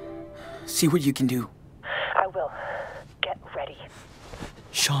 See what you can do. I will. Get ready.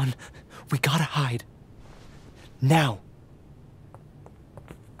 Sean, we gotta hide. Now.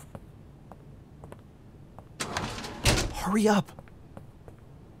 Hurry up.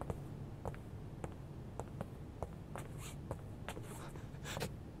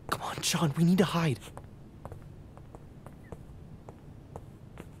 Come on, Sean, we need to hide.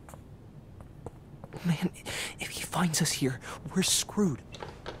 Man, if he finds us here, we're screwed.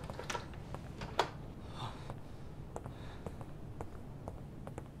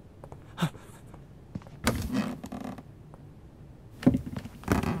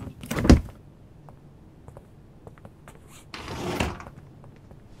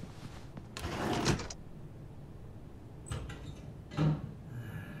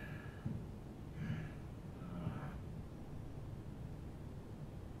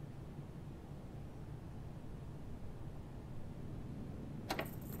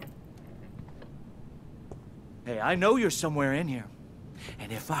 Hey, I know you're somewhere in here.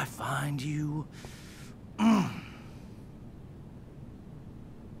 And if I find you...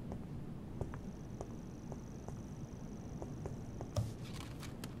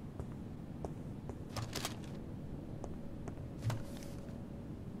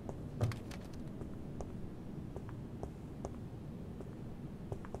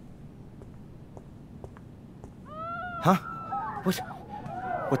 Huh?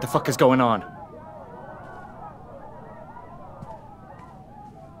 What the fuck is going on?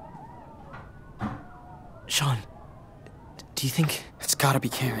 Sean, do you think... It's gotta be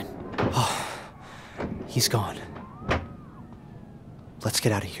Karen. Oh, he's gone. Let's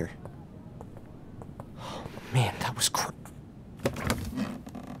get out of here. Oh, man, that was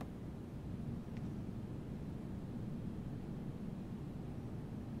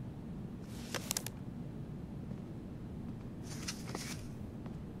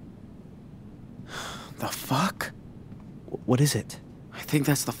The fuck? What is it? I think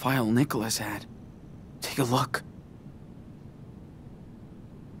that's the file Nicholas had. Take a look.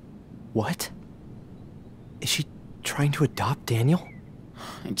 What? Is she trying to adopt Daniel?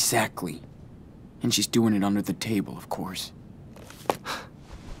 Exactly. And she's doing it under the table, of course.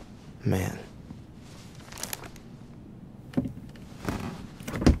 Man.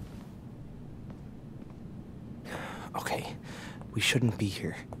 Okay, we shouldn't be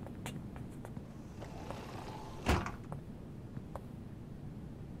here.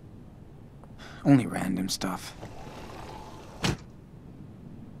 Only random stuff.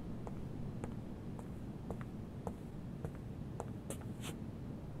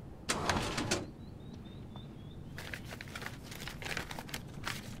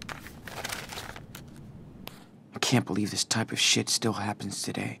 I can't believe this type of shit still happens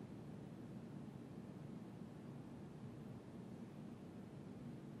today.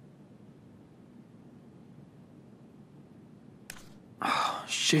 Oh,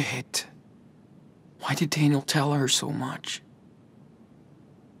 shit. Why did Daniel tell her so much?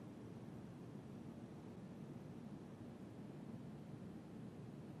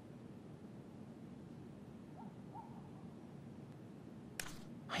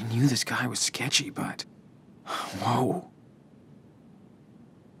 I knew this guy was sketchy, but... Whoa.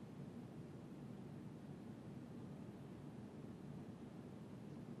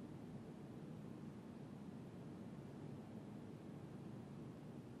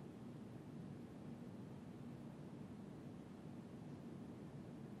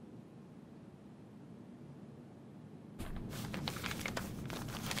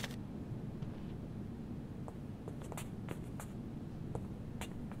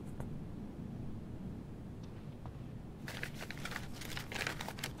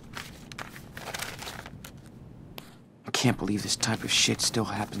 can't believe this type of shit still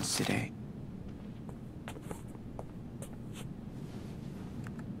happens today.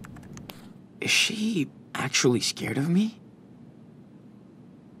 Is she actually scared of me?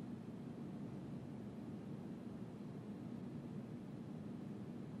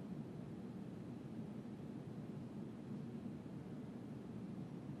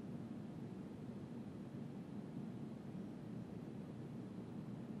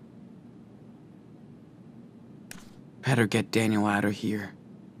 Better get Daniel out of here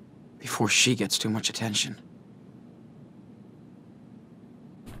before she gets too much attention.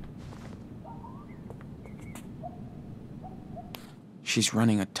 She's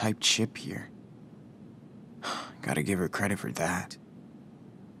running a typed ship here. Gotta give her credit for that.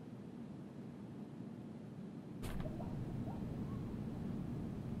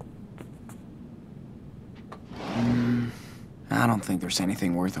 I don't think there's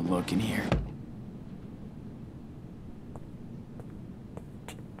anything worth a look in here.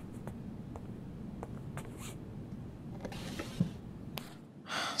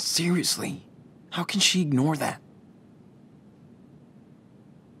 Seriously, how can she ignore that?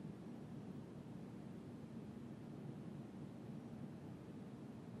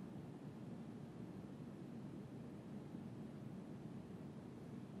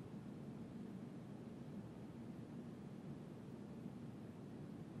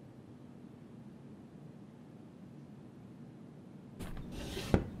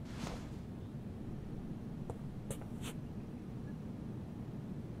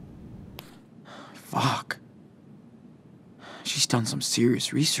 Fuck. She's done some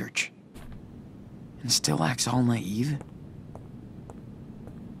serious research. And still acts all naive.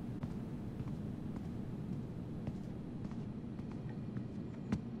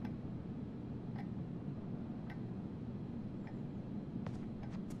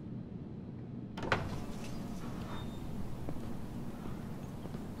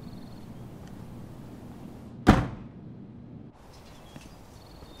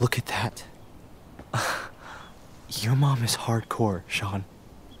 Look at that. Your mom is hardcore, Sean.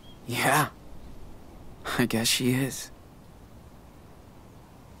 Yeah. I guess she is.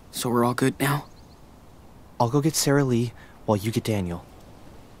 So we're all good now? I'll go get Sarah Lee while you get Daniel.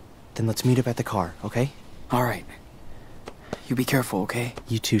 Then let's meet up at the car, okay? All right. You be careful, okay?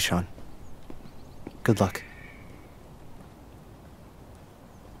 You too, Sean. Good luck.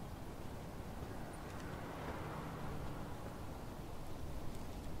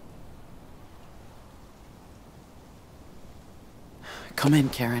 Come in,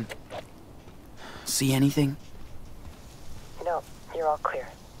 Karen. See anything? No, you're all clear.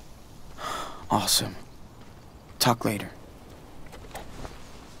 Awesome. Talk later.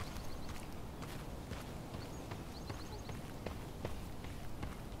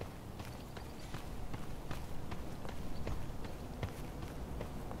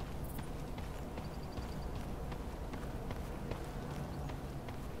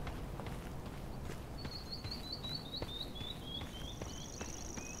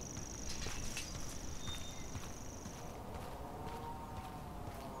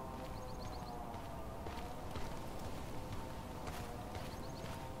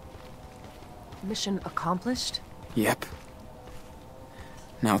 Mission accomplished? Yep.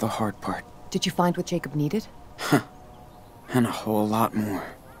 Now the hard part. Did you find what Jacob needed? And a whole lot more.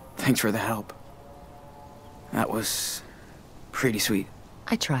 Thanks for the help. That was pretty sweet.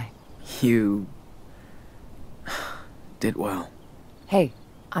 I try. You did well. Hey,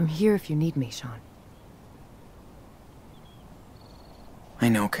 I'm here if you need me, Sean. I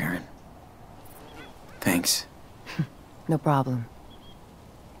know, Karen. Thanks. No problem.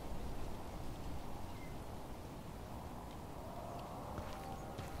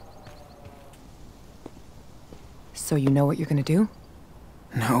 So you know what you're gonna do?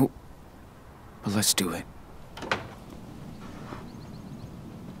 No. But let's do it.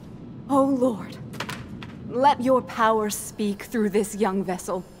 Oh, Lord, let your power speak through this young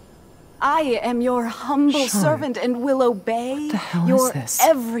vessel. I am your humble servant and will obey your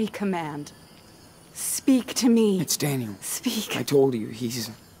every command. Speak to me. It's Daniel. Speak. I told you, he's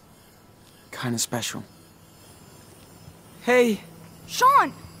kind of special. Hey!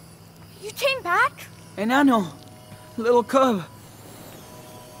 Sean! You came back? Enano! Little cub!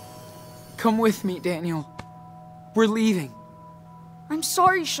 Come with me, Daniel. We're leaving. I'm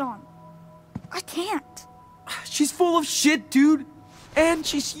sorry, Sean. I can't. She's full of shit, dude! And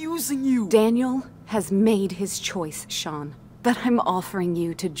she's using you! Daniel has made his choice, Sean. But I'm offering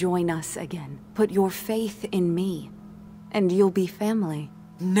you to join us again. Put your faith in me, and you'll be family.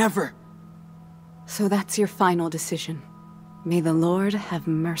 Never! So that's your final decision. May the Lord have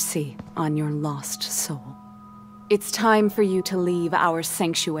mercy on your lost soul. It's time for you to leave our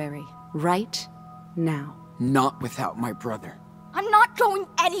sanctuary, right now. Not without my brother. I'm not going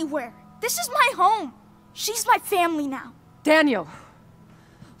anywhere. This is my home. She's my family now. Daniel,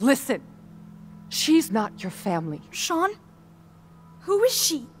 listen. She's not your family. Sean? Who is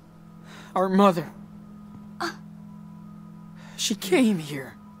she? Our mother. She came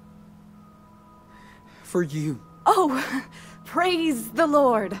here. For you. Oh, praise the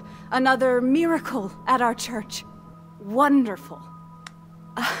Lord. Another miracle at our church. Wonderful.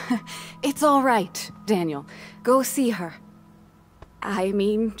 It's all right, Daniel. Go see her. I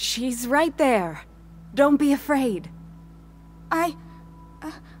mean, she's right there. Don't be afraid. I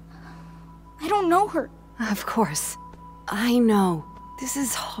don't know her. Of course. I know. This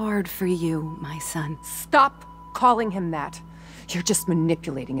is hard for you, my son. Stop calling him that. You're just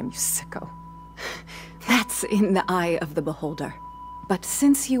manipulating him, you sicko. That's in the eye of the beholder. But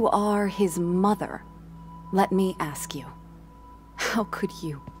since you are his mother, let me ask you, how could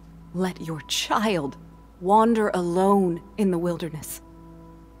you let your child wander alone in the wilderness?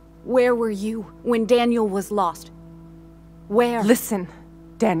 Where were you when Daniel was lost? Where? Listen,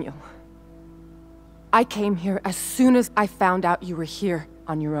 Daniel. I came here as soon as I found out you were here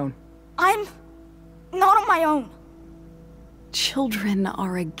on your own. I'm not on my own. Children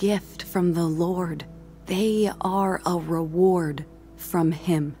are a gift from the Lord. They are a reward from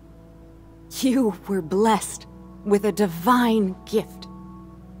Him. You were blessed with a divine gift.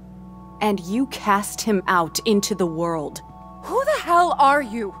 And you cast him out into the world. Who the hell are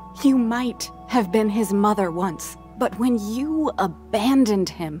you? You might have been his mother once, but when you abandoned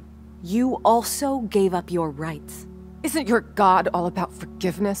him, you also gave up your rights. Isn't your God all about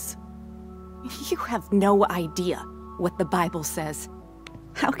forgiveness? You have no idea what the Bible says.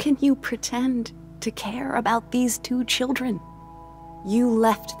 How can you pretend to care about these two children? You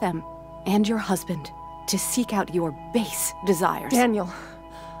left them and your husband to seek out your base desires. Daniel,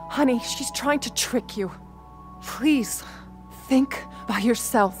 honey, she's trying to trick you. Please, think by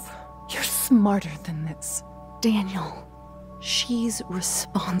yourself. You're smarter than this. Daniel, she's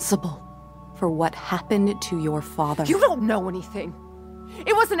responsible for what happened to your father. You don't know anything.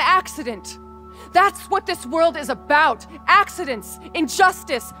 It was an accident. That's what this world is about. Accidents,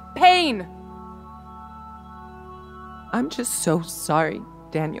 injustice, pain. I'm just so sorry,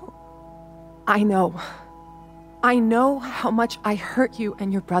 Daniel. I know how much I hurt you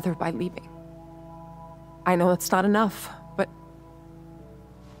and your brother by leaving. I know it's not enough, but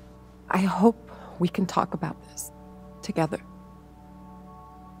I hope we can talk about this together.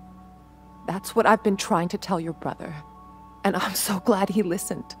 That's what I've been trying to tell your brother, and I'm so glad he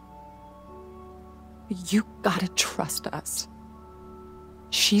listened. You gotta trust us.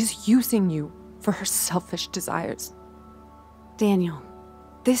 She's using you for her selfish desires. Daniel,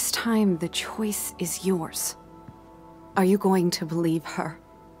 this time the choice is yours. Are you going to believe her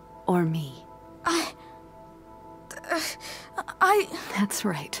or me? That's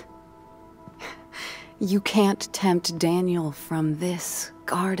right. You can't tempt Daniel from this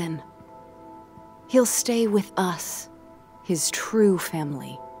garden. He'll stay with us, his true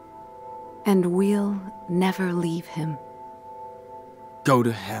family, and we'll never leave him. Go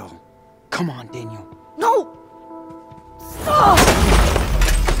to hell. Come on, Daniel. No! Stop!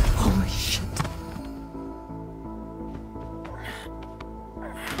 Holy shit.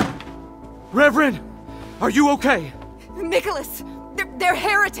 Reverend, are you okay? Nicholas, they're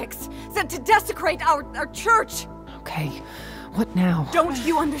heretics, sent to desecrate our church. Okay, what now? Don't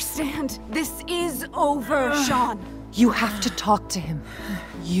you understand? This is over, Sean. You have to talk to him.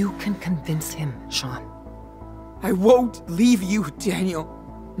 You can convince him, Sean. I won't leave you, Daniel.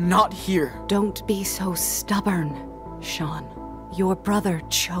 Not here. Don't be so stubborn, Sean. Your brother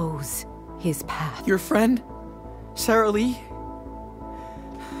chose his path. Your friend, Sarah Lee?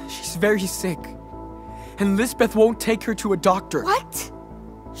 She's very sick. And Lisbeth won't take her to a doctor. What?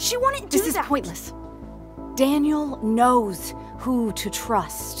 She wouldn't do that. This is pointless. Daniel knows who to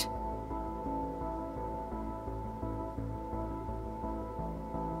trust.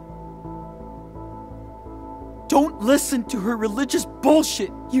 Don't listen to her religious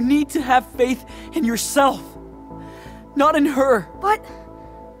bullshit. You need to have faith in yourself, not in her. But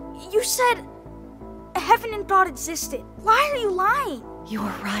you said heaven and God existed. Why are you lying?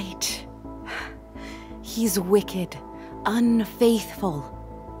 You're right. He's wicked, unfaithful.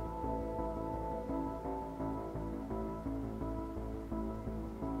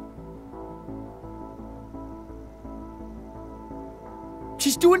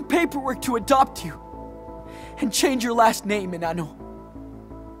 She's doing paperwork to adopt you and change your last name, Enano.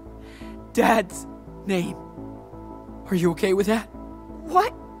 Dad's name. Are you okay with that?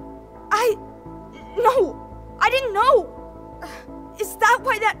 What? No. I didn't know. Is that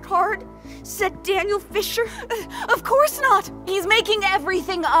why that card said Daniel Fisher? Of course not! He's making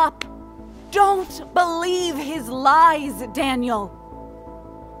everything up! Don't believe his lies, Daniel!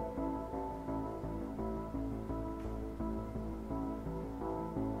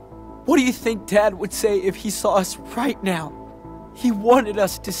 What do you think Dad would say if he saw us right now? He wanted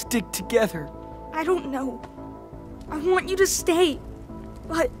us to stick together. I don't know. I want you to stay,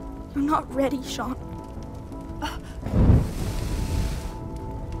 but you're not ready, Sean.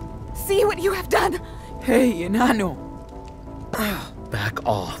 See what you have done! Hey, Enano. Back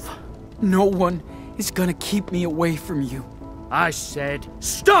off. No one is gonna keep me away from you. I said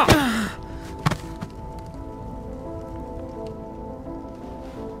stop!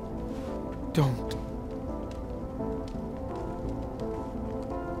 Don't.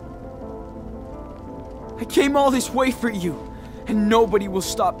 I came all this way for you, and nobody will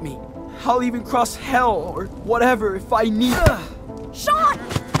stop me. I'll even cross hell or whatever if I need. Sean!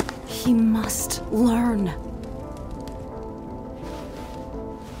 He must learn.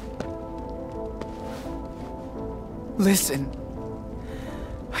 Listen,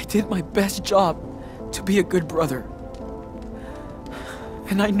 I did my best job to be a good brother.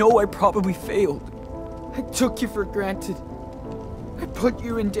 And I know I probably failed. I took you for granted. I put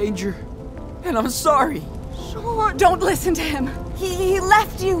you in danger. And I'm sorry. Sean! Don't listen to him. He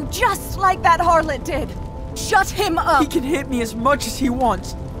left you just like that harlot did. Shut him up. He can hit me as much as he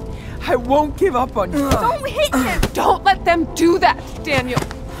wants. I won't give up on you. Don't hit him! Don't let them do that, Daniel.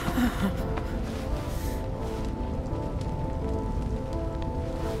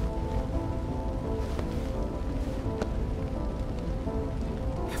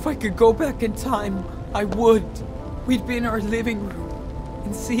 If I could go back in time, I would. We'd be in our living room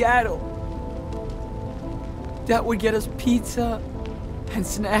in Seattle. Dad would get us pizza and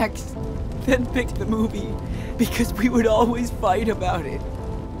snacks, then pick the movie because we would always fight about it.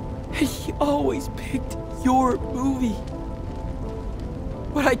 And he always picked your movie.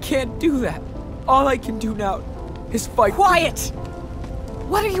 But I can't do that. All I can do now is fight. Quiet!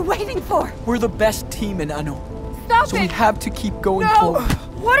 What are you waiting for? We're the best team in Ano. Stop so it! we have to keep going No! forward.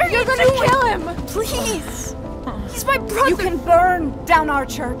 What are you gonna doing? kill him! Please! He's my brother! You can burn down our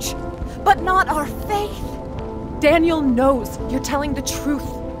church, but not our faith. Daniel knows you're telling the truth.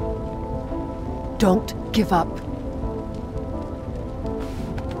 Don't give up.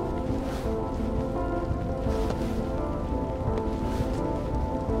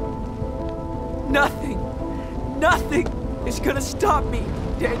 Nothing is gonna stop me,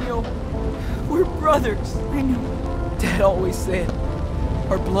 Daniel. We're brothers. I know. Dad always said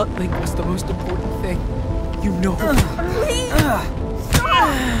our blood link was the most important thing. You know. Please! Stop!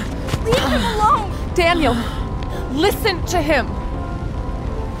 Leave him alone! Daniel, listen to him.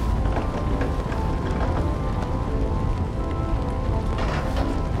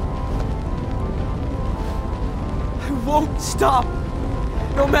 I won't stop,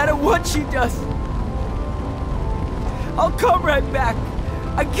 no matter what she does. I'll come right back,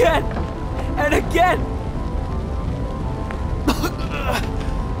 again and again.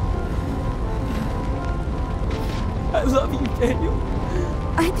 I love you, Daniel.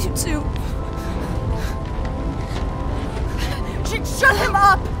 I do too. Shut him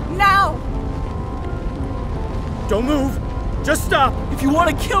up, now! Don't move. Just stop. If you want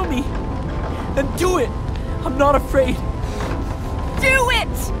to kill me, then do it. I'm not afraid. Do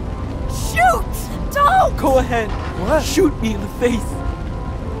it! Shoot! Don't! Go ahead. What? Shoot me in the face.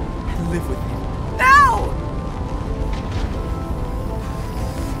 And live with me. Now!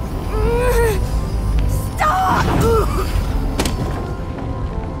 Stop!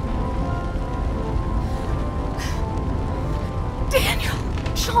 Daniel!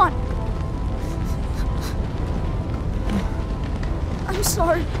 Sean! I'm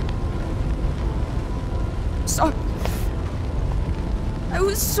sorry. Sorry. I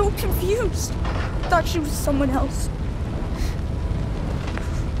was so confused. Thought she was someone else.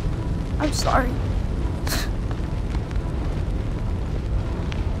 I'm sorry.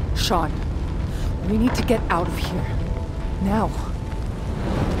 Sean, we need to get out of here. Now.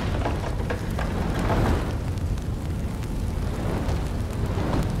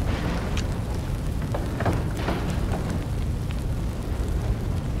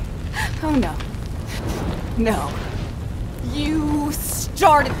 Oh no. No. You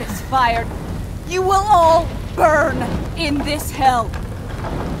started this fire. You will all burn in this hell.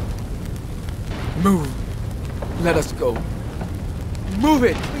 Move. Let us go. Move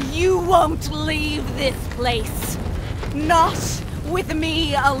it! You won't leave this place. Not with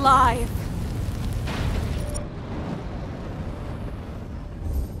me alive.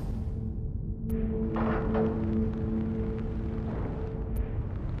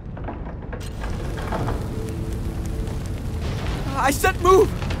 I said move!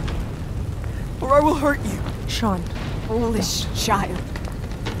 Or I will hurt you. Sean. Foolish child.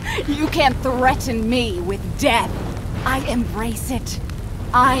 You can't threaten me with death. I embrace it.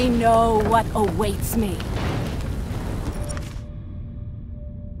 I know what awaits me.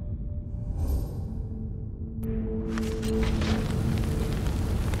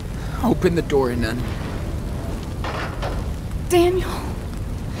 Open the door, Nun. Daniel,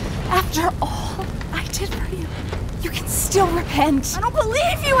 after all I did for you, you can still repent. I don't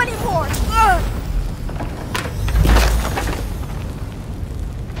believe you anymore! Ugh.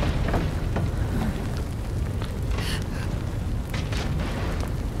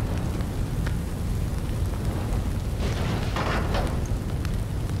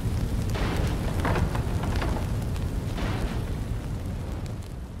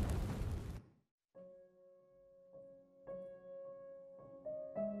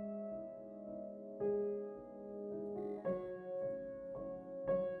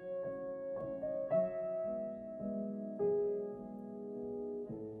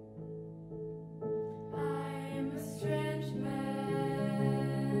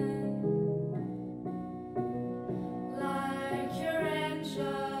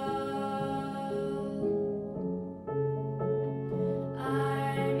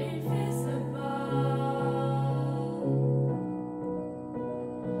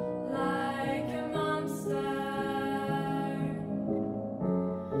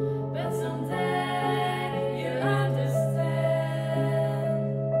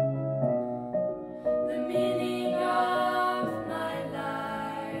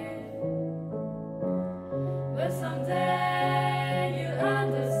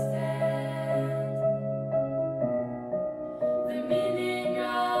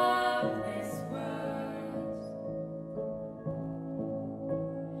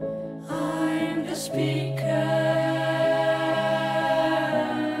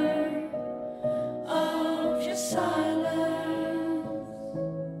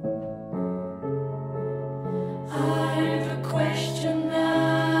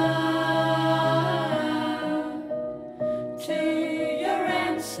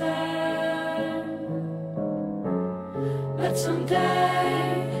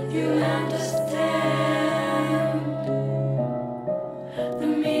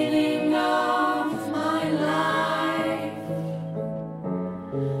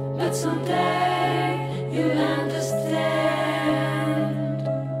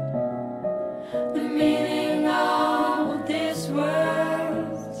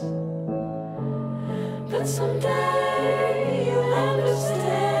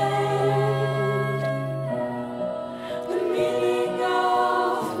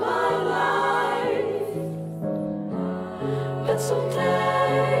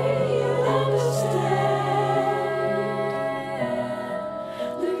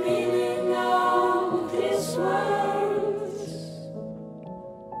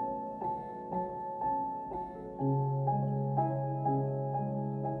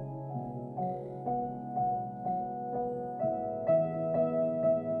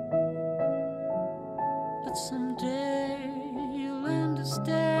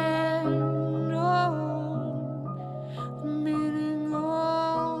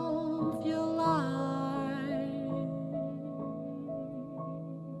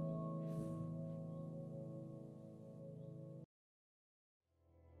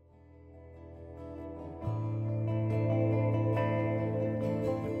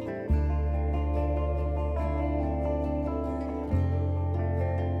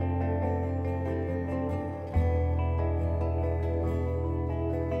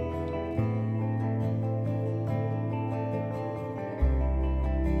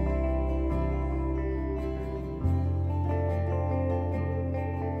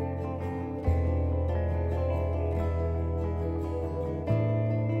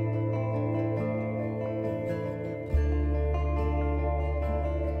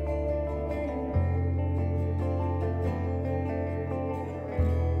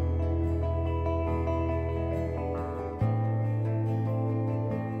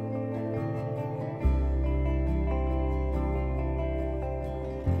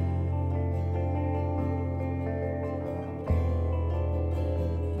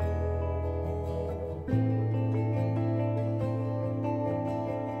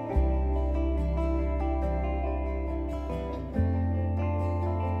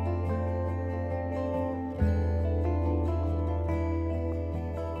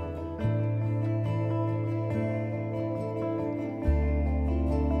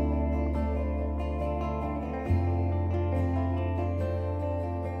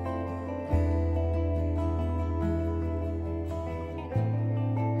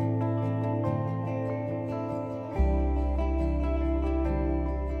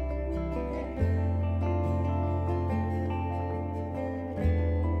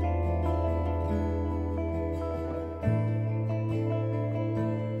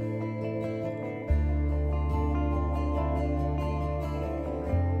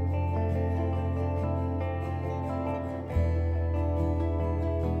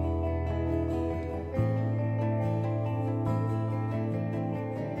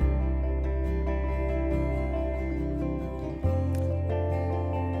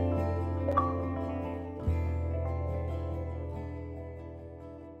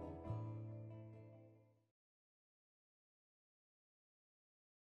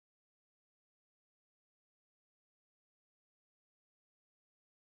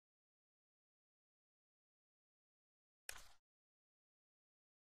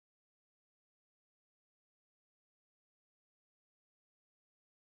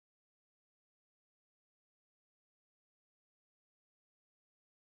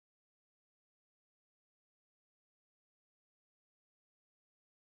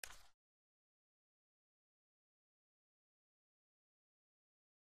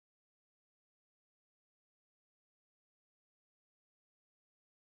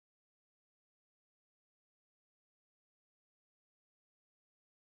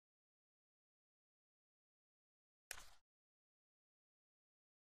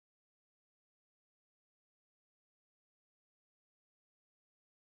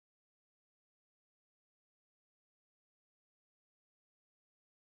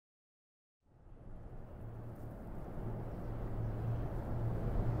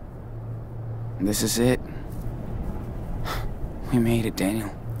 This is it. We made it, Daniel.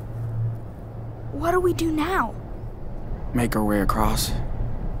 What do we do now? Make our way across.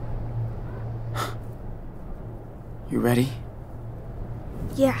 You ready?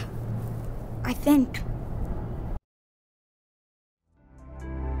 Yeah, I think.